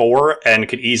turn 4 and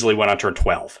could easily win on turn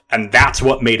 12, and that's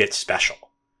what made it special,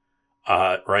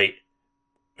 right?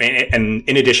 And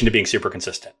in addition to being super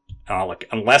consistent,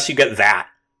 unless you get that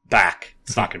back,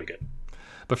 it's not going to be good.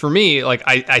 But for me, like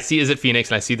I see Izzet Phoenix,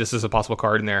 and I see this as a possible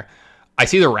card in there. I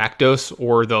see the Rakdos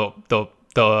or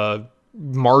the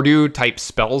Mardu type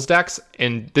spells decks,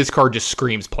 and this card just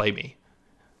screams play me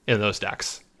in those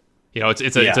decks.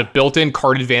 It's a built-in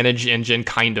card advantage engine,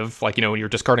 kind of like when you're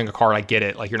discarding a card. I get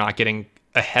it, like you're not getting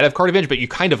ahead of card advantage, but you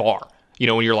kind of are.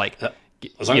 When you're like,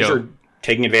 as long as you're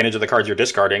taking advantage of the cards you're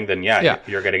discarding, then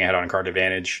you're getting ahead on card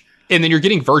advantage. And then you're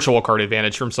getting virtual card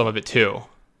advantage from some of it too.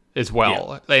 as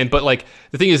well. But like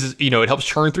the thing is, you know, it helps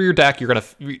churn through your deck. You're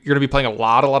gonna be playing a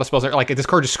lot of spells. Like this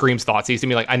card just screams Thoughtseize to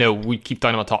me. Like I know we keep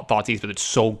talking about Thoughtseize, but it's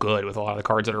so good with a lot of the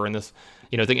cards that are in this,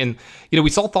 you know, thing. And you know, we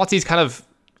saw Thoughtseize kind of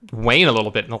wane a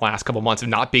little bit in the last couple months of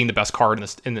not being the best card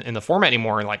in the format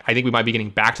anymore. And like I think we might be getting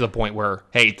back to the point where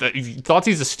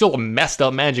Thoughtseize is still a messed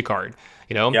up Magic card.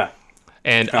 You know. Yeah.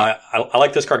 And I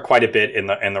like this card quite a bit in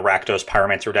the Rakdos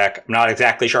Pyromancer deck. I'm not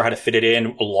exactly sure how to fit it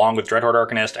in along with Dreadhorde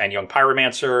Arcanist and Young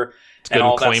Pyromancer. It's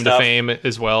good claim to fame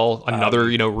as well. Another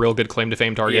real good claim to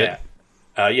fame target.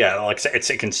 Like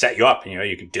it can set you up. You know,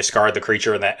 you can discard the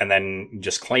creature and then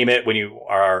just claim it when you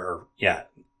are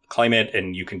claim it,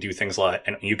 and you can do things like,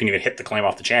 and you can even hit the claim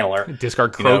off the channeler.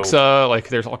 Discard Kroxa, like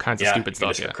there's all kinds of stupid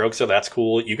stuff. Kroxa, that's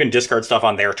cool. You can discard stuff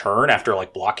on their turn after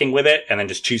like blocking with it, and then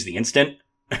just choose the instant.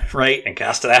 Right, and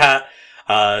cast that,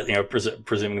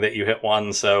 presuming that you hit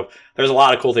one. So there's a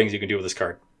lot of cool things you can do with this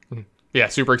card. Yeah,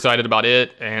 super excited about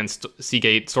it. And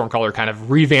Seagate Stormcaller kind of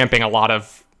revamping a lot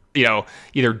of, you know,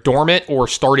 either dormant or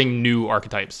starting new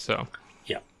archetypes. So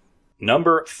yeah.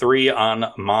 Number 3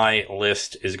 on my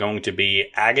list is going to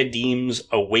be Agadeem's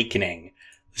Awakening.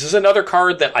 This is another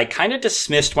card that I kind of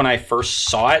dismissed when I first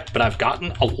saw it, but I've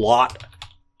gotten a lot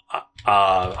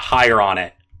higher on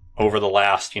it over the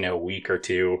last, week or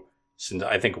two, since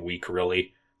I think a week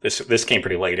really. This came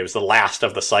pretty late. It was the last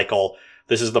of the cycle.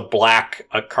 This is the black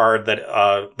card that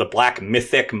the black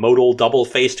mythic modal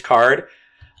double-faced card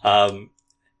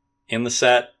in the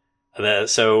set.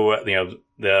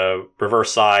 The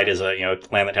reverse side is a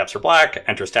land that taps for black,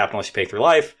 enters tapped unless you pay 3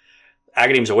 life.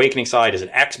 Agadeem's Awakening side is an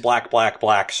X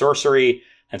black sorcery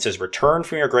and says return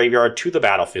from your graveyard to the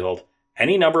battlefield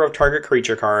any number of target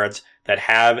creature cards that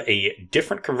have a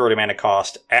different converted mana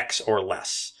cost, X or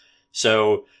less.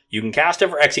 So you can cast it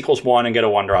for X equals 1 and get a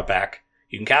 1-drop back.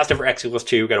 You can cast it for X equals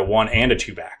 2, get a 1 and a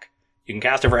 2 back. You can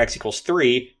cast it for X equals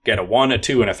 3, get a 1, a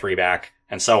 2, and a 3 back,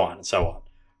 and so on and so on.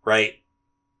 Right?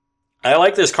 I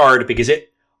like this card because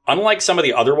it, unlike some of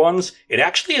the other ones, it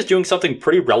actually is doing something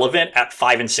pretty relevant at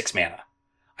 5 and 6 mana.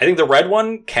 I think the red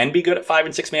one can be good at 5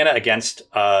 and 6 mana against,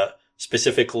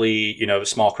 specifically,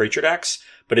 small creature decks,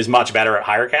 but is much better at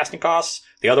higher casting costs.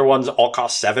 The other ones all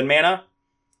cost 7 mana.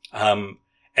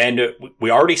 And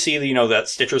we already see, that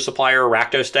Stitcher Supplier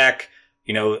Rakdos deck,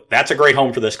 that's a great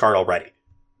home for this card already.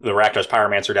 The Rakdos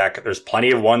Pyromancer deck, there's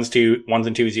plenty of ones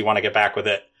and 2s you want to get back with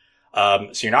it.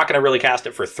 So you're not going to really cast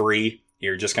it for 3.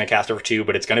 You're just going to cast it for 2,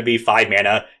 but it's going to be 5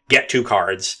 mana, get 2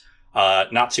 cards.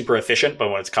 Not super efficient, but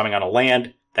when it's coming on a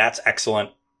land, that's excellent.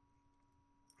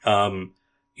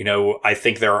 I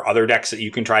think there are other decks that you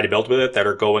can try to build with it that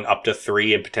are going up to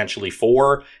 3 and potentially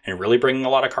 4 and really bringing a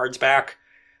lot of cards back.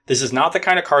 This is not the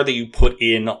kind of card that you put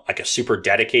in like a super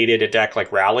dedicated deck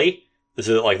like Rally. This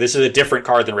is a different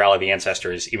card than Rally the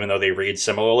Ancestors, even though they read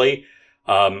similarly.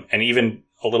 And even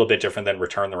a little bit different than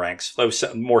Return the Ranks, though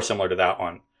more similar to that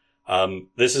one.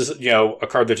 This is, a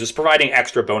card that's just providing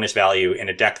extra bonus value in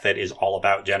a deck that is all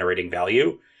about generating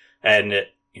value. And,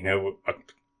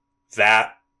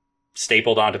 that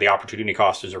stapled onto the opportunity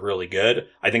cost is really good.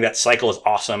 I think that cycle is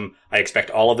awesome. I expect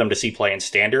all of them to see play in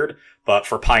Standard, but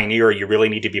for Pioneer, you really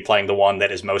need to be playing the one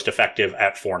that is most effective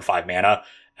at 4 and 5 mana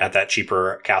at that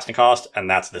cheaper casting cost, and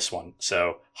that's this one.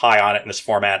 So high on it in this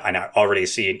format. I now already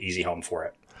see an easy home for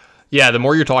it. Yeah, the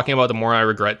more you're talking about, the more I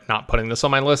regret not putting this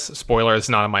on my list. Spoiler, it's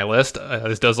not on my list.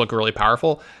 This does look really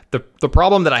powerful. The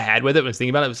problem that I had with it when I was thinking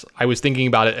about it was I was thinking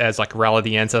about it as like Rally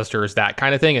the Ancestors, that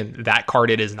kind of thing, and that card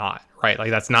it is not, right? Like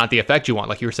that's not the effect you want,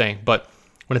 like you were saying. But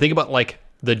when I think about like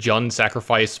the Jund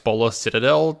Sacrifice Bolas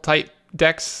Citadel type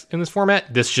decks in this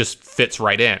format, this just fits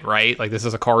right in, right? Like this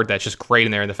is a card that's just great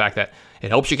in there, and the fact that it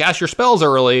helps you cast your spells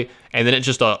early, and then it's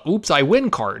just a oops, I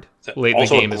win card late in the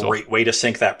game. Also a great way to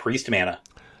sink that Priest mana.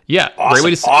 Yeah, awesome,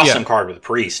 great way to, awesome card with a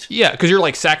Priest. Yeah, because you're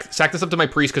like, sack this up to my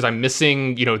Priest because I'm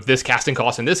missing, this casting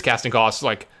cost and this casting cost.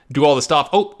 Like, do all this stuff.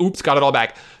 Oh, oops, got it all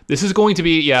back. This is going to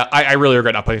be, I really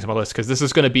regret not putting this on my list because this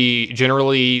is going to be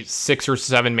generally 6 or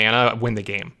 7 mana win the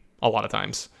game a lot of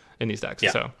times in these decks.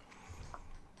 Yeah. So,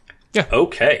 yeah.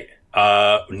 Okay.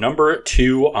 Number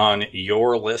 2 on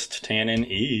your list, Tannen,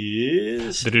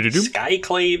 is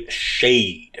Skyclave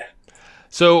Shade.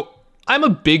 So, I'm a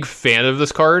big fan of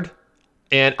this card.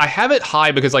 And I have it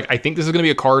high because, I think this is going to be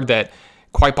a card that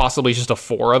quite possibly is just a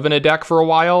 4 of in a deck for a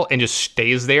while and just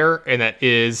stays there. And that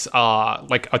is,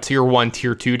 a tier 1,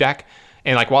 tier 2 deck.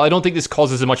 And, while I don't think this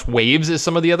causes as much waves as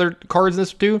some of the other cards in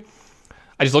this do,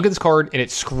 I just look at this card and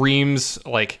it screams,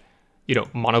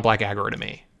 mono black aggro to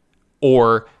me.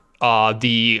 Or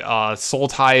the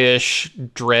Sultai-ish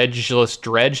Dredgeless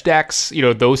Dredge decks,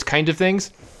 those kinds of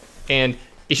things. And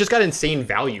it's just got insane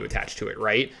value attached to it,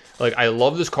 right? Like, I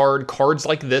love this card. Cards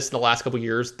like this in the last couple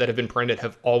years that have been printed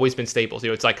have always been staples.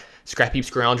 It's like Scrap Heap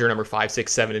Scrounger number 5,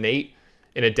 6, 7, and 8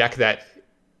 in a deck that,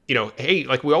 hey,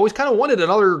 like we always kind of wanted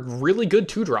another really good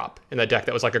 2-drop in that deck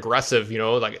that was like aggressive,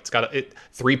 like it's got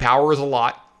 3 power is a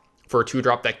lot for a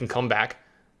 2-drop that can come back.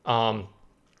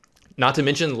 Not to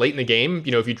mention late in the game,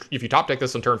 if you top deck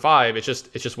this on turn 5, it's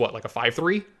just what, like a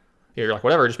 5/3? You're like,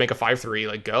 whatever, just make a 5/3,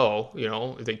 like go,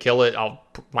 if they kill it,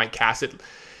 might cast it.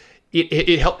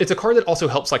 It's a card that also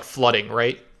helps like flooding,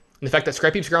 right? And the fact that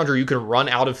Scrap Heap Scrounger, you can run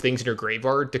out of things in your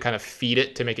graveyard to kind of feed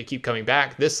it to make it keep coming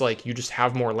back. This, like, you just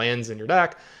have more lands in your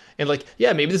deck. And like,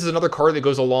 yeah, maybe this is another card that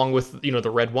goes along with,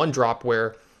 the red 1-drop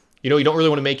where, you don't really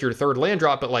want to make your 3rd land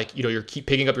drop, but like, you keep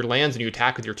picking up your lands and you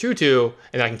attack with your 2/2,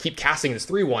 and then I can keep casting this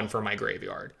 3/1 from my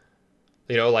graveyard.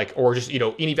 Or just,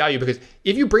 any value, because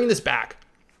if you bring this back,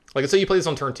 like let's say you play this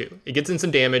on turn 2, it gets in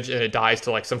some damage and it dies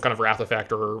to like some kind of wrath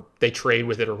effect, or they trade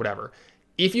with it or whatever.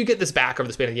 If you get this back over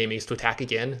the span of the game and to attack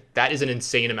again, that is an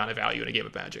insane amount of value in a game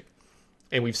of Magic.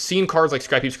 And we've seen cards like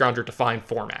Scrap Heap Scrounger define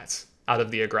formats out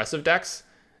of the aggressive decks.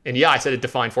 And yeah, I said it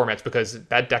defined formats because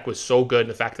that deck was so good in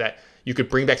the fact that you could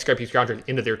bring back Scrap Heap Scrounger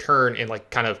into their turn and like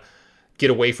kind of get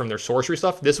away from their sorcery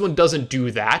stuff. This one doesn't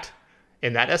do that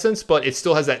in that essence, but it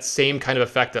still has that same kind of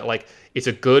effect that like it's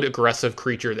a good aggressive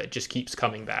creature that just keeps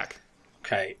coming back.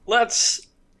 Okay, let's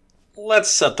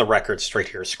set the record straight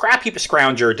here. Scrap Heap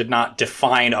Scrounger did not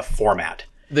define a format.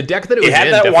 The deck that it was had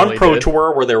in that one Pro did.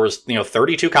 Tour where there was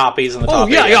 32 copies in the top.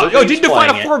 Oh yeah, yeah. It didn't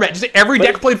define a format. Just every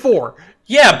deck played 4.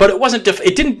 Yeah, but it wasn't.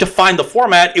 It didn't define the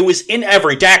format. It was in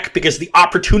every deck because the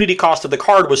opportunity cost of the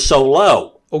card was so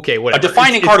low. Okay, whatever. A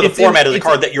defining card of the format is a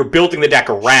card that you're building the deck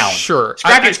around. Sure.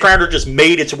 Scrap Heap Scrounger just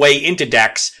made its way into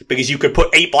decks because you could put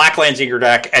 8 black lands in your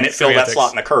deck and it filled that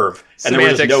slot in the curve. And there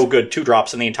was just no good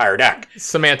 2-drops in the entire deck.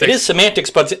 Semantics. It is semantics,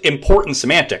 but it's important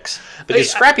semantics.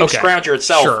 Because Scrap Heap Scrounger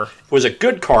itself was a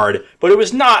good card, but it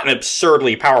was not an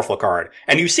absurdly powerful card.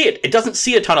 And you see it doesn't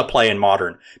see a ton of play in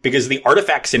Modern because the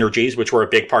artifact synergies, which were a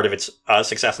big part of its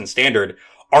success in Standard,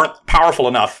 aren't powerful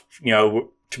enough,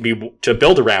 to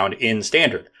build around in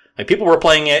Standard. Like, people were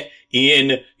playing it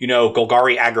in,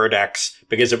 Golgari aggro decks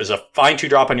because it was a fine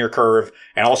 2-drop on your curve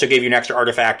and also gave you an extra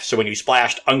artifact. So when you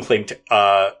splashed Unclaimed,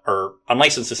 or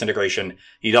Unlicensed Disintegration,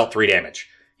 you dealt 3 damage.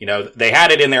 They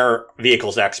had it in their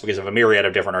vehicles decks because of a myriad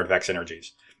of different artifact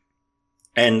synergies.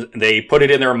 And they put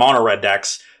it in their mono red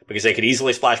decks because they could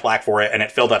easily splash black for it and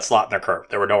it filled that slot in their curve.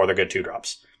 There were no other good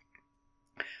 2-drops.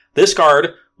 This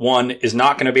card, one, is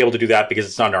not going to be able to do that because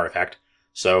it's not an artifact.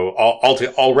 So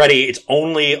already its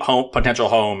only potential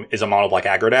home is a mono black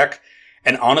aggro deck.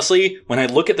 And honestly, when I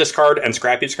look at this card and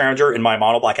Scrap Heap Scrounger in my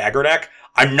mono black aggro deck,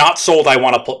 I'm not sold I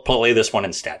want to play this one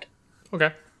instead.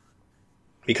 Okay.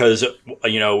 Because,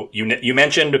 you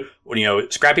mentioned,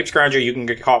 Scrap Heap Scrounger, you can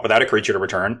get caught without a creature to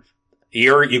return.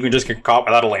 Here, you can just get caught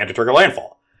without a land to trigger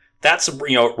landfall. That's,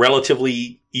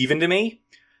 relatively even to me.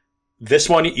 This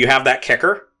one, you have that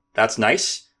kicker. That's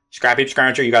nice. Scrap Heap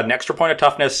Scrounger, you got an extra point of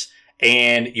toughness,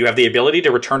 and you have the ability to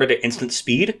return it at instant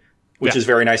speed, which is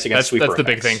very nice against sweeper. That's the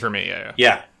big thing for me,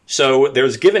 Yeah. So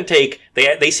there's give and take.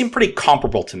 They seem pretty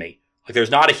comparable to me. Like, there's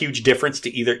not a huge difference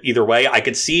to either way. I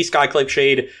could see Skyclave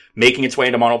Shade making its way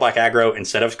into mono black aggro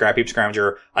instead of Scrap Heap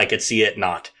Scrounger. I could see it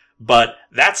not. But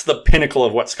that's the pinnacle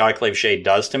of what Skyclave Shade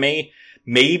does to me.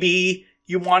 Maybe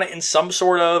you want it in some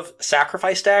sort of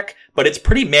sacrifice deck, but it's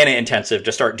pretty mana intensive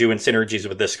to start doing synergies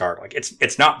with this card. Like,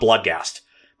 it's not Bloodghast.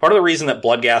 Part of the reason that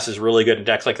Bloodghast is really good in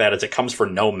decks like that is it comes for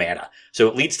no mana. So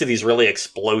it leads to these really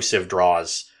explosive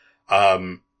draws.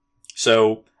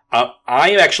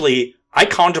 I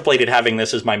contemplated having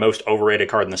this as my most overrated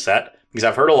card in the set because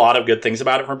I've heard a lot of good things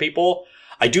about it from people.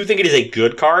 I do think it is a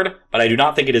good card, but I do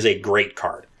not think it is a great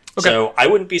card. Okay. So I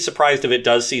wouldn't be surprised if it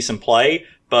does see some play,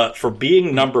 but for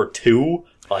being number 2,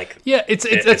 it's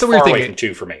that's a weird thing. Away from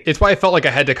 2 for me. It's why I felt like I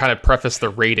had to kind of preface the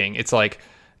rating. It's like,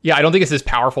 yeah, I don't think it's as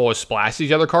powerful as Splash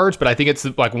these other cards, but I think it's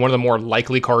like one of the more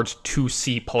likely cards to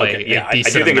see play. Okay, yeah, I do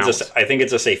think I think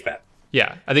it's a safe bet.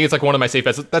 Yeah, I think it's like one of my safe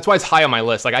bets. That's why it's high on my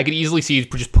list. Like, I could easily see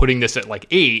just putting this at like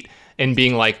 8 and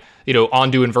being like,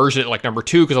 Ondu Inversion at like number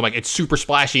 2 because I'm like, it's super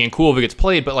splashy and cool if it gets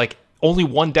played, but like only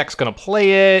one deck's gonna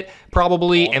play it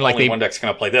probably, and like only one deck's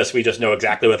gonna play this. We just know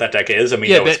exactly what that deck is, and we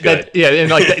know it's good. And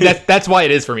like that's why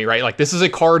it is for me, right? Like, this is a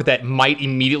card that might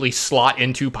immediately slot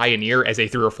into Pioneer as a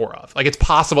 3 or 4 of. Like, it's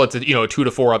possible it's a 2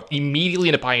 to 4 of immediately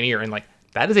into Pioneer, and like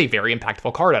that is a very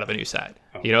impactful card out of a new set.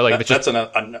 That's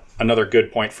another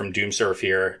good point from Doomsurf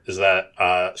here is that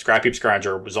Scrap Heap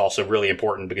Scrounger was also really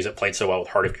important because it played so well with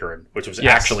Heart of Kirin, which was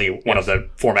actually one of the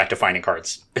format defining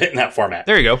cards in that format.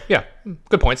 There you go. Yeah,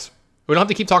 good points. We don't have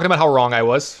to keep talking about how wrong I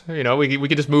was. You know, we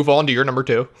could just move on to your number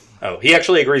 2. Oh, he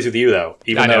actually agrees with you, though.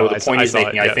 Even though the point he's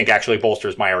making, it, yeah. I think, actually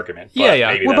bolsters my argument.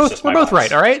 Yeah. We're both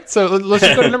right, all right? So let's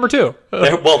just go to number 2.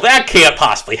 Well, that can't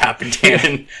possibly happen,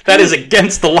 Tannen. That is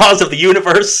against the laws of the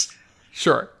universe.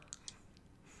 Sure.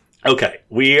 Okay,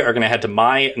 we are going to head to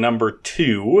my number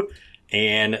 2,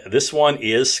 and this one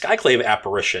is Skyclave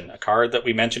Apparition, a card that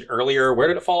we mentioned earlier. Where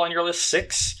did it fall on your list?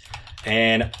 6?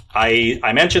 And I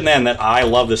mentioned then that I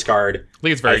love this card.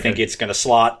 I think it's going to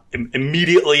slot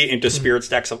immediately into Spirits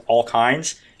decks of all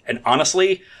kinds. And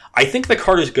honestly, I think the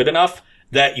card is good enough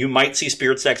that you might see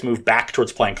Spirits decks move back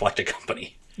towards playing Collected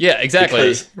Company. Yeah, exactly.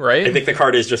 Because right? I think the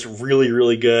card is just really,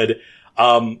 really good.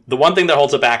 The one thing that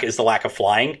holds it back is the lack of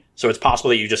flying. So it's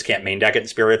possible that you just can't main deck it in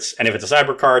Spirits. And if it's a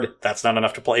sideboard card, that's not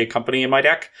enough to play Company in my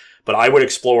deck. But I would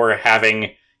explore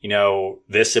having,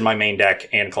 this in my main deck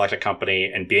and Collected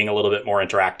Company and being a little bit more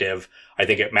interactive. I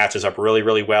think it matches up really,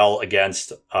 really well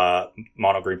against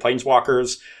mono green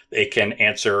Planeswalkers. It can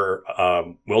answer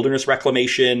Wilderness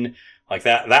Reclamation. Like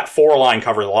that 4 line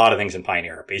covers a lot of things in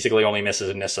Pioneer. Basically only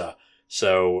misses Nissa.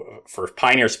 So for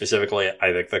Pioneer specifically,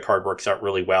 I think the card works out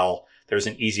really well. There's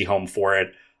an easy home for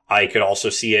it. I could also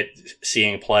see it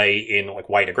seeing play in like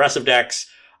white aggressive decks.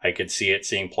 I could see it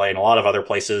seeing play in a lot of other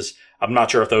places. I'm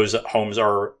not sure if those homes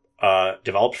are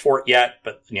developed for it yet,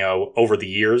 but over the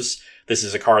years, this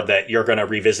is a card that you're going to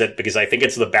revisit because I think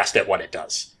it's the best at what it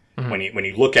does. Mm-hmm. When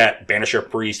you look at Banisher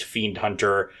Priest, Fiend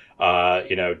Hunter,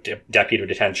 Deputy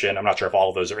Detention, I'm not sure if all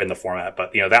of those are in the format,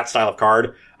 but that style of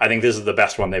card, I think this is the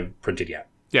best one they've printed yet.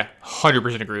 Yeah,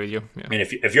 100% agree with you. Yeah. I mean,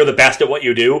 if you're the best at what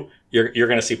you do, you're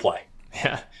going to see play.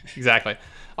 Yeah, exactly.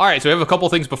 All right, so we have a couple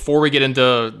things before we get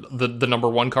into the number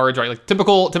 1 cards, right? Like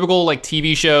typical like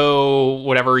TV show,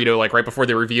 whatever, like right before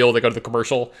they reveal, they go to the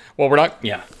commercial. Well, we're not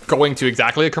going to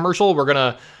exactly a commercial. We're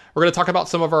gonna talk about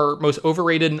some of our most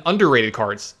overrated and underrated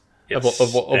cards of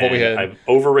what we had.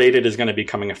 Overrated is going to be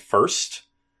coming first.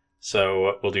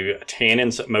 So we'll do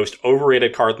Tannen's most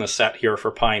overrated card in the set here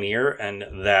for Pioneer,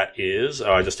 and that is...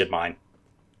 Oh, I just did mine.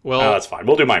 Well, that's fine.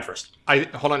 We'll do mine first.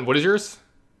 Hold on, what is yours?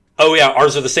 Oh, yeah,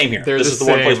 ours are the same here. This is the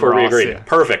one place where we agreed. Yeah.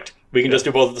 Perfect. We can just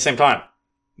do both at the same time.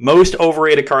 Most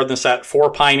overrated card in the set for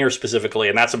Pioneer specifically,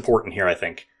 and that's important here, I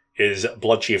think, is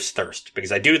Bloodchief's Thirst.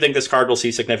 Because I do think this card will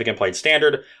see significant play in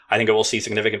Standard. I think it will see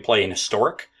significant play in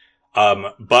Historic.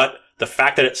 But the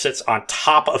fact that it sits on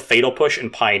top of Fatal Push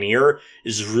and Pioneer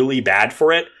is really bad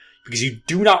for it, because you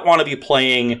do not want to be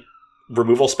playing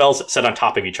removal spells that sit on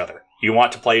top of each other. You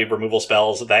want to play removal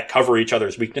spells that cover each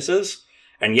other's weaknesses.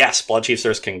 And yes, Bloodchief's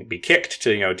Thirst can be kicked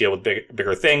to, deal with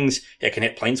bigger things. It can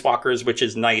hit Planeswalkers, which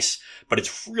is nice, but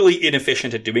it's really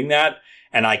inefficient at doing that.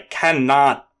 And I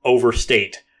cannot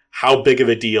overstate how big of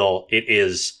a deal it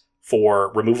is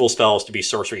for removal spells to be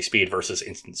sorcery speed versus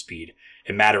instant speed.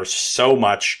 It matters so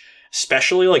much,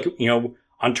 especially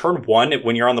on turn 1,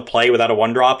 when you're on the play without a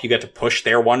 1-drop, you get to push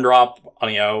their 1-drop.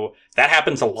 That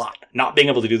happens a lot. Not being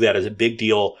able to do that is a big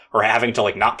deal, or having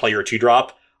to not play your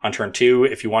 2-drop on turn 2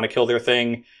 if you want to kill their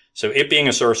thing. So it being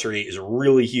a sorcery is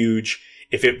really huge.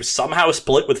 If it was somehow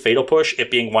split with Fatal Push,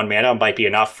 it being 1 mana might be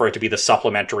enough for it to be the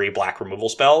supplementary black removal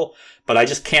spell. But I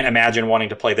just can't imagine wanting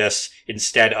to play this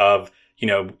instead of,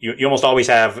 you almost always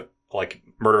have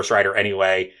Murderous Rider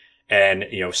anyway, and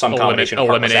some combination of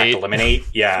eliminate.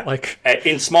 Yeah,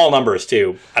 in small numbers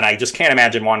too. And I just can't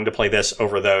imagine wanting to play this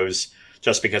over those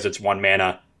just because it's 1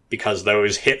 mana, because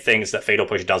those hit things that Fatal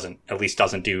Push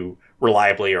doesn't do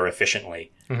reliably or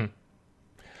efficiently. Mm-hmm.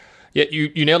 Yeah,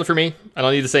 you nailed it for me. I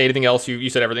don't need to say anything else. You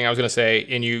said everything I was going to say,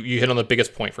 and you hit on the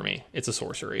biggest point for me. It's a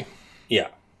sorcery. Yeah.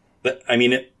 I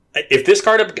mean, if this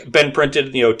card had been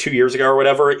printed, 2 years ago or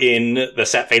whatever in the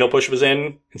set Fatal Push was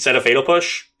in, instead of Fatal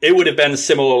Push, it would have been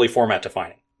similarly format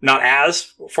defining. Not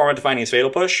as format defining as Fatal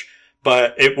Push,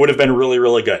 but it would have been really,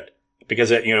 really good.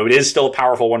 Because it is still a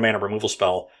powerful 1 mana removal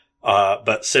spell,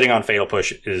 but sitting on Fatal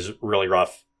Push is really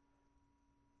rough.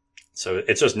 So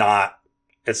it's just not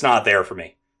there for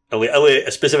me.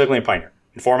 Specifically in Pioneer.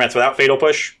 In formats without Fatal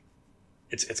Push,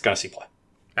 it's going to see play.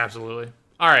 Absolutely.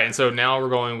 All right, and so now we're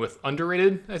going with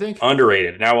underrated, I think?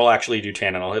 Underrated. Now we'll actually do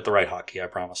Tannen. I'll hit the right hotkey, I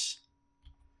promise.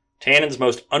 Tannen's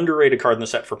most underrated card in the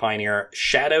set for Pioneer,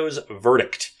 Shadow's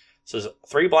Verdict. It says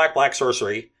 3 black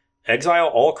sorcery. Exile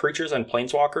all creatures and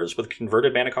planeswalkers with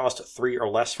converted mana cost 3 or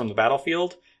less from the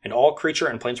battlefield, and all creature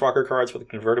and planeswalker cards with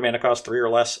converted mana cost 3 or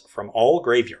less from all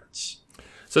graveyards.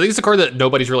 So I think it's a card that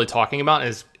nobody's really talking about, and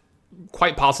is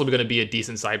quite possibly going to be a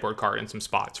decent sideboard card in some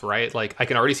spots, right? I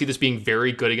can already see this being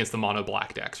very good against the mono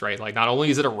black decks, right? Not only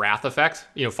is it a Wrath effect,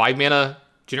 5 mana,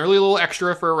 generally a little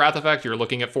extra for a Wrath effect. You're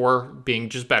looking at 4 being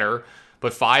just better,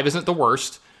 but 5 isn't the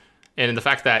worst. And the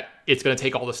fact that it's going to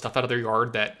take all the stuff out of their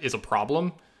yard that is a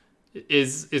problem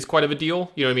is quite of a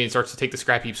deal. You know what I mean? It starts to take the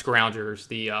Scrap Heap Scroungers,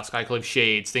 the Skyclave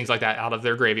Shades, things like that out of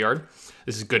their graveyard.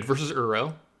 This is good versus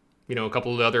Uro. You know, a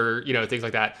couple of other, you know, things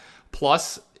like that.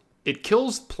 Plus, it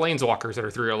kills Planeswalkers that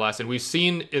are 3 or less. And we've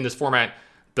seen in this format,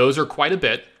 those are quite a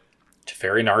bit.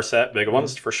 Teferi, Narset, big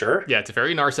ones for sure. Yeah,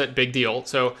 Teferi, Narset, big deal.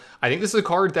 So I think this is a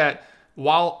card that,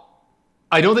 while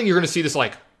I don't think you're going to see this,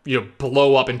 like, you know,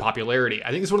 blow up in popularity, I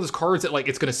think it's one of those cards that, like,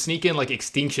 it's going to sneak in like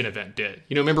Extinction Event did.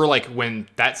 You know, remember, like, when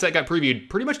that set got previewed,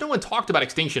 pretty much no one talked about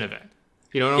Extinction Event.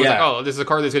 You know, no one's like, oh, this is a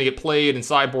card that's going to get played in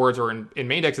sideboards or in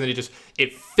main decks, and then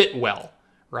it fit well,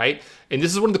 right? And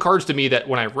this is one of the cards to me that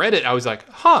when I read it, I was like,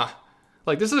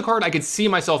 like, this is a card I could see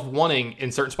myself wanting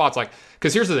in certain spots. Like,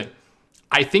 because here's the thing.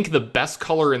 I think the best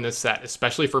color in this set,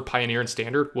 especially for Pioneer and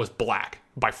Standard, was black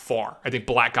by far. I think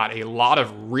black got a lot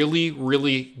of really,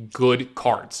 really good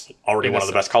cards. Already one of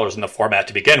the best colors in the format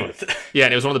to begin with. Yeah,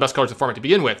 and it was one of the best colors in the format to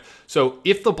begin with. So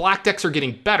if the black decks are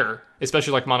getting better,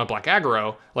 especially like mono black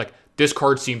aggro, like, this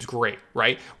card seems great,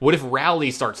 right? What if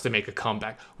Rally starts to make a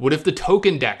comeback? What if the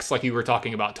token decks, like you were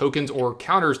talking about, tokens or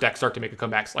counters decks start to make a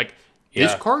comeback? Like,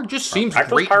 this card just seems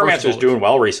great. Pyromancer is doing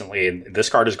well recently, and this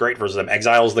card is great versus them.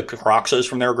 Exiles the Kroxas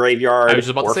from their graveyard or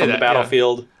from the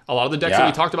battlefield. A lot of the decks that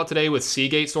we talked about today with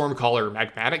Seagate Stormcaller,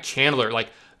 Magmatic Channeler, like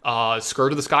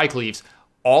Scourge of the Skycleaves,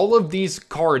 all of these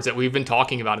cards that we've been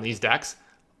talking about in these decks,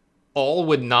 all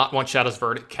would not want Shadow's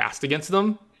Verdict cast against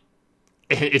them.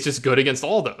 And it's just good against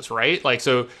all those, right? Like,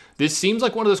 so this seems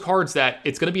like one of those cards that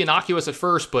it's going to be innocuous at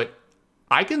first, but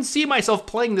I can see myself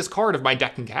playing this card if my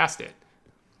deck can cast it.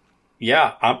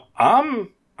 Yeah, I'm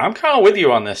kind of with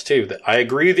you on this too. I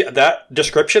agree that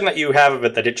description that you have of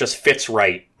it, that it just fits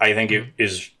right, I think it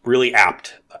is really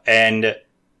apt. And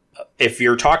if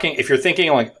you're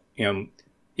thinking like, you know,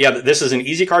 yeah, this is an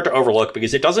easy card to overlook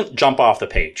because it doesn't jump off the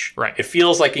page. Right. It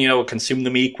feels like, you know, Consume the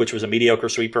Meek, which was a mediocre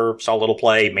sweeper, saw little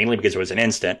play, mainly because it was an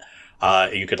instant.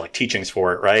 You could like teachings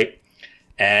for it, right?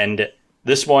 And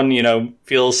this one, you know,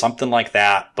 feels something like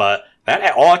that, but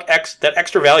that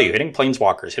extra value, hitting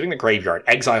Planeswalkers, hitting the graveyard,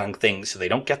 exiling things so they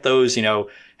don't get those, you know,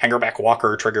 Hangerback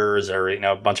Walker triggers or, you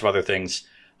know, a bunch of other things.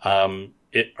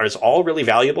 It is all really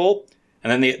valuable.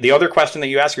 And then the other question that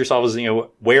you ask yourself is, you know,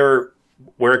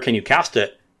 where can you cast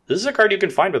it? This is a card you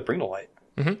can find with Bring to Light.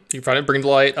 Mm-hmm. You can find it Bring to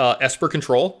Light, Esper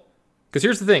Control. Because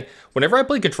here's the thing. Whenever I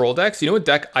play control decks, you know what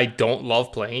deck I don't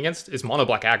love playing against is mono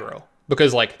black aggro.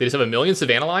 Because, like, they just have a million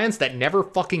Savannah Lions that never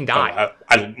fucking die.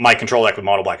 My control deck with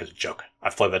mono black is a joke.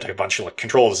 I've played that deck a bunch of, like,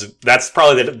 controls. That's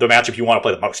probably the matchup you want to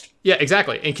play the most. Yeah,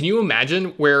 exactly. And can you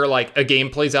imagine where, like, a game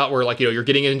plays out where, like, you know, you're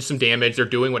getting in some damage, they're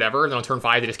doing whatever, and then on turn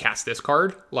 5 they just cast this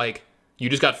card? Like, you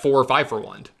just got 4 or 5 for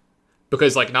 1.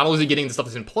 Because, like, not only is he getting the stuff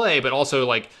that's in play, but also,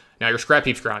 like, now your Scrap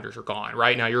Heap Scroungers are gone,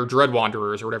 right? Now your Dread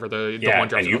Wanderers or whatever the one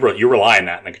drops. And you rely on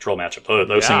that in the control matchup.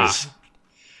 Those things...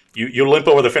 You limp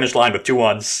over the finish line with 2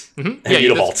 1s and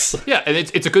Mutavaults. Yeah, and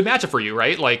it's a good matchup for you,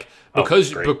 right? Like,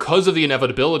 because of the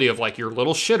inevitability of, like, your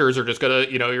little shitters are just gonna,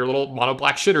 you know, your little mono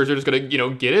black shitters are just gonna, you know,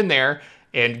 get in there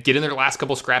and get in their last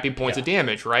couple scrappy points of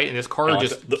damage, right? And this card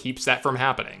keeps that from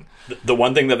happening. The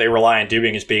one thing that they rely on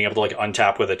doing is being able to, like,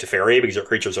 untap with a Teferi because their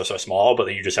creatures are so small, but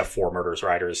then you just have 4 Murderous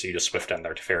Riders, so you just swift end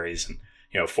their Teferis and,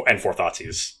 you know, 4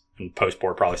 Thoughtseize and post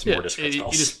board probably some more difficult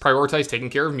spells. You just prioritize taking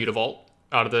care of Mutavault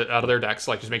out of their decks.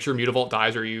 Like, just make sure Mutavault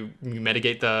dies or you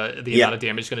mitigate the amount of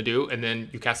damage it's going to do, and then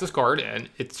you cast this card, and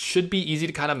it should be easy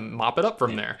to kind of mop it up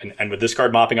from there. And with this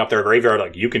card mopping up their graveyard,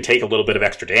 like, you can take a little bit of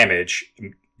extra damage.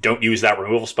 Don't use that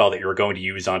removal spell that you were going to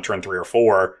use on turn 3 or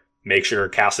 4. Make sure to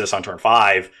cast this on turn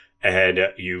 5, and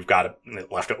you've got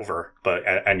it left over.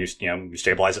 And you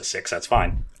stabilize at 6. That's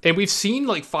fine. And we've seen,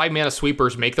 like, 5 mana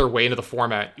sweepers make their way into the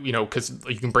format, you know, because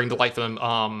you can bring to light for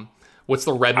them. What's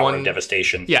the red one? Hour of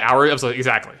Devastation. Yeah,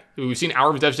 exactly. We've seen Hour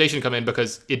of Devastation come in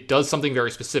because it does something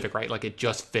very specific, right? Like, it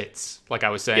just fits, like I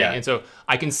was saying. Yeah. And so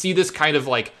I can see this kind of,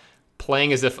 like,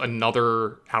 playing as if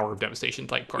another Hour of Devastation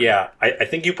type card. Yeah, I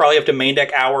think you probably have to main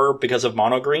deck Hour because of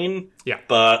mono green. Yeah.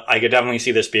 But I could definitely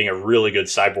see this being a really good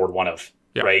sideboard one of,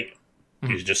 right?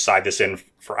 Mm-hmm. You just side this in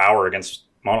for Hour against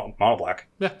mono black.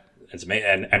 Yeah. And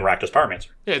Rakdos Pyromancer.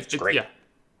 Yeah, it's great. Yeah.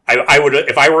 I would,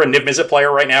 if I were a Niv Mizzet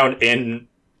player right now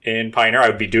in Pioneer, I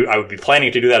would be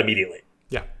planning to do that immediately.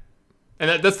 Yeah,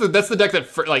 and that's the deck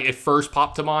that it first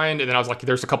popped to mind, and then I was like,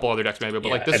 "There's a couple other decks maybe," but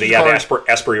like this. And the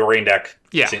Esperiorian deck,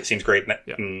 seems great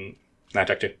in that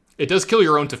deck too. It does kill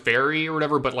your own Teferi or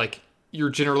whatever, but like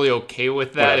you're generally okay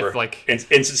with that. Whatever. If like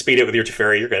instant speed it with your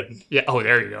Teferi, you're good. Yeah. Oh,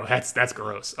 there you go. That's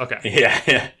gross. Okay.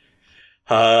 Yeah.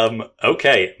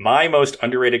 Okay. My most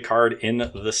underrated card in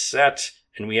the set,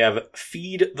 and we have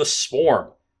Feed the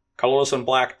Swarm, colorless and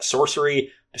black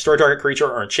sorcery. Destroy target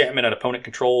creature or enchantment an opponent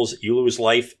controls. You lose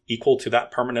life equal to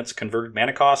that permanent's converted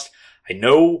mana cost. I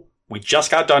know we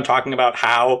just got done talking about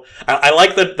how... I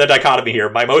like the dichotomy here.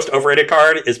 My most overrated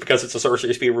card is because it's a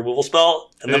sorcery speed removal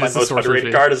spell, and then my most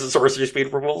underrated card is a sorcery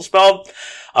speed removal spell.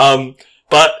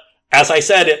 But as I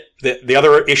said, the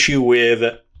other issue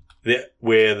with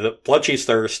Bloodchief's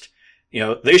Thirst,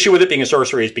 the issue with it being a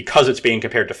sorcery is because it's being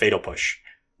compared to Fatal Push.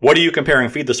 What are you comparing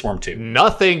Feed the Swarm to?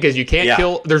 Nothing, because you can't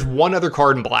kill... There's one other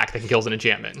card in black that can kill an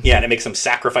enchantment. Yeah, and it makes them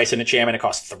sacrifice an enchantment. It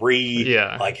costs 3.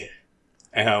 Yeah.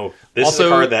 This also, is a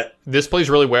card that... This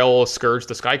plays really well with Scourge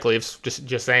the Skycleaves,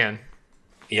 just saying.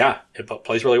 Yeah, it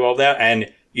plays really well with that.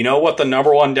 And you know what the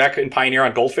number one deck in Pioneer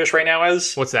on Goldfish right now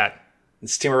is? What's that?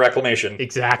 It's Team of Reclamation.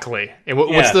 Exactly. And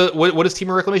what is Team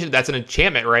of Reclamation? That's an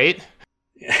enchantment, right?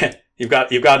 You've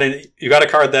got a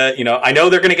card that, I know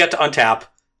they're going to get to untap,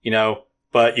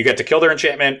 but you get to kill their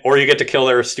enchantment or you get to kill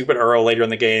their stupid Uro later in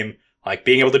the game.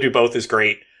 Being able to do both is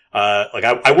great.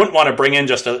 I wouldn't want to bring in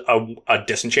just a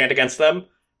disenchant against them,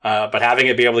 but having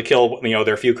it be able to kill,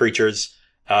 their few creatures,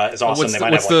 is awesome.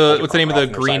 What's the name of the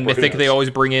green mythic they always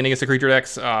bring in against the creature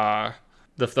decks? The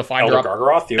 5-drop? Elder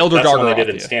Gargaroth? Elder That's Gargaroth, the one they did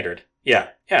in Standard. Yeah,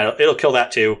 it'll kill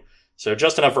that too. So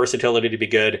just enough versatility to be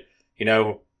good.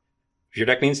 If your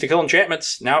deck needs to kill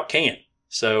enchantments, now it can.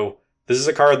 So this is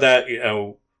a card that,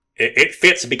 it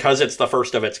fits because it's the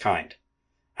first of its kind.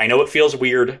 I know it feels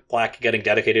weird, Black getting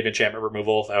dedicated enchantment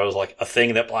removal. That was a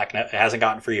thing that Black hasn't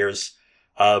gotten for years.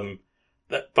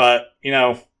 But,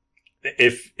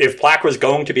 if Black was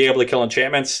going to be able to kill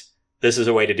enchantments, this is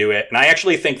a way to do it. And I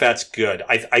actually think that's good.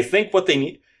 I think what they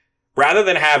need, rather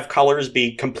than have colors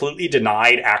be completely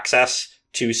denied access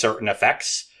to certain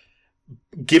effects,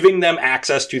 giving them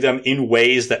access to them in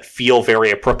ways that feel very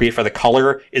appropriate for the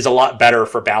color is a lot better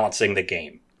for balancing the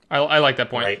game. I like that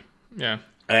point. Right? Yeah.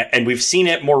 And we've seen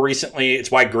it more recently.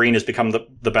 It's why green has become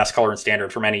the best color in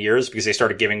Standard for many years, because they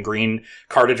started giving green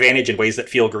card advantage in ways that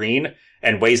feel green,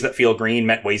 and ways that feel green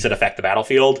meant ways that affect the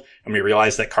battlefield. And we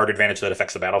realized that card advantage that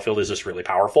affects the battlefield is just really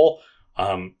powerful.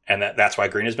 And that's why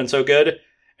green has been so good.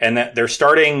 And that they're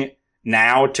starting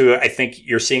now to, I think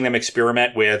you're seeing them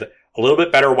experiment with a little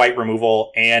bit better white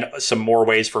removal and some more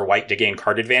ways for white to gain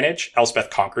card advantage. Elspeth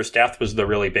Conquers Death was the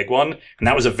really big one. And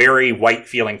that was a very white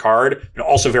feeling card, but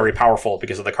also very powerful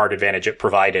because of the card advantage it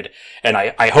provided. And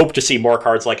I hope to see more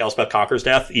cards like Elspeth Conquers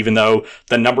Death, even though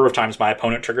the number of times my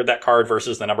opponent triggered that card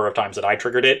versus the number of times that I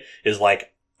triggered it is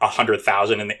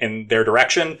 100,000 in their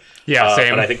direction. Yeah,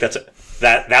 same. But I think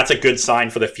that's a good sign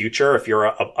for the future. If you're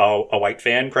a white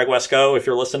fan, Craig Wesco, if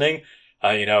you're listening,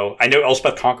 I know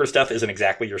Elspeth Conquers Death isn't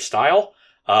exactly your style,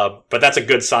 but that's a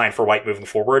good sign for white moving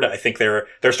forward. I think they're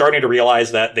starting to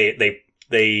realize that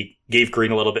they gave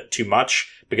green a little bit too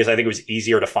much, because I think it was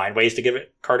easier to find ways to give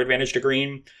it card advantage to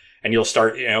green. And you'll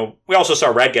start, we also saw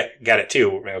red get it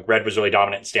too. Red was really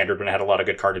dominant in Standard when it had a lot of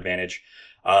good card advantage.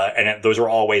 And those were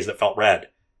all ways that felt red.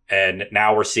 And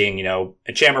now we're seeing,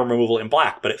 enchantment removal in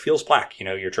black, but it feels black.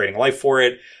 You're trading life for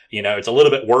it. It's a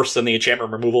little bit worse than the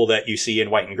enchantment removal that you see in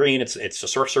white and green. It's a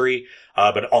sorcery,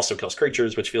 but it also kills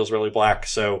creatures, which feels really black.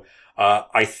 So,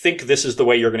 I think this is the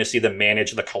way you're going to see them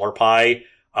manage the color pie,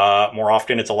 more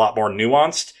often. It's a lot more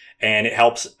nuanced, and it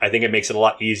helps. I think it makes it a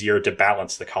lot easier to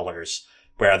balance the colors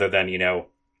rather than,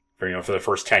 for the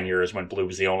first 10 years when blue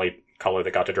was the only color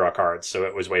that got to draw cards. So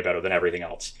it was way better than everything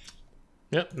else.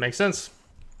 Yep. Makes sense.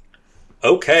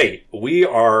 Okay, we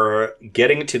are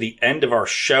getting to the end of our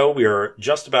show. We are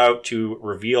just about to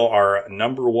reveal our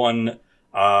number one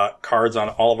cards on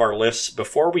all of our lists.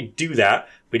 Before we do that,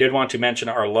 we did want to mention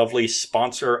our lovely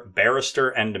sponsor, Barrister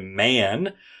and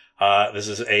Man. This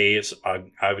is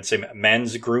I would say,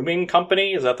 men's grooming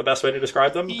company. Is that the best way to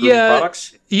describe them? Grooming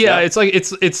products? Yeah,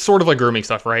 it's sort of like grooming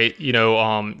stuff, right?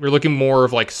 You're looking more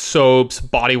of soaps,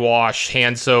 body wash,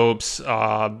 hand soaps,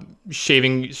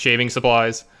 shaving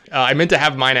supplies. I meant to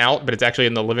have mine out, but it's actually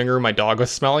in the living room. My dog was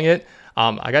smelling it.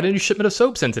 I got a new shipment of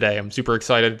soaps in today. I'm super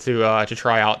excited to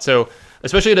try out. So,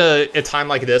 especially at a time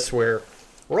like this where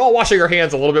we're all washing our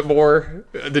hands a little bit more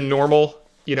than normal,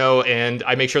 and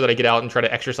I make sure that I get out and try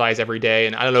to exercise every day.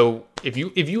 And I don't know if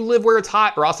you live where it's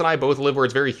hot. Ross and I both live where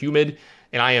it's very humid,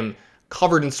 and I am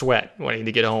covered in sweat when I need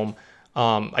to get home.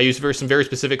 I use some very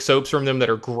specific soaps from them that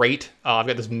are great. I've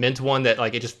got this mint one that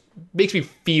it just makes me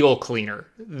feel cleaner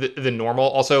than normal.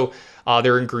 Also,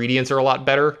 their ingredients are a lot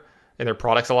better, and their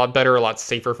products a lot better, a lot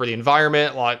safer for the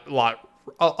environment. A lot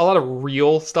of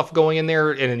real stuff going in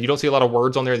there, and you don't see a lot of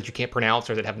words on there that you can't pronounce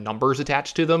or that have numbers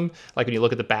attached to them. Like when you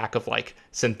look at the back of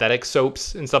synthetic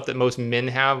soaps and stuff that most men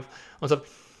have on stuff.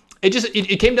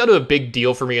 It came down to a big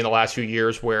deal for me in the last few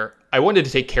years where I wanted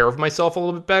to take care of myself a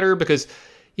little bit better because,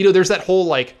 there's that whole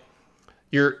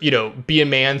be a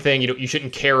man thing. You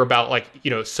shouldn't care about like,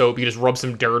 soap. You just rub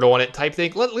some dirt on it type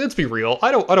thing. Let's be real.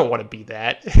 I don't want to be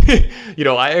that.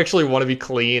 I actually want to be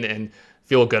clean and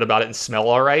feel good about it and smell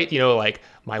all right. Like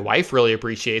my wife really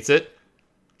appreciates it.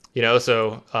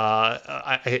 So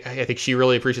I think she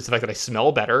really appreciates the fact that I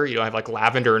smell better. I have like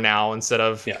lavender now instead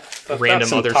of random that's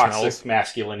some other toxic smells.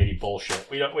 Masculinity bullshit.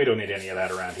 We don't need any of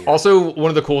that around here. Also, one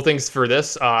of the cool things for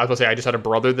this, I was gonna say, I just had a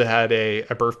brother that had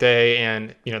a birthday,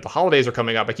 and the holidays are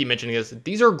coming up. I keep mentioning this.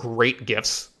 These are great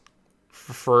gifts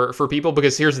for people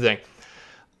because here's the thing.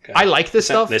 Okay. I like this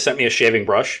stuff. They sent me a shaving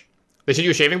brush. They sent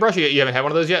you a shaving brush? You haven't had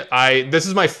one of those yet? This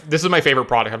is my favorite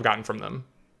product I've gotten from them.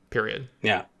 Period.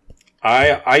 Yeah.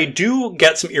 I do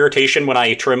get some irritation when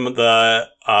I trim the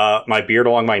my beard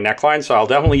along my neckline, so I'll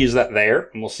definitely use that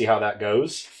there, and we'll see how that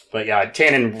goes. But yeah,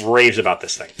 Tannen raves about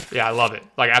this thing. Yeah, I love it.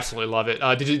 Like, absolutely love it.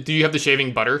 Do you have the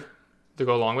shaving butter to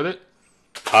go along with it?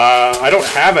 I don't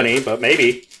have any, but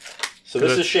maybe. So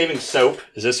this is shaving soap.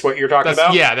 Is this what you're talking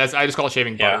about? Yeah, I just call it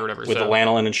shaving butter or whatever. With the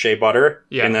lanolin and shea butter.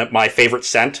 Yeah. And my favorite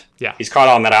scent. Yeah. He's caught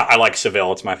on that. I like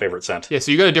Seville. It's my favorite scent. Yeah,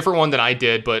 so you got a different one than I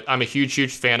did, but I'm a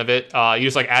huge fan of it. You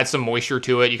just like add some moisture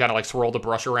to it. You kind of like swirl the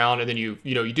brush around, and then you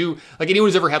do, like anyone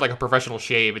who's ever had like a professional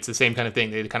shave, it's the same kind of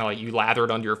thing. They kind of like you lather it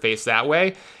under your face that way.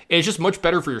 And it's just much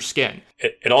better for your skin.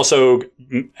 It also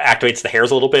activates the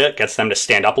hairs a little bit, gets them to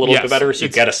stand up a little bit better, so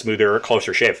you get a smoother,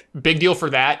 closer shave. Big deal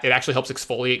for that. It actually helps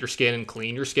exfoliate your skin and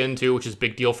clean your skin too, which is a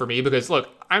big deal for me because look,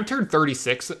 I'm turned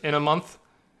 36 in a month,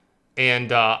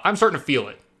 and I'm starting to feel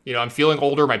it. I'm feeling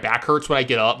older. My back hurts when I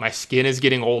get up. My skin is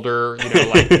getting older.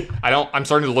 I'm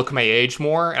starting to look my age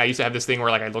more. I used to have this thing where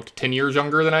like I looked 10 years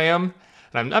younger than I am,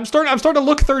 and I'm starting to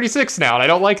look 36 now, and I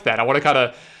don't like that. I want to kind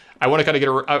of get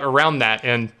around that,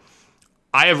 and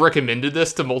I have recommended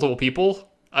this to multiple people.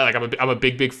 I'm a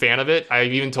big fan of it.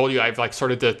 I've even told you I've like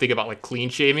started to think about like clean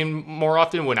shaving more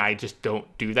often when I just don't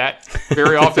do that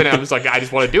very often. And I'm just like, I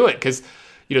just want to do it because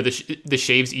the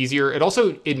shave's easier.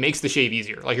 It makes the shave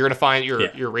easier. Like you're gonna find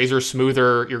your razor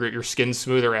smoother, your skin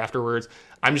smoother afterwards.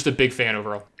 I'm just a big fan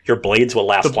overall. Your blades will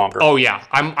last longer. Oh yeah,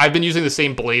 I've been using the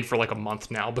same blade for like a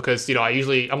month now because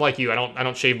I'm like you. I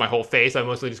don't shave my whole face. I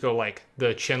mostly just go like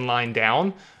the chin line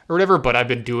down or whatever. But I've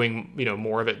been doing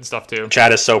more of it and stuff too.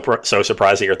 Chad is so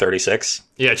surprised that you're 36.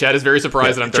 Yeah, Chad is very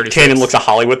surprised that I'm 36. Tannen looks a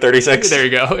Hollywood 36. There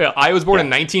you go. Yeah, I was born in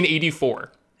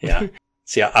 1984. Yeah.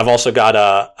 So yeah, I've also got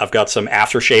I've got some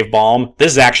aftershave balm.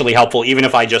 This is actually helpful, even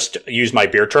if I just use my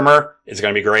beard trimmer. It's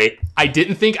going to be great. I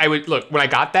didn't think I would look when I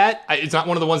got that. It's not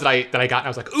one of the ones that I got. And I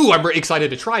was like, ooh, I'm very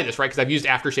excited to try this, right? Because I've used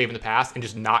aftershave in the past and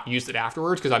just not used it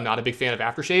afterwards because I'm not a big fan of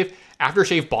aftershave.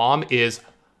 Aftershave balm is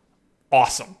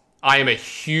awesome. I am a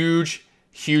huge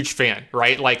fan,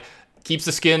 right? Like keeps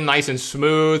the skin nice and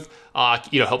smooth.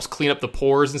 Helps clean up the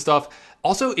pores and stuff.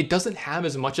 Also, it doesn't have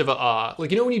as much of a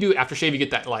when you do aftershave, you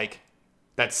get that like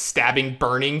that stabbing,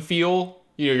 burning feel.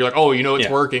 You're like, oh, it's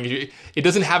working. It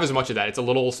doesn't have as much of that. It's a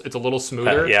little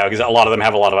smoother. Yeah, because a lot of them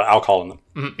have a lot of alcohol in them.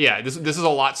 Mm-hmm. Yeah, this is a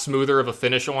lot smoother of a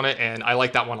finish on it, and I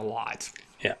like that one a lot.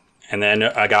 Yeah, and then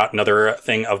I got another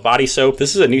thing of body soap.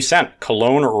 This is a new scent,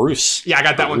 Cologne Rousse. Yeah, I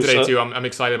got that one today too. I'm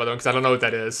excited about that one because I don't know what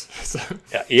that is. So.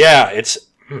 Yeah, it's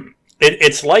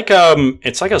like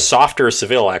a softer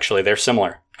Seville. Actually, they're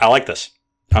similar. I like this.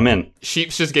 I'm in.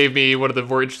 Sheeps just gave me one of the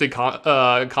more interesting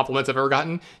compliments I've ever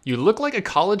gotten. You look like a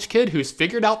college kid who's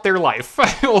figured out their life.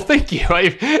 Well, thank you.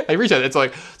 I appreciate it. It's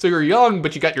like, so you're young,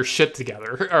 but you got your shit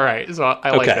together. All right. So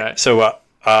I like that. So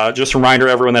just a reminder,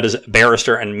 everyone, that is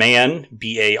Barrister and Man,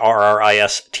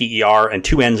 BARRISTER, and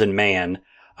 2 N's in Man.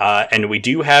 And we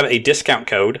do have a discount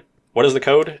code. What is the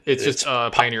code? It's just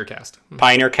PioneerCast.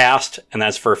 PioneerCast, and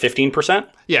that's for 15%?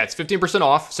 Yeah, it's 15%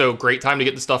 off, so great time to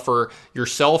get the stuff for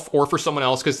yourself or for someone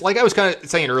else. Because like I was kind of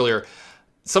saying earlier,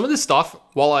 some of this stuff,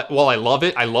 while I love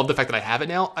it, I love the fact that I have it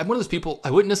now, I'm one of those people,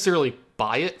 I wouldn't necessarily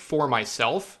buy it for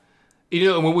myself.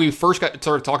 When we first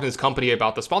started talking to this company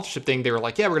about the sponsorship thing, they were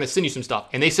like, yeah, we're going to send you some stuff.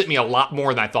 And they sent me a lot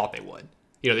more than I thought they would.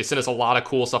 They sent us a lot of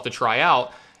cool stuff to try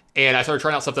out. And I started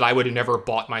trying out stuff that I would have never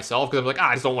bought myself because I'm like,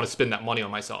 I just don't want to spend that money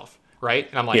on myself. Right.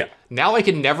 And I'm like, now I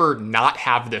can never not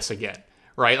have this again.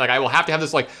 Right. Like I will have to have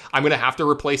this, like, I'm going to have to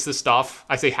replace this stuff.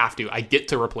 I say have to, I get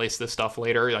to replace this stuff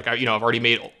later. Like, I've already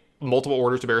made multiple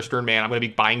orders to Barrister and Man. I'm going to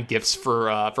be buying gifts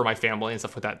for my family and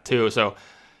stuff like that too. So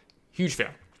huge fan.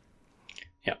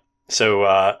 Yeah. So,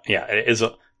 it is,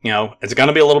 it's going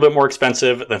to be a little bit more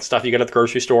expensive than stuff you get at the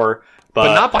grocery store,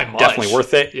 but not by much. Definitely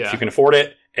worth it if you can afford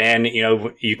it. And,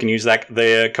 you can use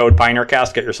the code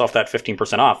PioneerCast, get yourself that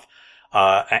 15% off.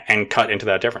 And cut into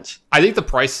that difference. I think the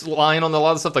price line on a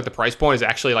lot of stuff, like the price point, is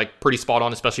actually like pretty spot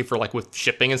on, especially for like with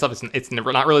shipping and stuff. It's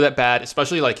never not really that bad.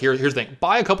 Especially like here's the thing: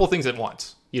 buy a couple things at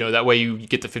once. That way you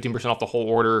get the 15% off the whole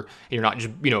order, and you're not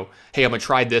just, hey, I'm gonna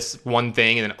try this one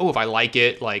thing, and then if I like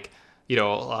it,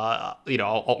 I'll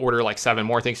order like 7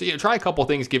 more things. So try a couple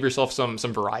things, give yourself some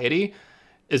variety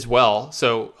as well.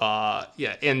 So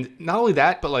and not only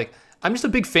that, but like I'm just a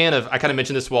big fan of. I kind of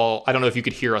mentioned this while I don't know if you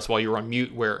could hear us while you were on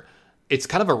mute, where it's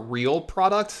kind of a real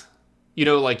product.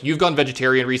 Like you've gone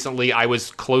vegetarian recently. I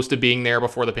was close to being there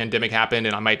before the pandemic happened,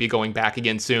 and I might be going back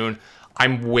again soon.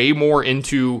 I'm way more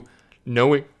into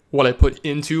knowing what I put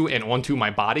into and onto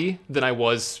my body than I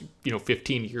was,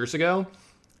 15 years ago.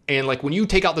 And like when you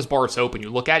take out this bar of soap and you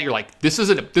look at it, you're like, this is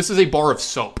a bar of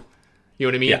soap. You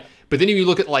know what I mean? Yeah. But then if you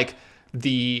look at like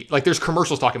there's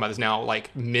commercials talking about this now,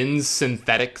 like men's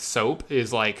synthetic soap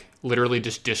is like literally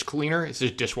just dish cleaner. It's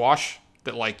just dishwash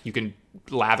that like you can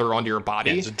lather onto your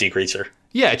body. Yeah, it's a degreaser.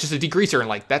 Yeah, it's just a degreaser, and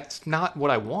like that's not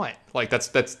what I want. Like that's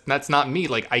not me.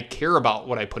 Like I care about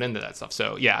what I put into that stuff.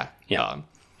 So yeah.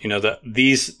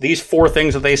 These 4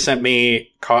 things that they sent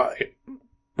me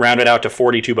rounded out to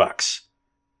 $42.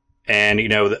 And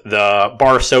the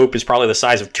bar of soap is probably the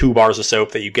size of 2 bars of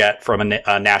soap that you get from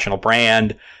a national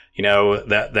brand.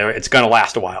 That it's going to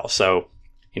last a while. So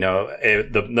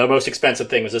the most expensive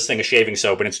thing was this thing of shaving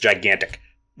soap, and it's gigantic.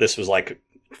 This was like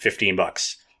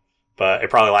 $15, but it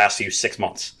probably lasts you 6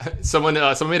 months. Someone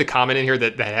made a comment in here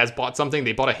that has bought something.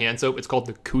 They bought a hand soap. It's called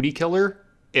the Cootie Killer,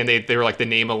 and they were like, the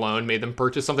name alone made them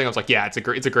purchase something. I was like, yeah, it's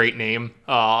a great name.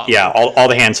 All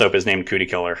the hand soap is named Cootie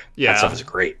Killer. Yeah, that stuff is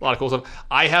great. A lot of cool stuff.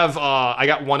 I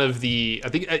got one of the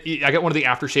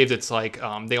aftershaves that's like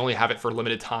they only have it for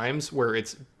limited times, where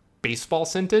it's baseball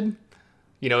scented.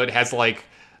 It has like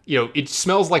it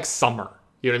smells like summer.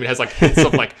 You know what I mean? It has like hints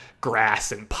of like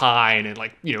grass and pine and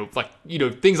like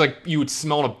things like you would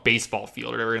smell on a baseball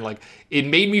field or whatever. And like it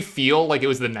made me feel like it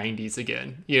was the 90s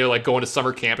again. Like going to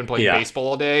summer camp and playing baseball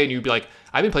all day, and you'd be like,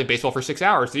 I've been playing baseball for 6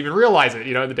 hours to even realize it.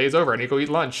 The day's over. I need to go eat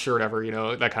lunch or whatever.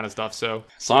 That kind of stuff. So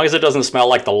as long as it doesn't smell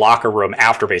like the locker room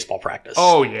after baseball practice.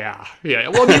 Oh yeah.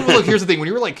 Well, look, here's the thing: when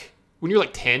you're like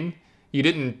 10. You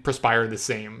didn't perspire the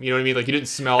same. You know what I mean? Like you didn't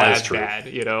smell as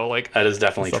bad. Like that is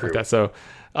definitely true. Like that. So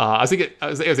I was thinking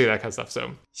that kind of stuff.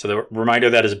 So the reminder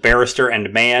that is Barrister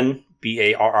and Mann,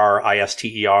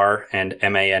 BARRISTER and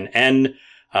MANN.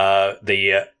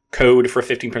 The code for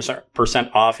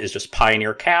 15% off is just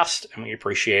Pioneer Cast, and we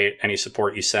appreciate any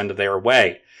support you send their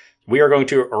way. We are going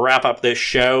to wrap up this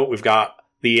show. We've got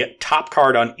the top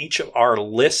card on each of our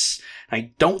lists.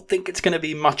 I don't think it's going to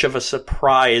be much of a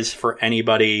surprise for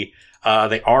anybody.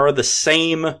 They are the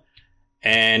same,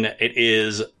 and it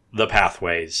is the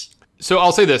Pathways. So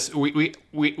I'll say this: we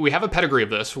have a pedigree of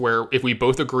this, where if we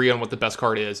both agree on what the best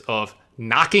card is, of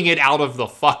knocking it out of the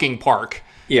fucking park.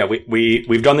 Yeah,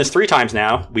 we've done this 3 times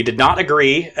now. We did not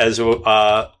agree as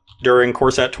during Core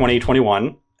Set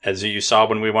 2021, as you saw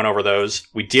when we went over those.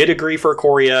 We did agree for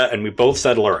Ikoria, and we both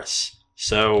said Lurrus.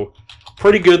 So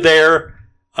pretty good there.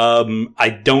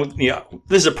 This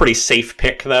is a pretty safe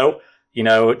pick though.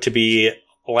 To be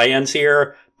lands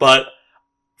here. But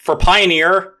for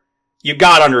Pioneer, you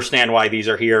gotta understand why these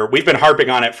are here. We've been harping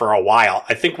on it for a while.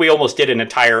 I think we almost did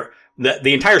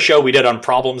the entire show we did on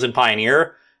problems in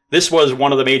Pioneer. This was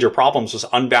one of the major problems, was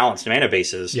unbalanced mana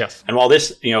bases. Yes. And while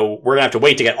this, we're gonna have to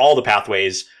wait to get all the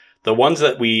Pathways, the ones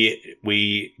that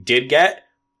we did get,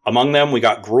 among them, we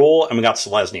got Gruul and we got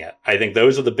Selesnya. I think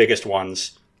those are the biggest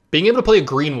ones. Being able to play a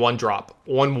green 1-drop,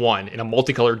 1/1 in a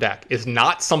multicolored deck is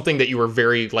not something that you are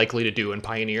very likely to do in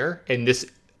Pioneer, and this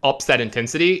ups that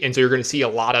intensity, and so you're going to see a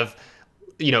lot of,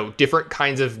 different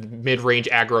kinds of mid-range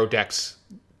aggro decks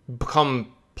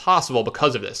become possible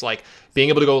because of this. Like being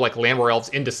able to go like Land War Elves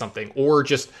into something, or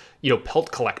just, Pelt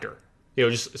Collector,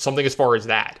 just something as far as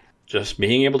that. Just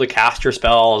being able to cast your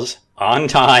spells on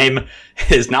time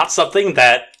is not something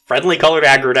that friendly colored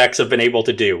aggro decks have been able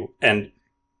to do, and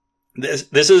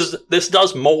this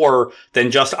does more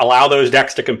than just allow those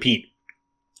decks to compete.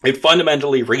 It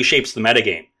fundamentally reshapes the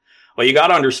metagame. What you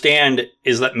gotta understand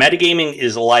is that metagaming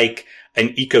is like an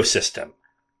ecosystem.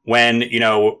 When,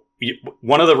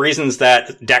 one of the reasons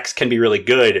that decks can be really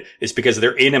good is because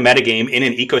they're in a metagame in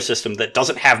an ecosystem that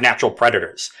doesn't have natural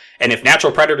predators. And if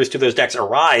natural predators to those decks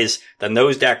arise, then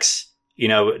those decks,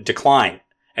 decline.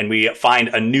 And we find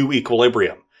a new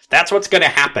equilibrium. That's what's gonna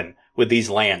happen with these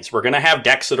lands. We're going to have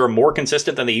decks that are more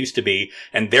consistent than they used to be,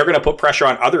 and they're going to put pressure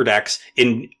on other decks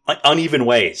in uneven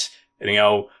ways. And,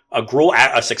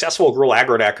 a successful Gruul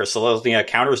aggro deck or Selesnya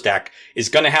counters deck is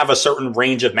going to have a certain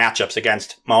range of matchups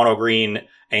against mono green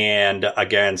and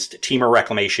against Temur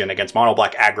Reclamation, against mono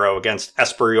black aggro, against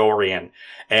Esperiorian.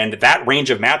 And that range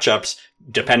of matchups,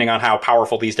 depending on how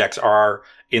powerful these decks are,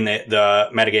 in the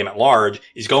metagame at large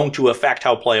is going to affect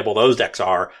how playable those decks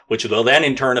are, which will then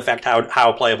in turn affect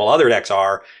how playable other decks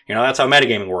are. You know, that's how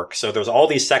metagaming works. So there's all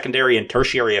these secondary and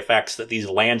tertiary effects that these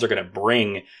lands are going to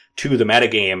bring to the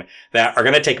metagame that are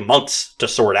going to take months to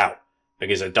sort out,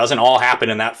 because it doesn't all happen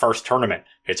in that first tournament.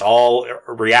 It's all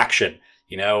a reaction,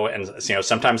 you know, and, you know,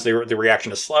 sometimes the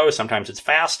reaction is slow, sometimes it's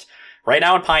fast. Right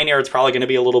now in Pioneer, it's probably going to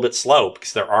be a little bit slow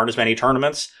because there aren't as many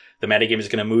tournaments. The metagame is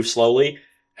going to move slowly.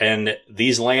 And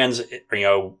these lands, you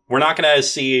know, we're not going to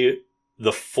see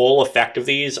the full effect of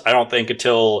these, I don't think,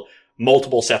 until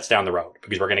multiple sets down the road,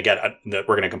 because we're going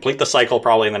to complete the cycle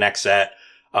probably in the next set,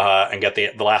 and get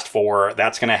the last 4.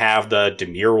 That's going to have the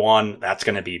Dimir one. That's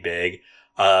going to be big.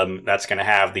 That's going to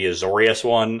have the Azorius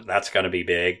one. That's going to be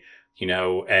big, you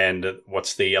know, and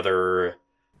what's the other,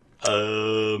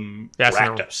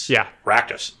 Rakdos. Yeah.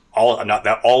 Rakdos.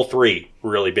 All 3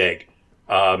 really big.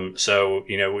 So,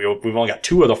 you know, we've only got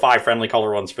 2 of the 5 friendly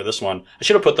color ones for this one. I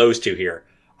should have put those 2 here.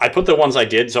 I put the ones I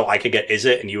did so I could get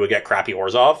Izzet and you would get crappy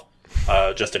Orzhov,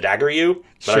 just to dagger you.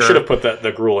 But sure. I should have put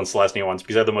the Gruul and Selesnya ones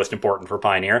because they're the most important for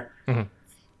Pioneer. Mm-hmm.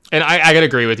 And I gotta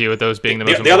agree with you with those being the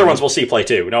most important. The other ones we'll see play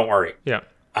too. Don't worry. Yeah.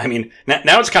 I mean,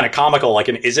 now it's kind of comical. Like,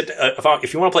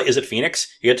 if you want to play Izzet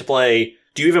Phoenix, you get to play.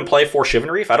 Do you even play for Shivan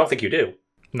Reef? I don't think you do.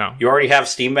 No. You already have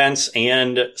Steam Vents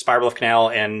and Spiral of Canal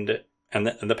and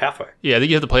the Pathway. Yeah, I think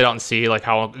you have to play it out and see like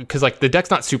how, because like the deck's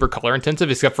not super color intensive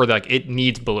except for like it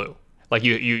needs blue. Like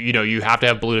you know, you have to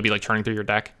have blue to be like turning through your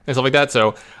deck and stuff like that.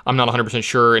 So I'm not 100%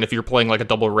 sure. And if you're playing like a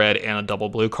double red and a double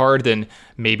blue card, then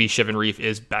maybe Shivan Reef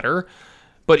is better.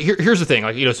 But here's the thing,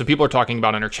 like, you know, so people are talking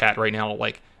about in our chat right now,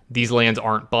 like these lands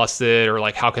aren't busted, or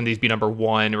like how can these be number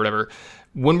 1 or whatever.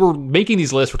 When we're making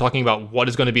these lists, we're talking about what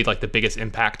is going to be like the biggest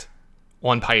impact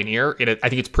on Pioneer. And I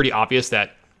think it's pretty obvious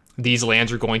that these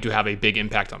lands are going to have a big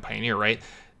impact on Pioneer, right?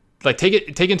 Like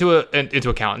take into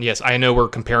account. And yes, I know we're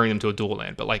comparing them to a dual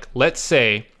land, but like let's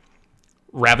say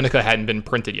Ravnica hadn't been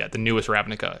printed yet, the newest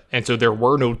Ravnica, and so there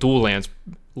were no dual lands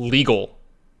legal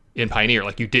in Pioneer.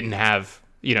 Like you didn't have,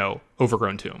 you know,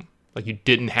 Overgrown Tomb, like you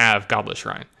didn't have Goblet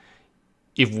Shrine.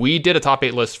 If we did a top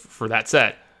 8 list for that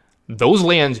set, those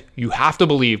lands you have to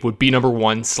believe would be number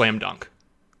 1 slam dunk,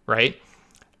 right?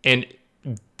 And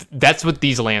that's what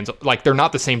these lands, like they're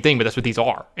not the same thing, but that's what these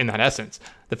are in that essence.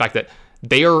 The fact that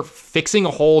they are fixing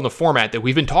a hole in the format that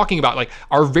we've been talking about. Like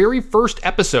our very first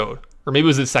episode, or maybe it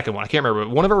was the second one, I can't remember,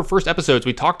 but one of our first episodes,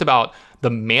 we talked about the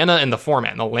mana in the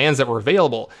format and the lands that were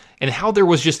available and how there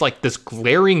was just like this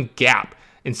glaring gap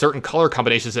in certain color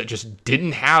combinations that just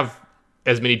didn't have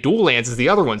as many dual lands as the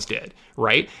other ones did,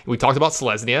 right? And we talked about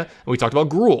Selesnya and we talked about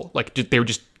Gruul. Like they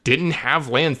just didn't have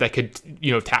lands that could,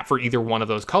 you know, tap for either one of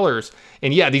those colors.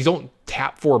 And yeah, these don't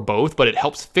tap for both, but it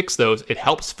helps fix those. It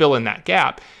helps fill in that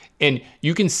gap. And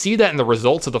you can see that in the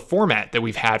results of the format that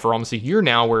we've had for almost a year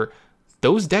now, where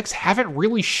those decks haven't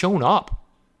really shown up.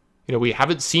 You know, we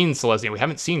haven't seen Selesnya, we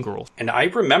haven't seen Gruul. And I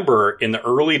remember in the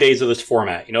early days of this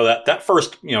format, you know, that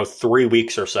first, you know, 3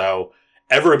 weeks or so,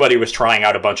 everybody was trying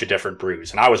out a bunch of different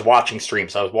brews. And I was watching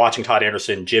streams. I was watching Todd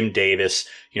Anderson, Jim Davis,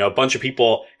 you know, a bunch of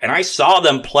people. And I saw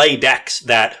them play decks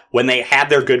that when they had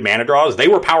their good mana draws, they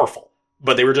were powerful,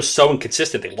 but they were just so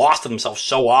inconsistent. They lost to themselves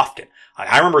so often.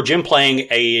 I remember Jim playing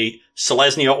a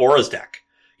Selesnya Auras deck.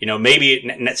 You know, maybe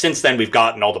since then we've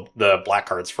gotten all the black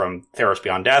cards from Theros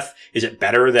Beyond Death. Is it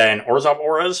better than Orzhov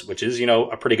Auras, which is, you know,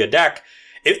 a pretty good deck?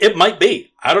 It might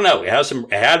be. I don't know. It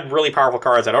had really powerful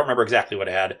cards. I don't remember exactly what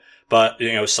it had. But,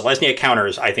 you know, Selesnya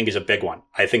counters, I think, is a big one.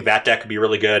 I think that deck could be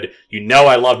really good. You know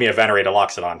I love me a Venerated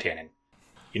Loxodon, Tannen.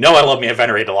 You know I love me a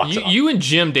Venerated Loxodon. You and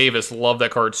Jim Davis love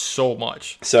that card so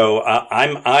much. So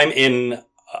I'm in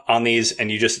on these, and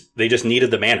they just needed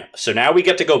the mana. So now we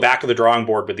get to go back to the drawing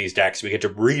board with these decks. We get to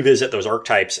revisit those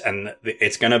archetypes, and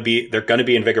they're gonna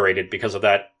be invigorated because of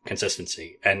that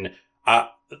consistency. And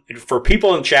for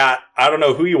people in chat, I don't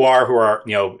know who you are who are,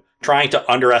 you know, trying to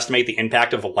underestimate the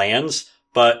impact of the lands,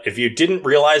 but if you didn't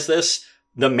realize this,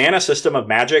 the mana system of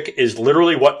Magic is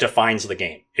literally what defines the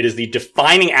game. It is the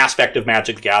defining aspect of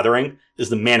Magic the Gathering is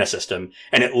the mana system,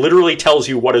 and it literally tells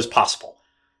you what is possible.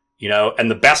 You know, and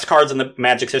the best cards in the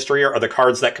Magic's history are the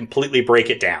cards that completely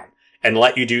break it down and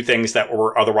let you do things that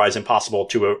were otherwise impossible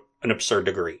to an absurd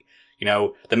degree. You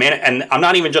know, the mana, and I'm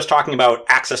not even just talking about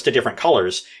access to different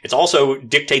colors. It also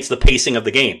dictates the pacing of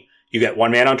the game. You get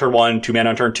 1 mana on turn 1, 2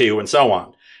 mana on turn 2, and so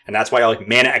on. And that's why like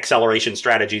mana acceleration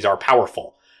strategies are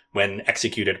powerful when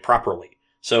executed properly.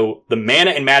 So the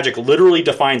mana in Magic literally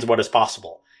defines what is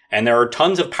possible. And there are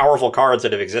tons of powerful cards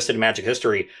that have existed in Magic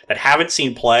history that haven't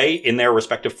seen play in their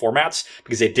respective formats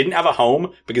because they didn't have a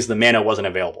home because the mana wasn't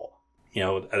available. You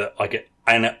know,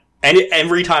 and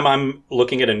every time I'm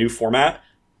looking at a new format,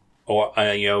 or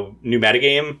new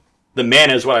metagame, the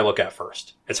mana is what I look at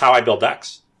first. It's how I build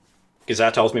decks, because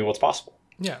that tells me what's possible.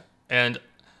 Yeah, and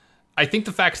I think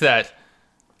the fact that,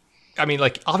 I mean,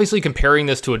 like, obviously comparing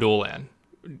this to a dual land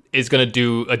is going to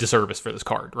do a disservice for this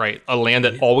card, right? A land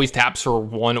that always taps for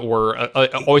one or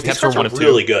always taps for one of two.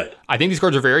 Really good. I think these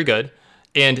cards are very good,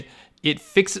 and it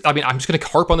fixes. I mean, I'm just going to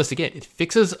harp on this again. It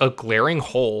fixes a glaring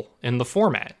hole in the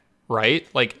format, right?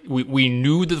 Like, we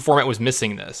knew that the format was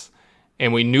missing this,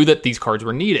 and we knew that these cards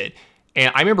were needed.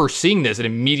 And I remember seeing this and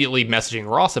immediately messaging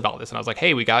Ross about this, and I was like,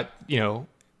 "Hey, we got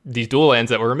these dual lands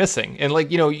that were missing," and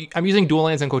like I'm using dual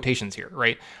lands in quotations here,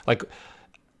 right? Like,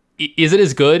 is it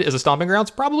as good as a Stomping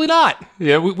Grounds? Probably not.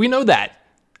 We know that.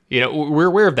 We're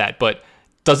aware of that. But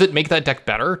does it make that deck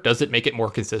better? Does it make it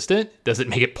more consistent? Does it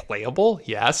make it playable?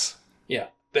 Yes. Yeah.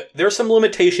 There's some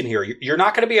limitation here. You're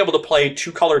not going to be able to play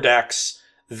 2-color decks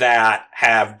that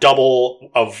have double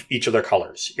of each of their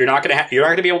colors. You're not going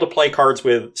to be able to play cards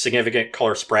with significant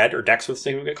color spread, or decks with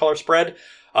significant color spread.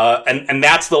 And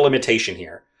that's the limitation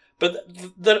here. But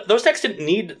those decks didn't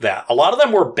need that. A lot of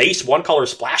them were base one color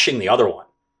splashing the other one.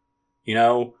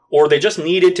 Or they just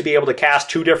needed to be able to cast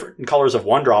 2 different colors of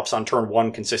 1-drops on turn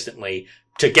 1 consistently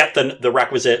to get the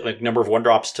requisite number of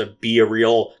 1-drops to be a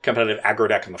real competitive aggro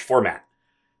deck in the format.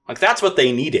 Like, that's what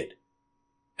they needed.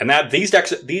 And that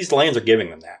these lands are giving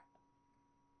them that.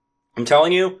 I'm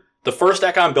telling you, the first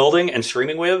deck I'm building and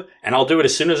streaming with, and I'll do it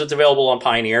as soon as it's available on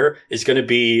Pioneer, is going to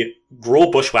be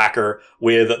Gruul Bushwhacker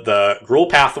with the Gruul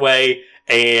Pathway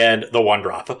and the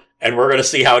 1-drop. And we're going to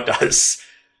see how it does.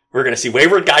 We're going to see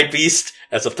Wayward Guide Beast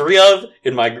as a 3-of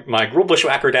in my Gruul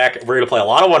Bushwhacker deck. We're going to play a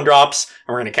lot of 1-drops,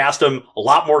 and we're going to cast them a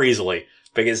lot more easily.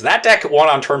 Because that deck won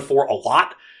on turn 4 a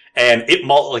lot, and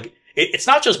it's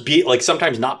not just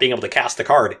sometimes not being able to cast the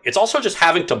card. It's also just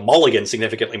having to mulligan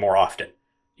significantly more often.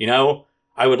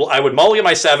 I would mulligan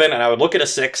my 7, and I would look at a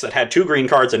 6 that had 2 green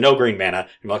cards and no green mana, and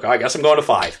be like, I guess I'm going to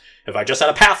 5. If I just had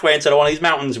a pathway instead of one of these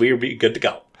mountains, we would be good to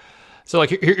go. So,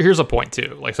 like, here's a point,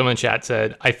 too. Like, someone in chat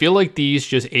said, I feel like these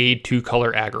just aid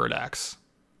 2-color aggro decks.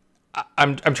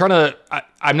 I'm trying to...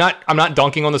 I'm not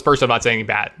dunking on this person. I'm not saying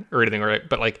bad or anything, right?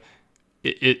 But, like,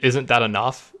 isn't that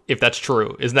enough? If that's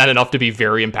true, isn't that enough to be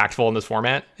very impactful in this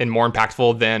format? And more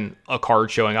impactful than a card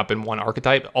showing up in one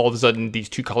archetype? All of a sudden, these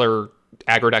 2-color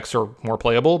aggro decks are more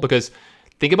playable? Because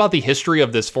think about the history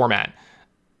of this format.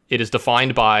 It is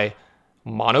defined by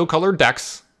monocolored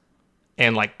decks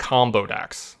and, like, combo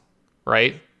decks.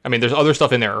 Right? I mean, there's other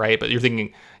stuff in there, right? But you're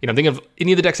thinking, think of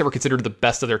any of the decks that were considered the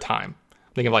best of their time.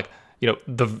 Think of, like,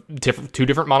 the 2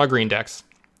 different mono green decks,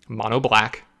 mono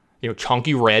black,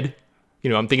 chunky red.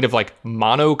 I'm thinking of, like,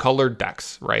 mono-colored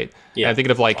decks, right? Yeah. And I'm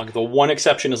thinking of, like the one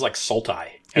exception is, like, Sultai.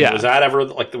 And was that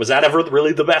ever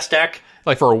really the best deck?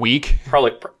 Like, for a week?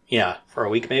 Probably, yeah, for a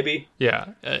week maybe.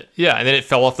 Yeah, and then it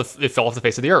fell off the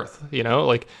face of the earth,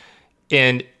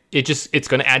 and it's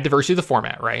going to add diversity to the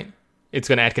format, right? It's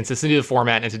going to add consistency to the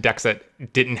format into decks that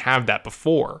didn't have that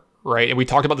before, right? And we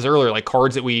talked about this earlier, like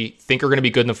cards that we think are going to be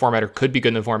good in the format or could be good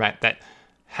in the format that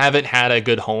haven't had a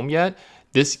good home yet.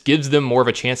 This gives them more of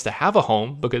a chance to have a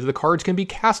home because the cards can be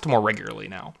cast more regularly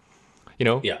now,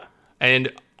 Yeah. And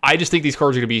I just think these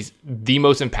cards are going to be the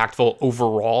most impactful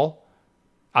overall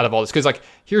out of all this. Because, like,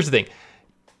 here's the thing.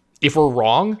 If we're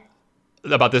wrong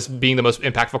about this being the most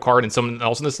impactful card and someone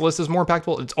else in this list is more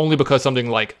impactful, it's only because something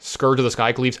like Scourge of the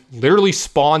Skycleaves literally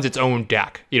spawns its own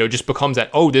deck. Just becomes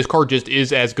that, this card just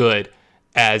is as good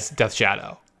as Death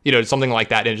Shadow. Something like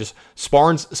that. And it just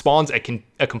spawns a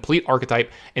complete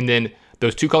archetype. And then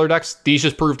those 2-color decks, these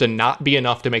just prove to not be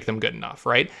enough to make them good enough,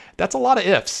 right? That's a lot of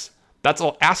ifs. That's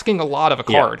asking a lot of a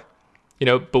card.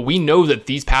 Yeah. But we know that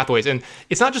these pathways, and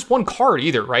it's not just one card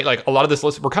either, right? Like, a lot of this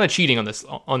list, we're kind of cheating on this,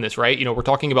 right? We're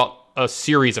talking about a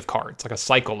series of cards, like a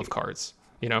cycle of cards,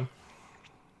 Yeah,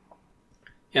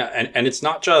 and it's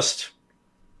not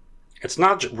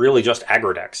really just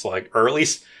aggro decks, like, or at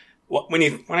least when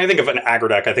I think of an aggro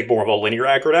deck, I think more of a linear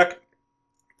aggro deck.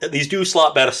 These do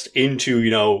slot best into,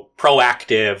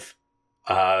 proactive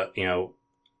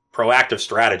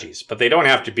strategies, but they don't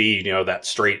have to be, that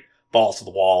straight balls to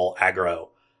the wall aggro.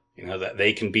 That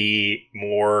they can be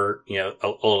more, a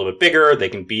little bit bigger. They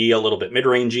can be a little bit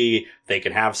mid-rangey. They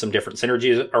can have some different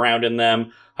synergies around in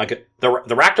them. Like, the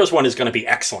Rakdos one is going to be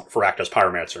excellent for Rakdos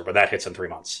Pyromancer, but that hits in 3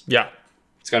 months. Yeah.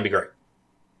 It's going to be great.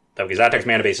 Because that deck's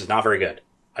mana base is not very good.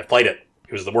 I've played it.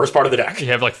 It was the worst part of the deck. You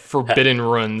have, like, Forbidden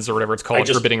Runes or whatever it's called.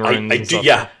 Forbidding Runes. I do,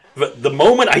 yeah. But the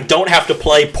moment I don't have to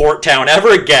play Port Town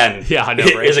ever again, I know,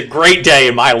 right? Is a great day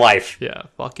in my life. Yeah,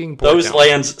 fucking Port Those Town.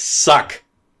 lands suck.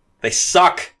 They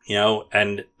suck,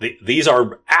 and these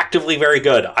are actively very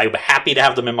good. I'm happy to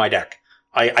have them in my deck.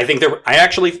 I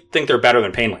actually think they're better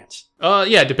than Painlands.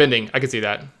 Yeah, depending. I could see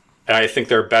that. And I think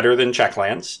they're better than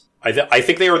Checklands. I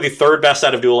think they are the third best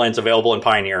set of dual lands available in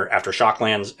Pioneer after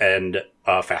Shocklands and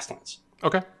Fastlands.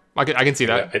 Okay, I can see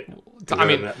that. I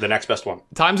mean, the next best one.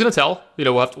 Time's gonna tell.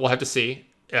 We'll have to see.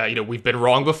 We've been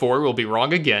wrong before. We'll be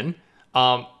wrong again.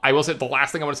 I will say the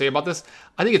last thing I want to say about this.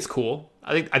 I think it's cool.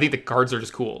 I think the cards are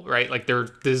just cool, right? Like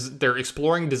they're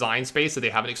exploring design space that they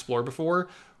haven't explored before,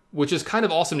 which is kind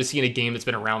of awesome to see in a game that's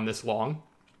been around this long.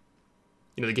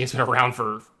 The game's been around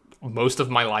for most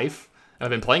of my life, and I've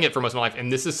been playing it for most of my life,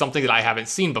 and this is something that I haven't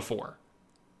seen before.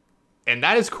 And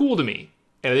that is cool to me.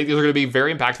 And I think these are going to be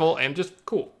very impactful and just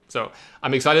cool. So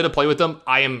I'm excited to play with them.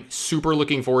 I am super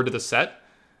looking forward to the set.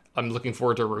 I'm looking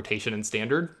forward to rotation and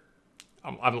standard.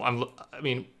 I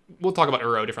mean, we'll talk about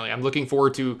Uro differently. I'm looking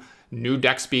forward to new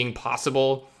decks being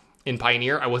possible in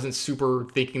Pioneer. I wasn't super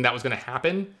thinking that was going to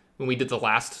happen when we did the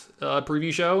last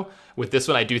preview show. With this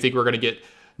one, I do think we're going to get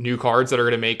new cards that are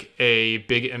going to make a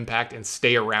big impact and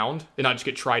stay around and not just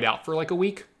get tried out for like a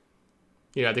week.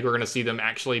 I think we're going to see them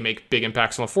actually make big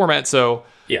impacts on the format. So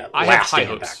yeah, I have high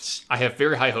hopes. Impacts. I have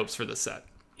very high hopes for this set.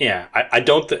 Yeah, I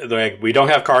don't we don't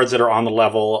have cards that are on the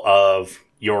level of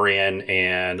Yorion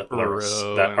and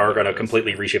Lurrus that are going to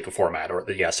completely reshape the format, or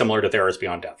similar to Theros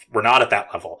Beyond Death. We're not at that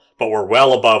level, but we're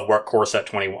well above what Core Set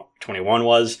 21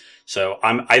 was. So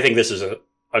I think this is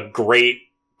a great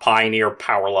Pioneer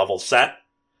power level set.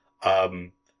 I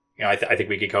think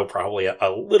we could go probably a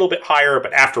little bit higher,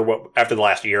 but after the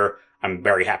last year, I'm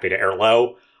very happy to air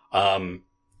low.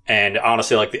 And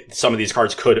honestly, like some of these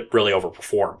cards could really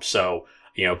overperform. So,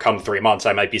 come 3 months,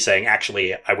 I might be saying,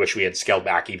 actually, I wish we had scaled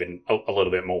back even a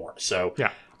little bit more. So, yeah,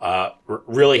 we're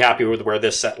really happy with where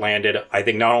this set landed. I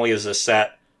think not only is this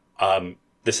set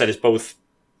is both,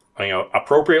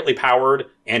 appropriately powered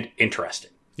and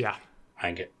interesting. Yeah.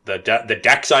 I think the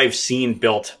decks I've seen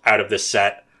built out of this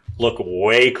set look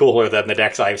way cooler than the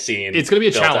decks I've seen. It's going to be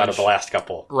a built challenge out of the last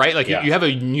couple, right? Like you have a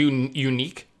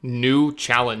unique new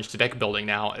challenge to deck building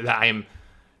now that I am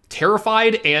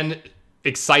terrified and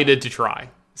excited to try.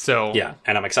 So yeah,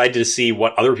 and I'm excited to see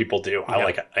what other people do.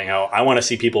 I want to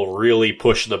see people really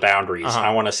push the boundaries.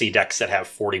 I want to see decks that have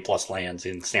 40 plus lands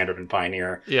in Standard and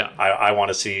Pioneer. Yeah, I want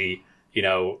to see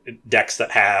decks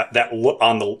that have that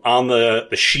on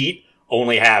the sheet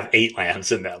only have 8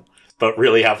 lands in them, but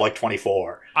really have like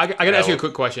 24. I gotta ask you a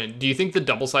quick question. Do you think the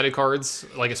double-sided cards,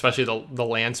 like especially the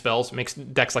land spells, makes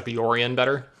decks like the Yorion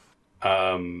better?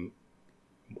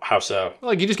 How so?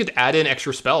 Like you just get to add in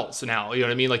extra spells now. You know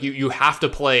what I mean? Like you have to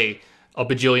play a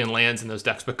bajillion lands in those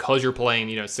decks because you're playing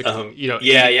 60. 80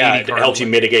 It helps you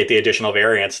mitigate the additional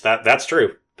variance. That's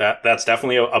true. That's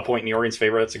definitely a point in Yorion's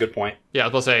favor. That's a good point. Yeah, I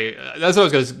was gonna say that's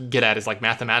what I was gonna get at. Is like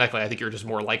mathematically, I think you're just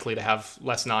more likely to have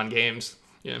less non-games.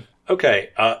 Yeah. Okay,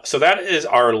 so that is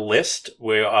our list.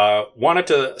 We wanted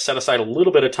to set aside a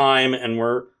little bit of time, and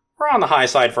we're on the high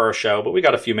side for our show, but we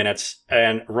got a few minutes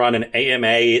and run an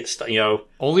AMA.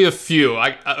 Only a few.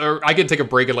 I can take a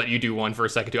break and let you do one for a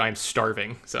second too. I'm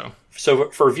starving. So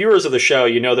for viewers of the show,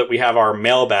 that we have our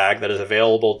mailbag that is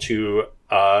available to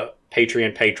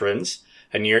Patreon patrons.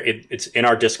 And it's in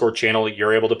our Discord channel.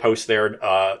 You're able to post there.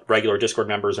 Regular Discord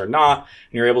members are not.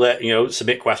 And you're able to,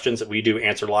 submit questions that we do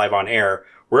answer live on air.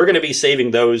 We're going to be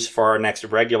saving those for our next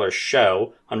regular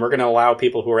show. And we're going to allow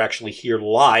people who are actually here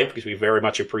live, because we very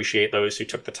much appreciate those who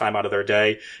took the time out of their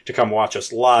day to come watch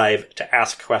us live, to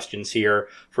ask questions here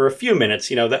for a few minutes.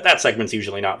 That segment's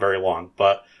usually not very long,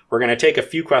 but we're going to take a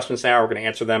few questions now. We're going to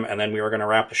answer them, and then we are going to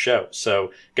wrap the show.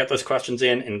 So get those questions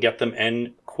in and get them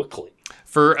in quickly.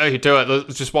 For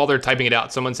just while they're typing it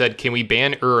out, someone said, "Can we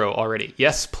ban Uro already?"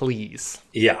 Yes, please.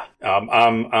 Yeah,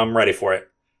 I'm ready for it.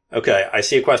 Okay, I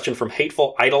see a question from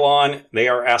Hateful Eidolon. They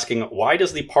are asking, why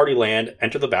does the party land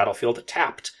enter the battlefield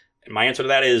tapped? And my answer to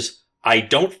that is, I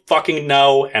don't fucking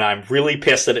know, and I'm really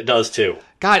pissed that it does too.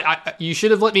 God, you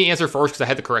should have let me answer first because I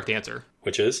had the correct answer.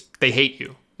 Which is? They hate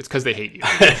you. It's because they hate you.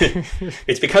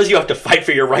 It's because you have to fight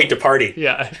for your right to party.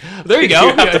 Yeah. There you go.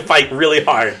 You have to fight really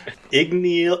hard.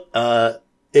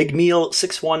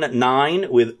 Igneal619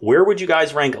 with, where would you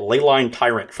guys rank Leyline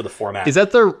Tyrant for the format? Is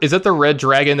that the red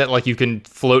dragon that like you can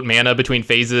float mana between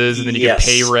phases and then you can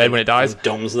pay red when it dies?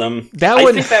 Domes them.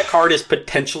 I think that card is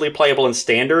potentially playable in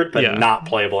Standard, but not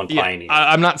playable in Pioneer.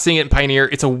 I'm not seeing it in Pioneer.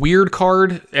 It's a weird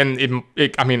card, and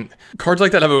cards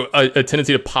like that have a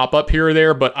tendency to pop up here or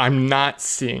there, but I'm not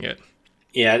seeing it.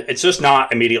 Yeah, it's just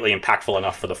not immediately impactful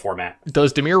enough for the format.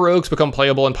 Does Dimir Rogues become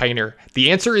playable in Pioneer?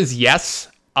 The answer is yes.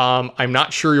 I'm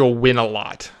not sure you'll win a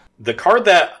lot. The card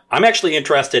that I'm actually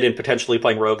interested in potentially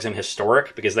playing Rogues in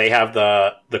Historic, because they have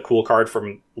the cool card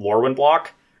from Lorwyn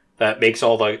block that makes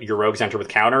all your rogues enter with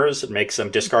counters. It makes them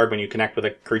discard when you connect with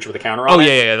a creature with a counter on Oh, it.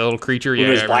 yeah, the little creature. Yeah,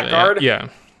 Luna's Blackguard? Yeah.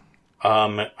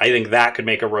 I think that could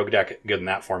make a rogue deck good in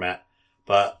that format.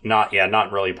 But not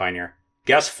really Pioneer.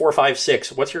 Guess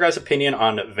 456. What's your guys' opinion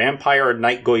on Vampire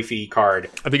Night Goifi card?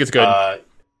 I think it's good.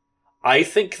 I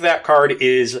think that card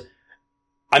is...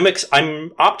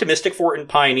 I'm optimistic for it in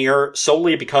Pioneer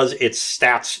solely because its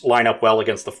stats line up well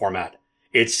against the format.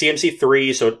 It's CMC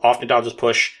 3, so it often dodges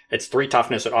push. It's 3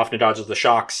 toughness, it often dodges the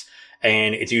shocks,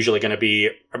 and it's usually going to be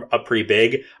a pretty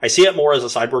big. I see it more as a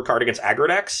sideboard card against aggro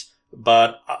decks,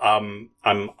 but I'm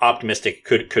optimistic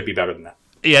it could be better than that.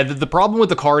 Yeah, the problem with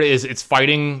the card is it's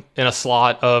fighting in a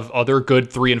slot of other good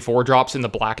 3 and 4 drops in the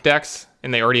black decks,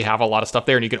 and they already have a lot of stuff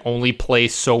there, and you can only play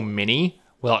so many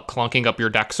without clunking up your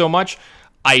deck so much.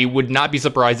 I would not be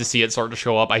surprised to see it start to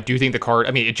show up. I do think the card,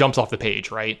 I mean, it jumps off the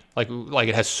page, right? Like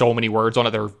it has so many words on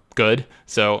it that are good.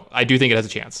 So I do think it has a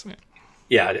chance.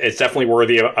 Yeah, it's definitely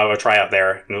worthy of a tryout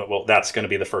there. Well, that's going to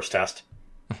be the first test.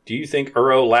 Do you think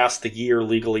Uro lasts the year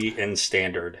legally in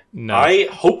Standard? No. I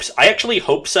actually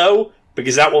hope so,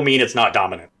 because that will mean it's not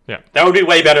dominant. Yeah. That would be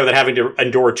way better than having to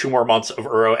endure 2 more months of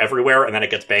Uro everywhere and then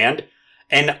it gets banned.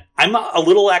 And I'm a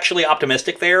little actually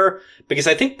optimistic there, because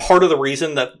I think part of the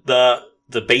reason that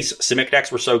the base Simic decks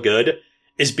were so good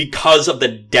is because of the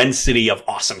density of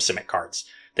awesome Simic cards.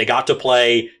 They got to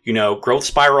play, Growth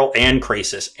Spiral and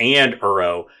Krasis and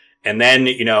Uro. And then,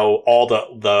 all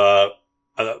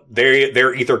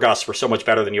their Ether Gusts were so much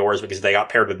better than yours because they got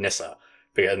paired with Nissa.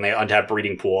 And they untapped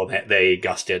Breeding Pool and they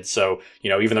gusted. So,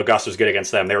 even though Gust was good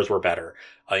against them, theirs were better.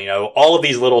 All of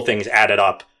these little things added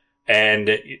up. And,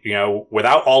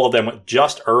 without all of them, with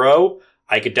just Uro,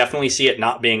 I could definitely see it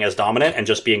not being as dominant and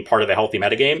just being part of the healthy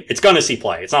metagame. It's going to see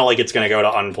play. It's not like it's going to go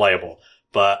to unplayable,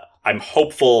 but I'm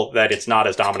hopeful that it's not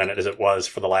as dominant as it was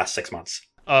for the last 6 months.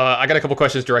 I got a couple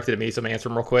questions directed at me, so I'm going to answer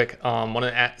them real quick. Want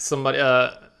to ask somebody,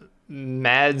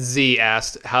 Madz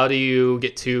asked, how do you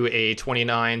get to a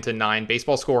 29-9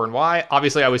 baseball score and why?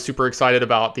 Obviously, I was super excited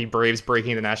about the Braves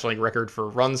breaking the National League record for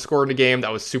runs scored in a game.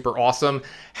 That was super awesome.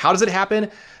 How does it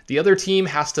happen? The other team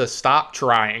has to stop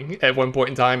trying at one point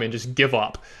in time and just give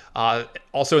up.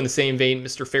 Also in the same vein,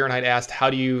 Mr. Fahrenheit asked, how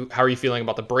are you feeling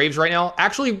about the Braves right now?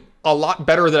 Actually, a lot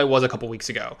better than I was a couple weeks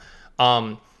ago.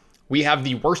 We have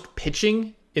the worst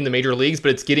pitching in the major leagues,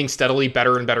 but it's getting steadily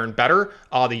better and better and better.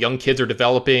 The young kids are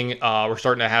developing. We're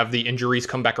starting to have the injuries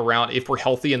come back around. If we're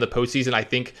healthy in the postseason, I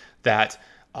think that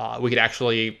we could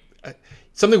actually...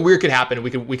 something weird could happen. We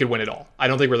could win it all. I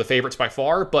don't think we're the favorites by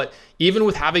far, but even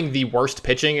with having the worst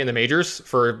pitching in the majors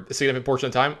for a significant portion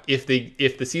of the time, if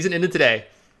the season ended today,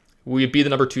 we'd be the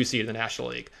number 2 seed in the National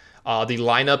League. The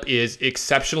lineup is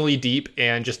exceptionally deep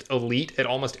and just elite at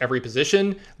almost every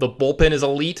position. The bullpen is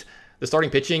elite. The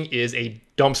starting pitching is a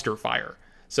dumpster fire.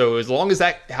 So as long as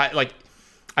that,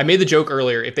 I made the joke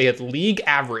earlier, if they had league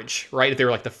average, right? If they were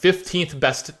like the 15th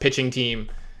best pitching team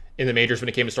in the majors when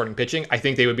it came to starting pitching, I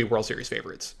think they would be World Series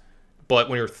favorites. But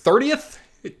when you're 30th,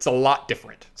 it's a lot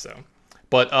different. So,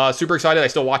 but super excited. I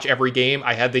still watch every game.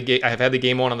 I have had the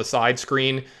game on the side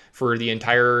screen for the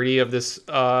entirety of this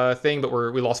thing, but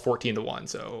we lost 14-1.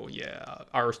 So yeah,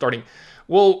 our starting,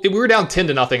 we were down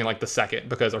 10-0 in like the second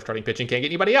because our starting pitching can't get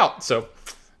anybody out. So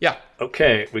yeah.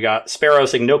 Okay, we got Sparrow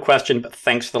saying, no question, but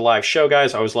thanks for the live show,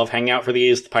 guys. I always love hanging out for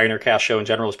these. The Pioneer Cast show in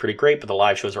general is pretty great, but the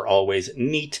live shows are always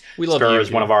neat. We love Sparrow you,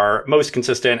 is one of our most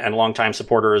consistent and longtime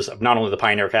supporters of not only the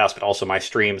Pioneer Cast, but also my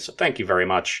streams, so thank you very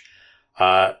much.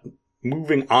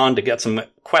 Moving on to get some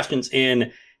questions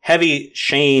in. Heavy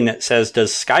Shane says,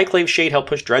 does Skyclave Shade help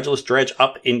push Dredgeless Dredge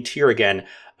up in tier again?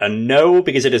 No,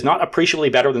 because it is not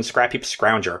appreciably better than Scrapheap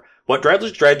Scrounger. What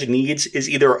Dredgeless Dredge needs is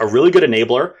either a really good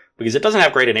enabler, because it doesn't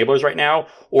have great enablers right now,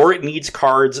 or it needs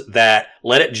cards that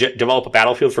let it develop a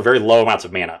battlefield for very low amounts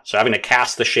of mana. So having to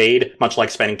cast the Shade, much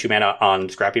like spending 2 mana on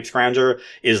Scrapheap Scrounger,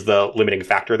 is the limiting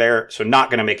factor there. So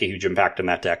not going to make a huge impact in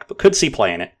that deck, but could see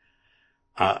play in it.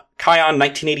 Kion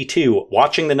 1982,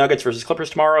 watching the Nuggets versus Clippers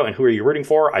tomorrow, and who are you rooting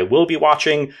for? I will be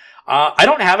watching. I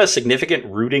don't have a significant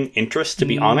rooting interest, to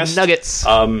be honest. Nuggets.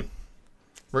 Rooting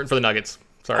for the Nuggets.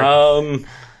 Sorry.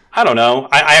 I don't know.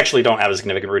 I actually don't have a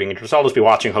significant rooting interest. I'll just be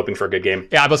watching, hoping for a good game.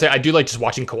 Yeah, I was say I do like just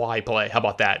watching Kawhi play. How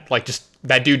about that? Like, just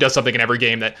that dude does something in every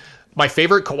game that... My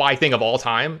favorite Kawhi thing of all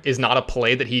time is not a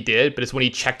play that he did, but it's when he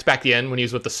checked back in when he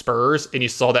was with the Spurs, and you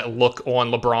saw that look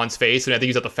on LeBron's face, and I think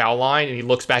he's at the foul line, and he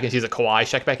looks back and sees a Kawhi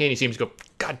check back in, he seems to go,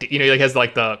 God, he like has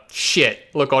like the shit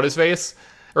look on his face,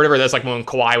 or whatever. That's like when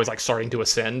Kawhi was like starting to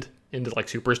ascend into like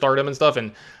superstardom and stuff.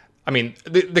 And I mean,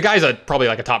 the guy's probably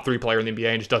like a top 3 player in the NBA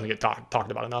and just doesn't get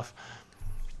talked about enough.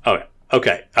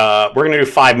 Okay. We're going to do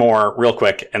 5 more real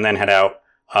quick and then head out.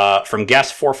 From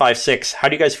Guest456, how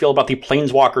do you guys feel about the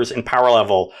Planeswalkers in power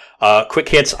level? Quick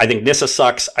hits, I think Nissa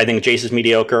sucks. I think Jace is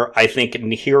mediocre. I think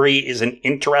Nahiri is an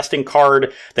interesting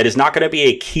card that is not going to be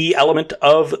a key element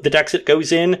of the decks it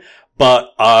goes in,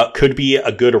 but could be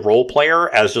a good role player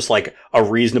as just like a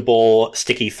reasonable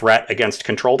sticky threat against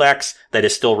control decks that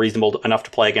is still reasonable enough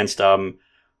to play against the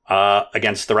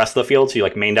rest of the field. So you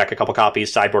like main deck a couple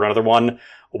copies, sideboard another one.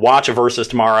 Watch a Versus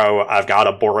tomorrow. I've got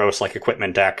a Boros like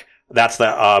equipment deck. That's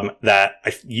the that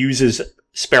uses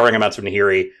sparing amounts of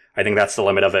Nahiri. I think that's the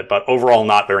limit of it. But overall,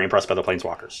 not very impressed by the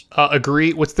Planeswalkers.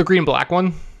 Agree. What's the green and black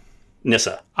one?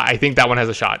 Nissa. I think that one has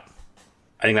a shot.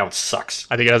 I think that one sucks.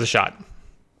 I think it has a shot.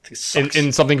 I think it sucks.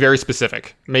 In something very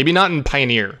specific. Maybe not in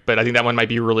Pioneer, but I think that one might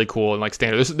be really cool and like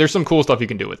standard. There's some cool stuff you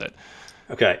can do with it.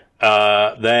 Okay.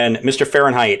 Then Mr.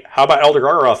 Fahrenheit. How about Elder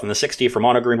Gargaroth in the 60 for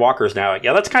mono green walkers now?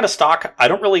 Yeah, that's kind of stock. I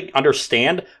don't really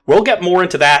understand. We'll get more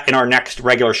into that in our next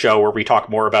regular show where we talk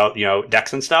more about,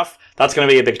 decks and stuff. That's going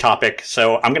to be a big topic.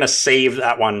 So I'm going to save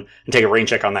that one and take a rain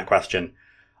check on that question.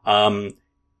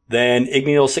 Then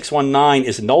Igneal619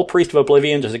 is Null Priest of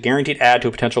Oblivion. Does it guaranteed add to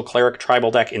a potential Cleric tribal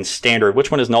deck in standard?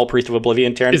 Which one is Null Priest of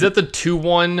Oblivion, Taryn? Is that the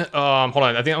 2-1? Hold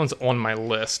on. I think that one's on my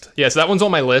list. Yeah, so that one's on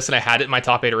my list, and I had it in my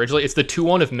top 8 originally. It's the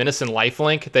 2-1 of Menace and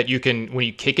Lifelink that you can, when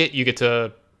you kick it, you get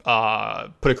to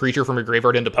put a creature from your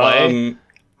graveyard into play.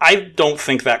 I don't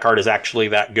think that card is actually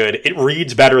that good. It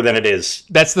reads better than it is.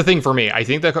 That's the thing for me. I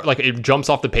think that it jumps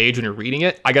off the page when you're reading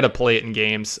it. I got to play it in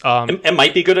games. It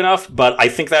might be good enough, but I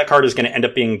think that card is going to end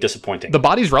up being disappointing. The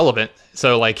body's relevant,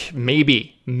 so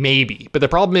maybe. But the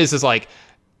problem is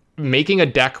making a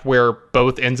deck where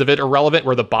both ends of it are relevant,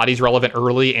 where the body's relevant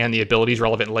early and the ability's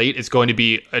relevant late, is going to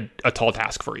be a tall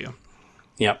task for you.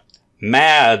 Yep.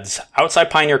 Mads, outside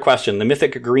Pioneer question. The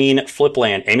Mythic Green flip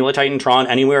land. Amulet Titan, Tron,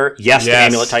 anywhere? Yes, to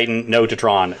Amulet Titan, no to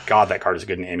Tron. God, that card is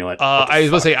good in Amulet. I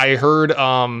was going to say, I heard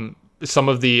some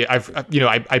of the, I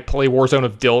play Warzone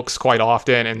of Dilks quite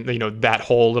often, and, that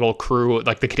whole little crew,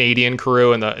 like the Canadian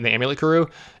crew and the Amulet crew.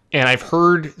 And I've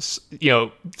heard,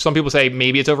 some people say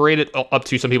maybe it's overrated, up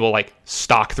to some people like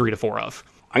stock 3 to 4 of.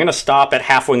 I'm going to stop at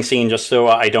Halfwing Scene just so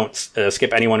I don't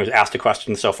skip anyone who's asked a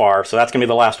question so far. So that's going to be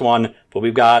the last one. But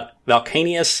we've got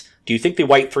Valkanius. Do you think the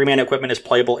white 3-mana equipment is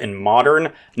playable in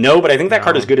Modern? No, but I think that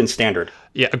card is good in Standard.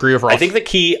 Yeah, agree overall. I think the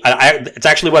key, it's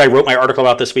actually what I wrote my article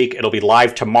about this week. It'll be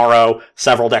live tomorrow.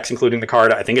 Several decks, including the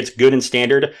card. I think it's good in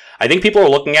Standard. I think people are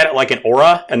looking at it like an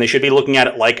Aura, and they should be looking at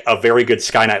it like a very good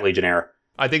Sky Knight Legionnaire.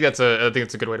 I think that's a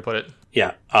good way to put it.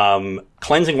 Yeah.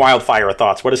 Cleansing Wildfire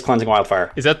thoughts. What is Cleansing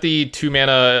Wildfire? Is that the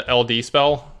 2-mana LD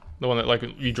spell? The one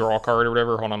that you draw a card or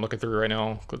whatever? Hold on, I'm looking through it right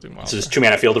now. Cleansing Wildfire. This is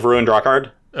 2-mana Field of Ruin, draw a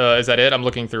card? Is that it? I'm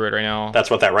looking through it right now.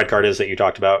 That's what that red card is that you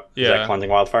talked about. Yeah. Is that Cleansing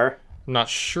Wildfire? I'm not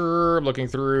sure. I'm looking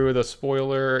through the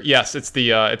spoiler. Yes, it's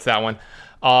it's that one.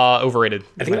 Overrated.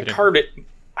 I think that card...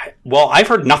 I've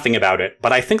heard nothing about it,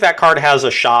 but I think that card has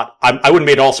a shot. I wouldn't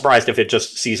be at all surprised if it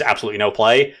just sees absolutely no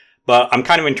play. But I'm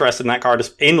kind of interested in that card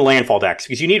in landfall decks,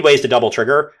 because you need ways to double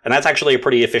trigger, and that's actually a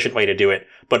pretty efficient way to do it.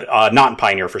 But not in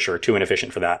Pioneer for sure. Too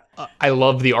inefficient for that. I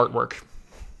love the artwork.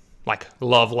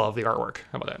 Love the artwork.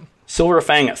 How about that? Silver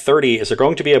Fang 30. Is there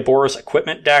going to be a Boros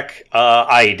equipment deck?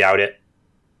 I doubt it.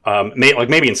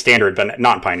 Maybe in Standard, but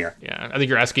not in Pioneer. Yeah, I think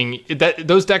you're asking that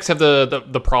those decks have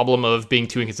the problem of being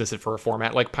too inconsistent for a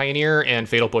format like Pioneer, and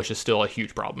Fatal Push is still a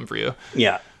huge problem for you.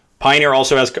 Yeah. Pioneer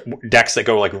also has decks that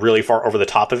go really far over the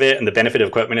top of it, and the benefit of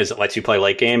equipment is it lets you play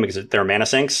late game because they're mana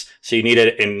sinks, so you need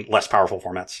it in less powerful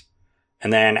formats.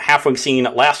 And then Halfwing Scene,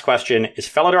 last question, is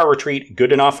Felidar Retreat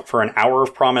good enough for an Hour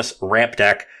of Promise ramp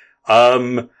deck?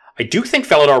 I do think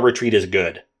Felidar Retreat is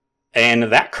good. And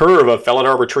that curve of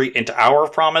Felidar Retreat into Hour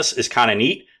of Promise is kind of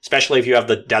neat, especially if you have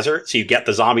the desert, so you get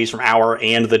the zombies from Hour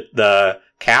and the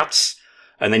cats,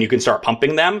 and then you can start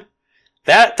pumping them.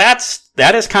 That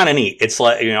is kind of neat. It's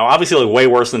obviously way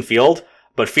worse than Field,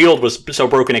 but Field was so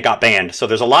broken it got banned. So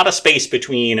there's a lot of space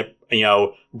between,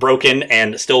 broken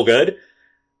and still good.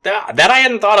 That I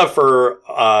hadn't thought of for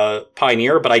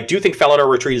Pioneer, but I do think Felidar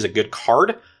Retreat is a good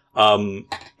card. I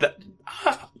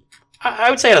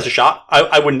would say it has a shot.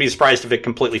 I wouldn't be surprised if it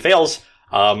completely fails.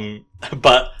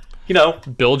 But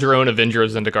build your own Avenger of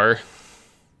Zendikar.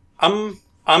 I'm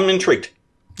intrigued.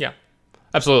 Yeah.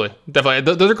 Absolutely.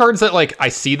 Definitely. Those are cards that, I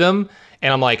see them,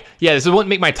 and I'm like, yeah, this wouldn't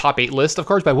make my top 8 list of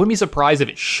cards, but I wouldn't be surprised if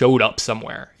it showed up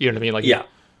somewhere. You know what I mean? Yeah.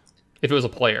 If it was a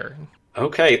player.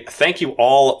 Okay. Thank you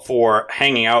all for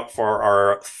hanging out for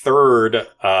our third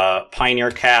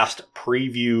Pioneer Cast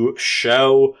preview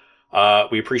show.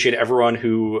 We appreciate everyone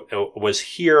who was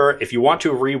here. If you want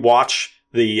to rewatch,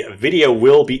 the video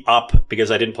will be up,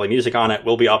 because I didn't play music on it,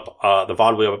 will be up, the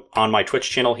VOD will be up on my Twitch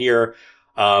channel here.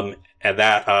 And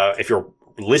that, if you're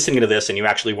listening to this and you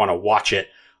actually want to watch it,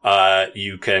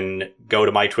 you can go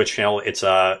to my Twitch channel. It's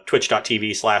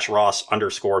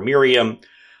twitch.tv/Ross_Miriam.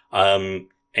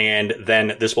 And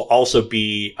then this will also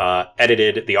be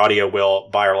edited. The audio will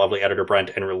by our lovely editor Brent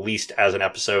and released as an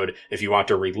episode if you want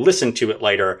to re-listen to it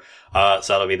later. So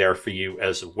that'll be there for you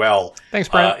as well. Thanks,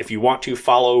 Brent. If you want to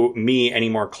follow me any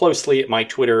more closely, my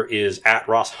Twitter is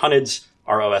 @RossHunneds,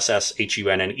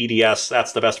 RossHunneds.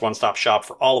 That's the best one-stop shop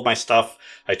for all of my stuff.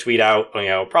 I tweet out,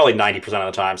 probably 90%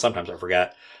 of the time. Sometimes I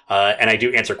forget. And I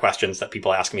do answer questions that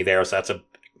people ask me there. So that's a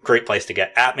great place to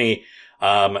get at me.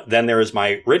 Then there is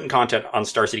my written content on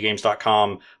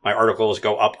StarCityGames.com. My articles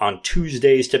go up on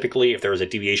Tuesdays typically. If there is a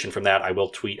deviation from that, I will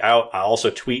tweet out. I'll also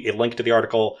tweet a link to the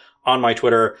article on my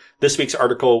Twitter. This week's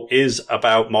article is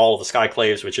about Maul of the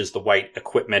Skyclaves, which is the white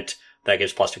equipment that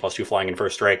gives +2/+2 flying in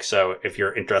first strike. So if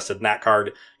you're interested in that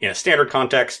card in a standard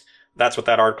context, that's what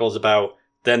that article is about.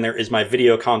 Then there is my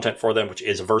video content for them, which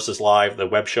is Versus Live, the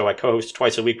web show I co-host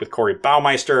twice a week with Corey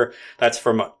Baumeister. That's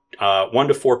from 1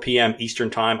 to 4 p.m.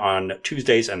 Eastern time on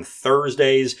Tuesdays and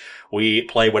Thursdays. We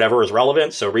play whatever is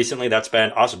relevant. So recently that's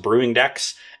been us brewing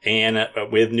decks and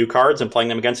with new cards and playing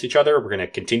them against each other. We're going to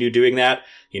continue doing that,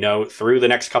 through the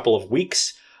next couple of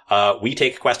weeks. We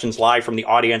take questions live from the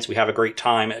audience. We have a great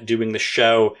time doing the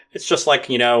show. It's just like,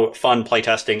 fun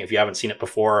playtesting if you haven't seen it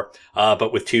before.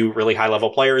 But with two really high level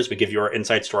players, we give you our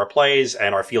insights to our plays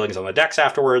and our feelings on the decks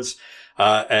afterwards.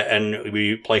 And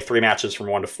we play 3 matches from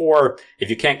 1 to 4. If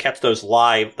you can't catch those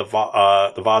live, the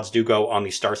VODs do go on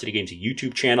the Star City Games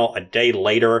YouTube channel a day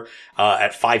later,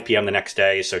 at 5 p.m. the next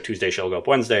day. So Tuesday show will go up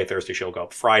Wednesday, Thursday show will go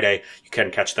up Friday. You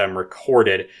can catch them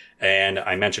recorded. And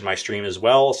I mentioned my stream as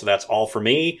well. So that's all for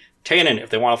me. Tannen,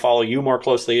 if they want to follow you more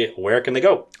closely, where can they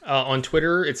go? On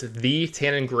Twitter, it's the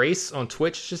Tannen Grace. On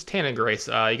Twitch, it's just Tannen Grace.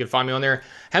 You can find me on there.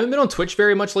 Haven't been on Twitch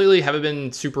very much lately. Haven't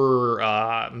been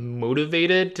super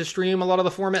motivated to stream a lot of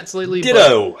the formats lately.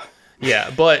 Ditto.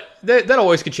 But that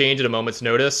always could change at a moment's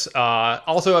notice.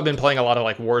 Also, I've been playing a lot of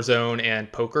like Warzone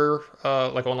and poker,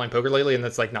 like online poker lately, and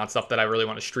that's like not stuff that I really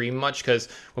want to stream much because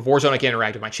with Warzone I can't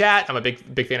interact with my chat. I'm a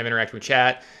big fan of interacting with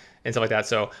chat and stuff like that.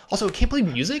 So also can't play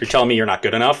music. You're telling me you're not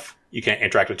good enough? You can't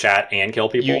interact with chat and kill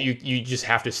people? You just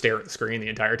have to stare at the screen the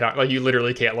entire time. Like you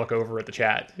literally can't look over at the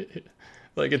chat.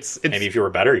 Like it's maybe if you were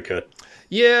better you could.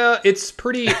 Yeah, it's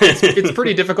pretty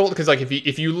difficult because like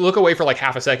if you look away for like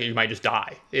half a second you might just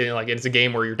die. And like it's a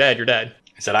game where you're dead. I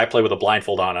said I play with a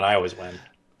blindfold on and I always win.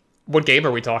 What game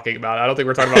are we talking about? I don't think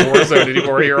we're talking about Warzone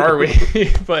anymore here, are we?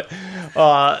 But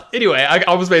anyway, I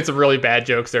almost made some really bad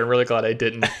jokes there. I'm really glad I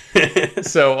didn't.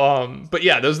 So, but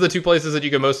yeah, those are the 2 places that you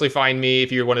can mostly find me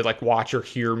if you want to like watch or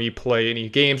hear me play any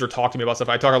games or talk to me about stuff.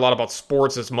 I talk a lot about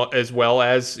sports as well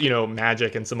as,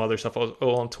 Magic and some other stuff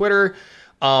on Twitter.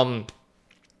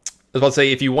 I was about to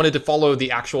say, if you wanted to follow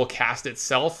the actual cast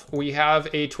itself, we have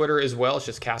a Twitter as well. It's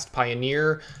just Cast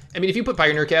Pioneer. I mean, if you put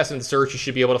Pioneer Cast in the search, you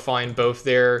should be able to find both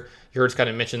there. You heard us kind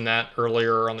of mention that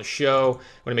earlier on the show. I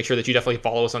want to make sure that you definitely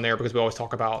follow us on there because we always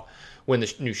talk about when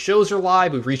the new shows are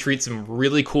live. We retweet some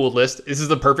really cool lists. This is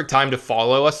the perfect time to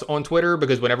follow us on Twitter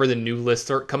because whenever the new lists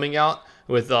start coming out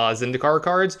with Zendikar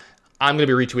cards, I'm going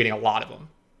to be retweeting a lot of them.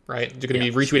 Right, you're going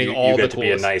to be retweeting all the tools. You get to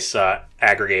be a nice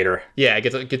aggregator. Yeah,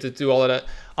 get to do all of that.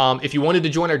 If you wanted to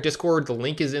join our Discord, the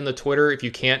link is in the Twitter. If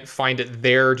you can't find it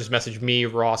there, just message me,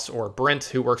 Ross, or Brent,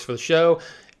 who works for the show,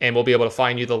 and we'll be able to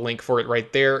find you the link for it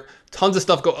right there. Tons of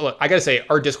stuff. Look, I got to say,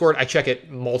 our Discord, I check it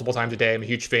multiple times a day. I'm a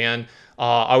huge fan.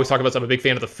 I always talk about I'm a big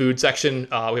fan of the food section.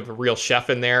 We have a real chef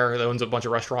in there that owns a bunch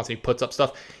of restaurants, and he puts up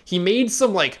stuff. He made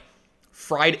some like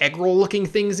fried egg roll looking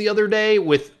things the other day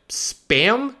with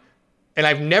Spam. And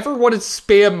I've never wanted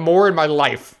Spam more in my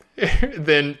life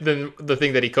than the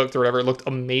thing that he cooked or whatever. It looked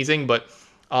amazing, but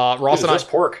Ross and I... It's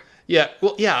pork. Yeah,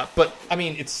 well, yeah, but I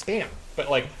mean, it's Spam. But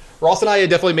like, Ross and I had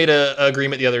definitely made an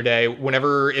agreement the other day.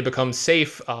 Whenever it becomes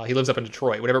safe, he lives up in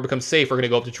Detroit. Whenever it becomes safe, we're going to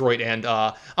go up to Detroit and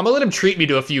I'm going to let him treat me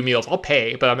to a few meals. I'll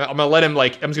pay, but I'm going to let him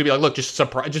I'm just going to be like, look,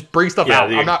 just bring stuff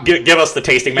out. I'm not, give us the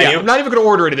tasting menu. Yeah, I'm not even going to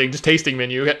order anything, just tasting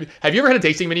menu. Have you ever had a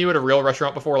tasting menu at a real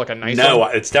restaurant before, like a nice one? No,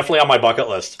 it's definitely on my bucket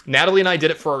list. Natalie and I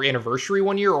did it for our anniversary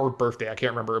one year or birthday. I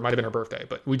can't remember. It might have been her birthday,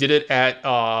 but we did it at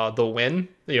the Wynn.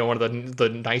 One of the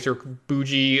nicer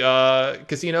bougie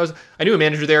casinos. I knew a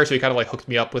manager there, so he kind of like hooked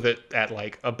me up with it at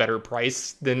like a better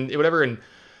price than whatever. And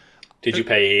did you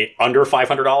pay under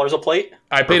 $500 a plate?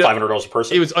 I paid $500 a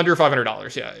person. It was under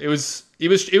 $500. Yeah, it was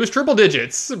triple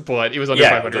digits, but it was under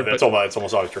 500. It's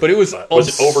almost always triple. But it was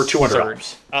over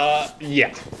 $200.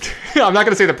 Yeah, I'm not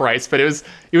gonna say the price, but it was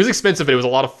expensive. But it was a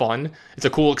lot of fun. It's a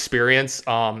cool experience.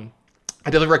 I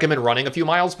definitely recommend running a few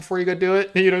miles before you go do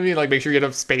it. You know what I mean? Like, make sure you get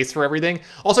enough space for everything.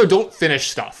 Also, don't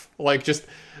finish stuff. Like, just,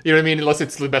 you know what I mean? Unless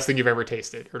it's the best thing you've ever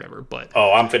tasted or whatever. But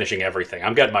Oh, I'm finishing everything.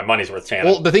 I'm getting my money's worth, Tana.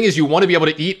 well, the thing is, you want to be able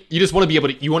to eat. You just want to be able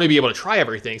to. You want to be able to try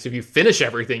everything. So if you finish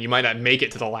everything, you might not make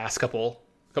it to the last couple.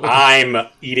 I'm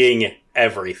eating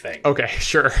everything. Okay,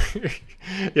 sure.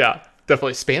 Yeah,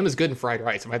 definitely. Spam is good in fried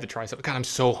rice. I might have to try something. God, I'm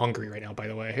so hungry right now, by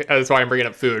the way. That's why I'm bringing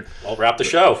up food. We'll wrap the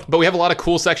show. But we have a lot of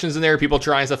cool sections in there. People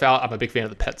trying stuff out. I'm a big fan of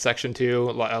the pet section,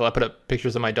 too. I put up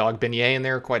pictures of my dog, Beignet, in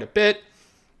there quite a bit.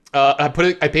 I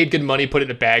paid good money, put it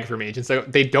in a bag for me. And so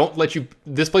they don't let you,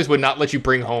 this place would not let you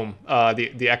bring home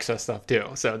the excess stuff, too.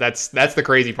 So that's the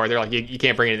crazy part. They're like, you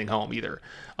can't bring anything home either.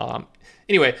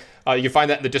 Anyway, you can find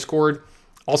that in the Discord.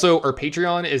 Also, our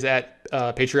Patreon is at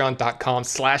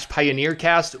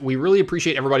patreon.com/pioneercast. We really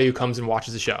appreciate everybody who comes and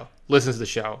watches the show, listens to the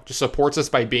show, just supports us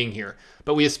by being here.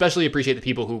 But we especially appreciate the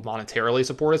people who monetarily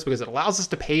support us because it allows us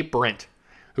to pay Brent,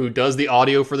 who does the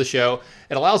audio for the show.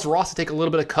 It allows Ross to take a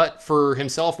little bit of cut for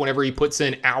himself whenever he puts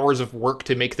in hours of work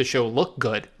to make the show look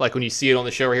good, like when you see it on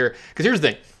the show right here. Because here's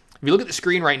the thing. If you look at the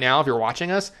screen right now, if you're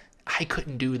watching us, I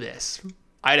couldn't do this.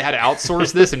 I'd had to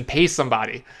outsource this and pay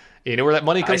somebody. You know where that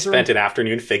money comes from? I spent an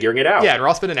afternoon figuring it out. Yeah, and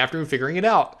Ross spent an afternoon figuring it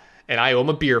out. And I owe him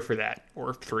a beer for that,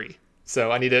 or 3.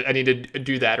 So I need to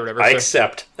do that or whatever. I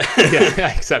accept. Yeah,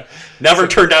 I accept. Never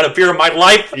turned down a beer in my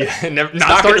life. Yeah,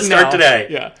 not going to start today.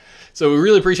 Yeah. So we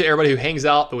really appreciate everybody who hangs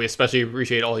out, but we especially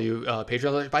appreciate all you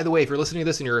Patreon. By the way, if you're listening to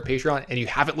this and you're a Patreon and you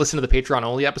haven't listened to the Patreon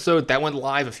only episode, that went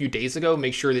live a few days ago.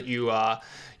 Make sure that you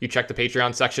check the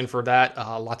Patreon section for that.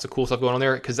 Lots of cool stuff going on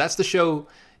there because that's the show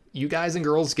you guys and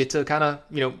girls get to kind of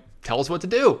tell us what to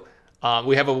do.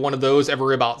 We have one of those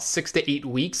every about 6 to 8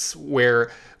 weeks where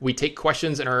we take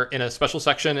questions in a special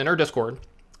section in our Discord,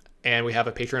 and we have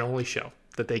a Patreon only show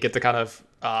that they get to kind of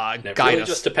guide really us.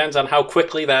 Just depends on how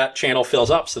quickly that channel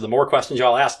fills up. So the more questions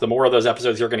y'all ask, the more of those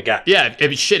episodes you're going to get. Yeah,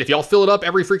 if y'all fill it up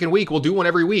every freaking week, we'll do one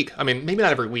every week. I mean, maybe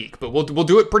not every week, but we'll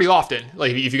do it pretty often.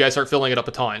 Like if you guys start filling it up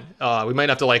a ton, we might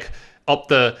have to up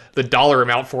the dollar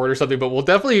amount for it or something, but we'll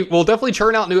definitely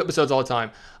churn out new episodes all the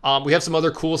time. We have some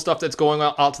other cool stuff that's going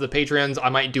out to the patrons. I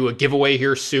might do a giveaway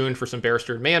here soon for some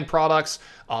Barrister and Man products.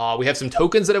 We have some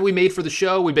tokens that we made for the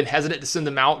show. We've been hesitant to send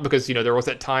them out because there was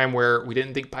that time where we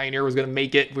didn't think Pioneer was going to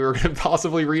make it. We were going to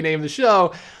possibly rename the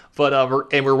show, but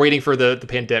we're waiting for the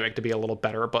pandemic to be a little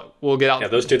better. But we'll get out. Yeah,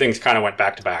 those two things kind of went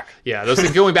back to back. Yeah, those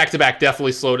things going back to back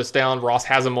definitely slowed us down. Ross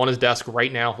has them on his desk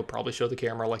right now. He'll probably show the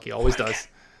camera like he always does.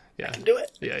 Yeah. I can do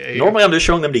it. Yeah. Normally, I'm just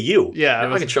showing them to you. Yeah,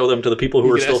 I can show them to the people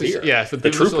who are still here. Yeah, for the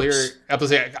people who are still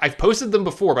here. I've posted them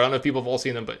before, but I don't know if people have all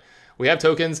seen them. But we have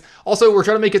tokens. Also, we're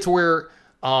trying to make it to where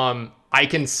I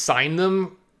can sign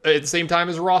them at the same time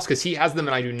as Ross because he has them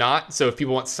and I do not. So if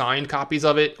people want signed copies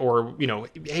of it, or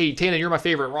hey Tana, you're my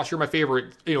favorite. Ross, you're my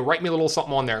favorite. Write me a little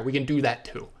something on there. We can do that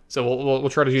too. So we'll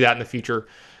try to do that in the future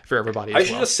for everybody. I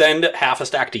should just send half a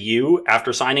stack to you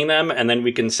after signing them, and then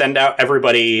we can send out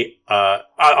everybody. No,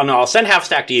 I'll send half a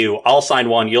stack to you. I'll sign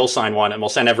one, you'll sign one, and we'll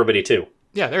send everybody 2.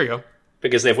 Yeah, there you go.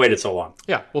 Because they've waited so long.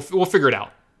 Yeah, we'll figure it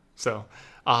out. So,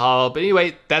 but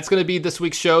anyway, that's going to be this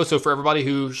week's show. So for everybody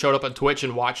who showed up on Twitch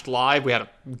and watched live, we had a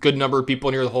good number of people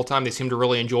in here the whole time. They seemed to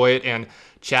really enjoy it, and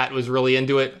chat was really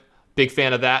into it. Big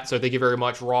fan of that. So thank you very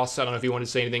much, Ross. I don't know if you wanted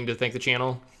to say anything to thank the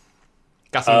channel.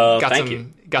 Got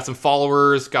some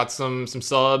followers, got some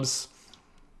subs.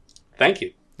 Thank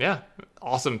you. Yeah,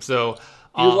 awesome. So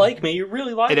you like me, you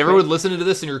really like me. And everyone listening to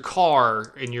this in your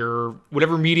car, in your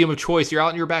whatever medium of choice, you're out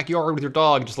in your backyard with your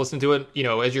dog, just listen to it,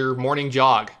 as your morning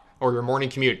jog or your morning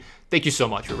commute. Thank you so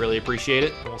much. We really appreciate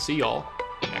it. And we'll see y'all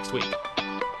next week.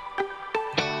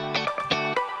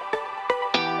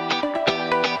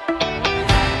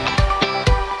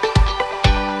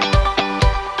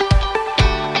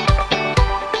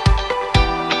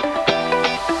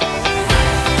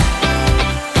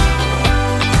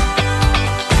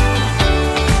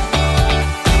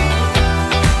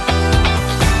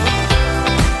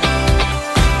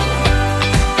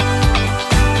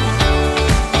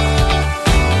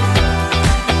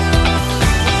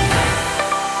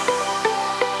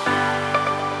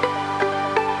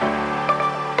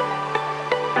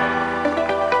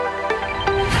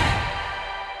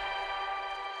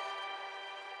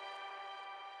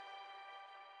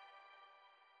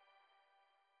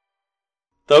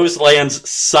 Those lands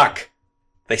suck.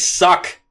 They suck.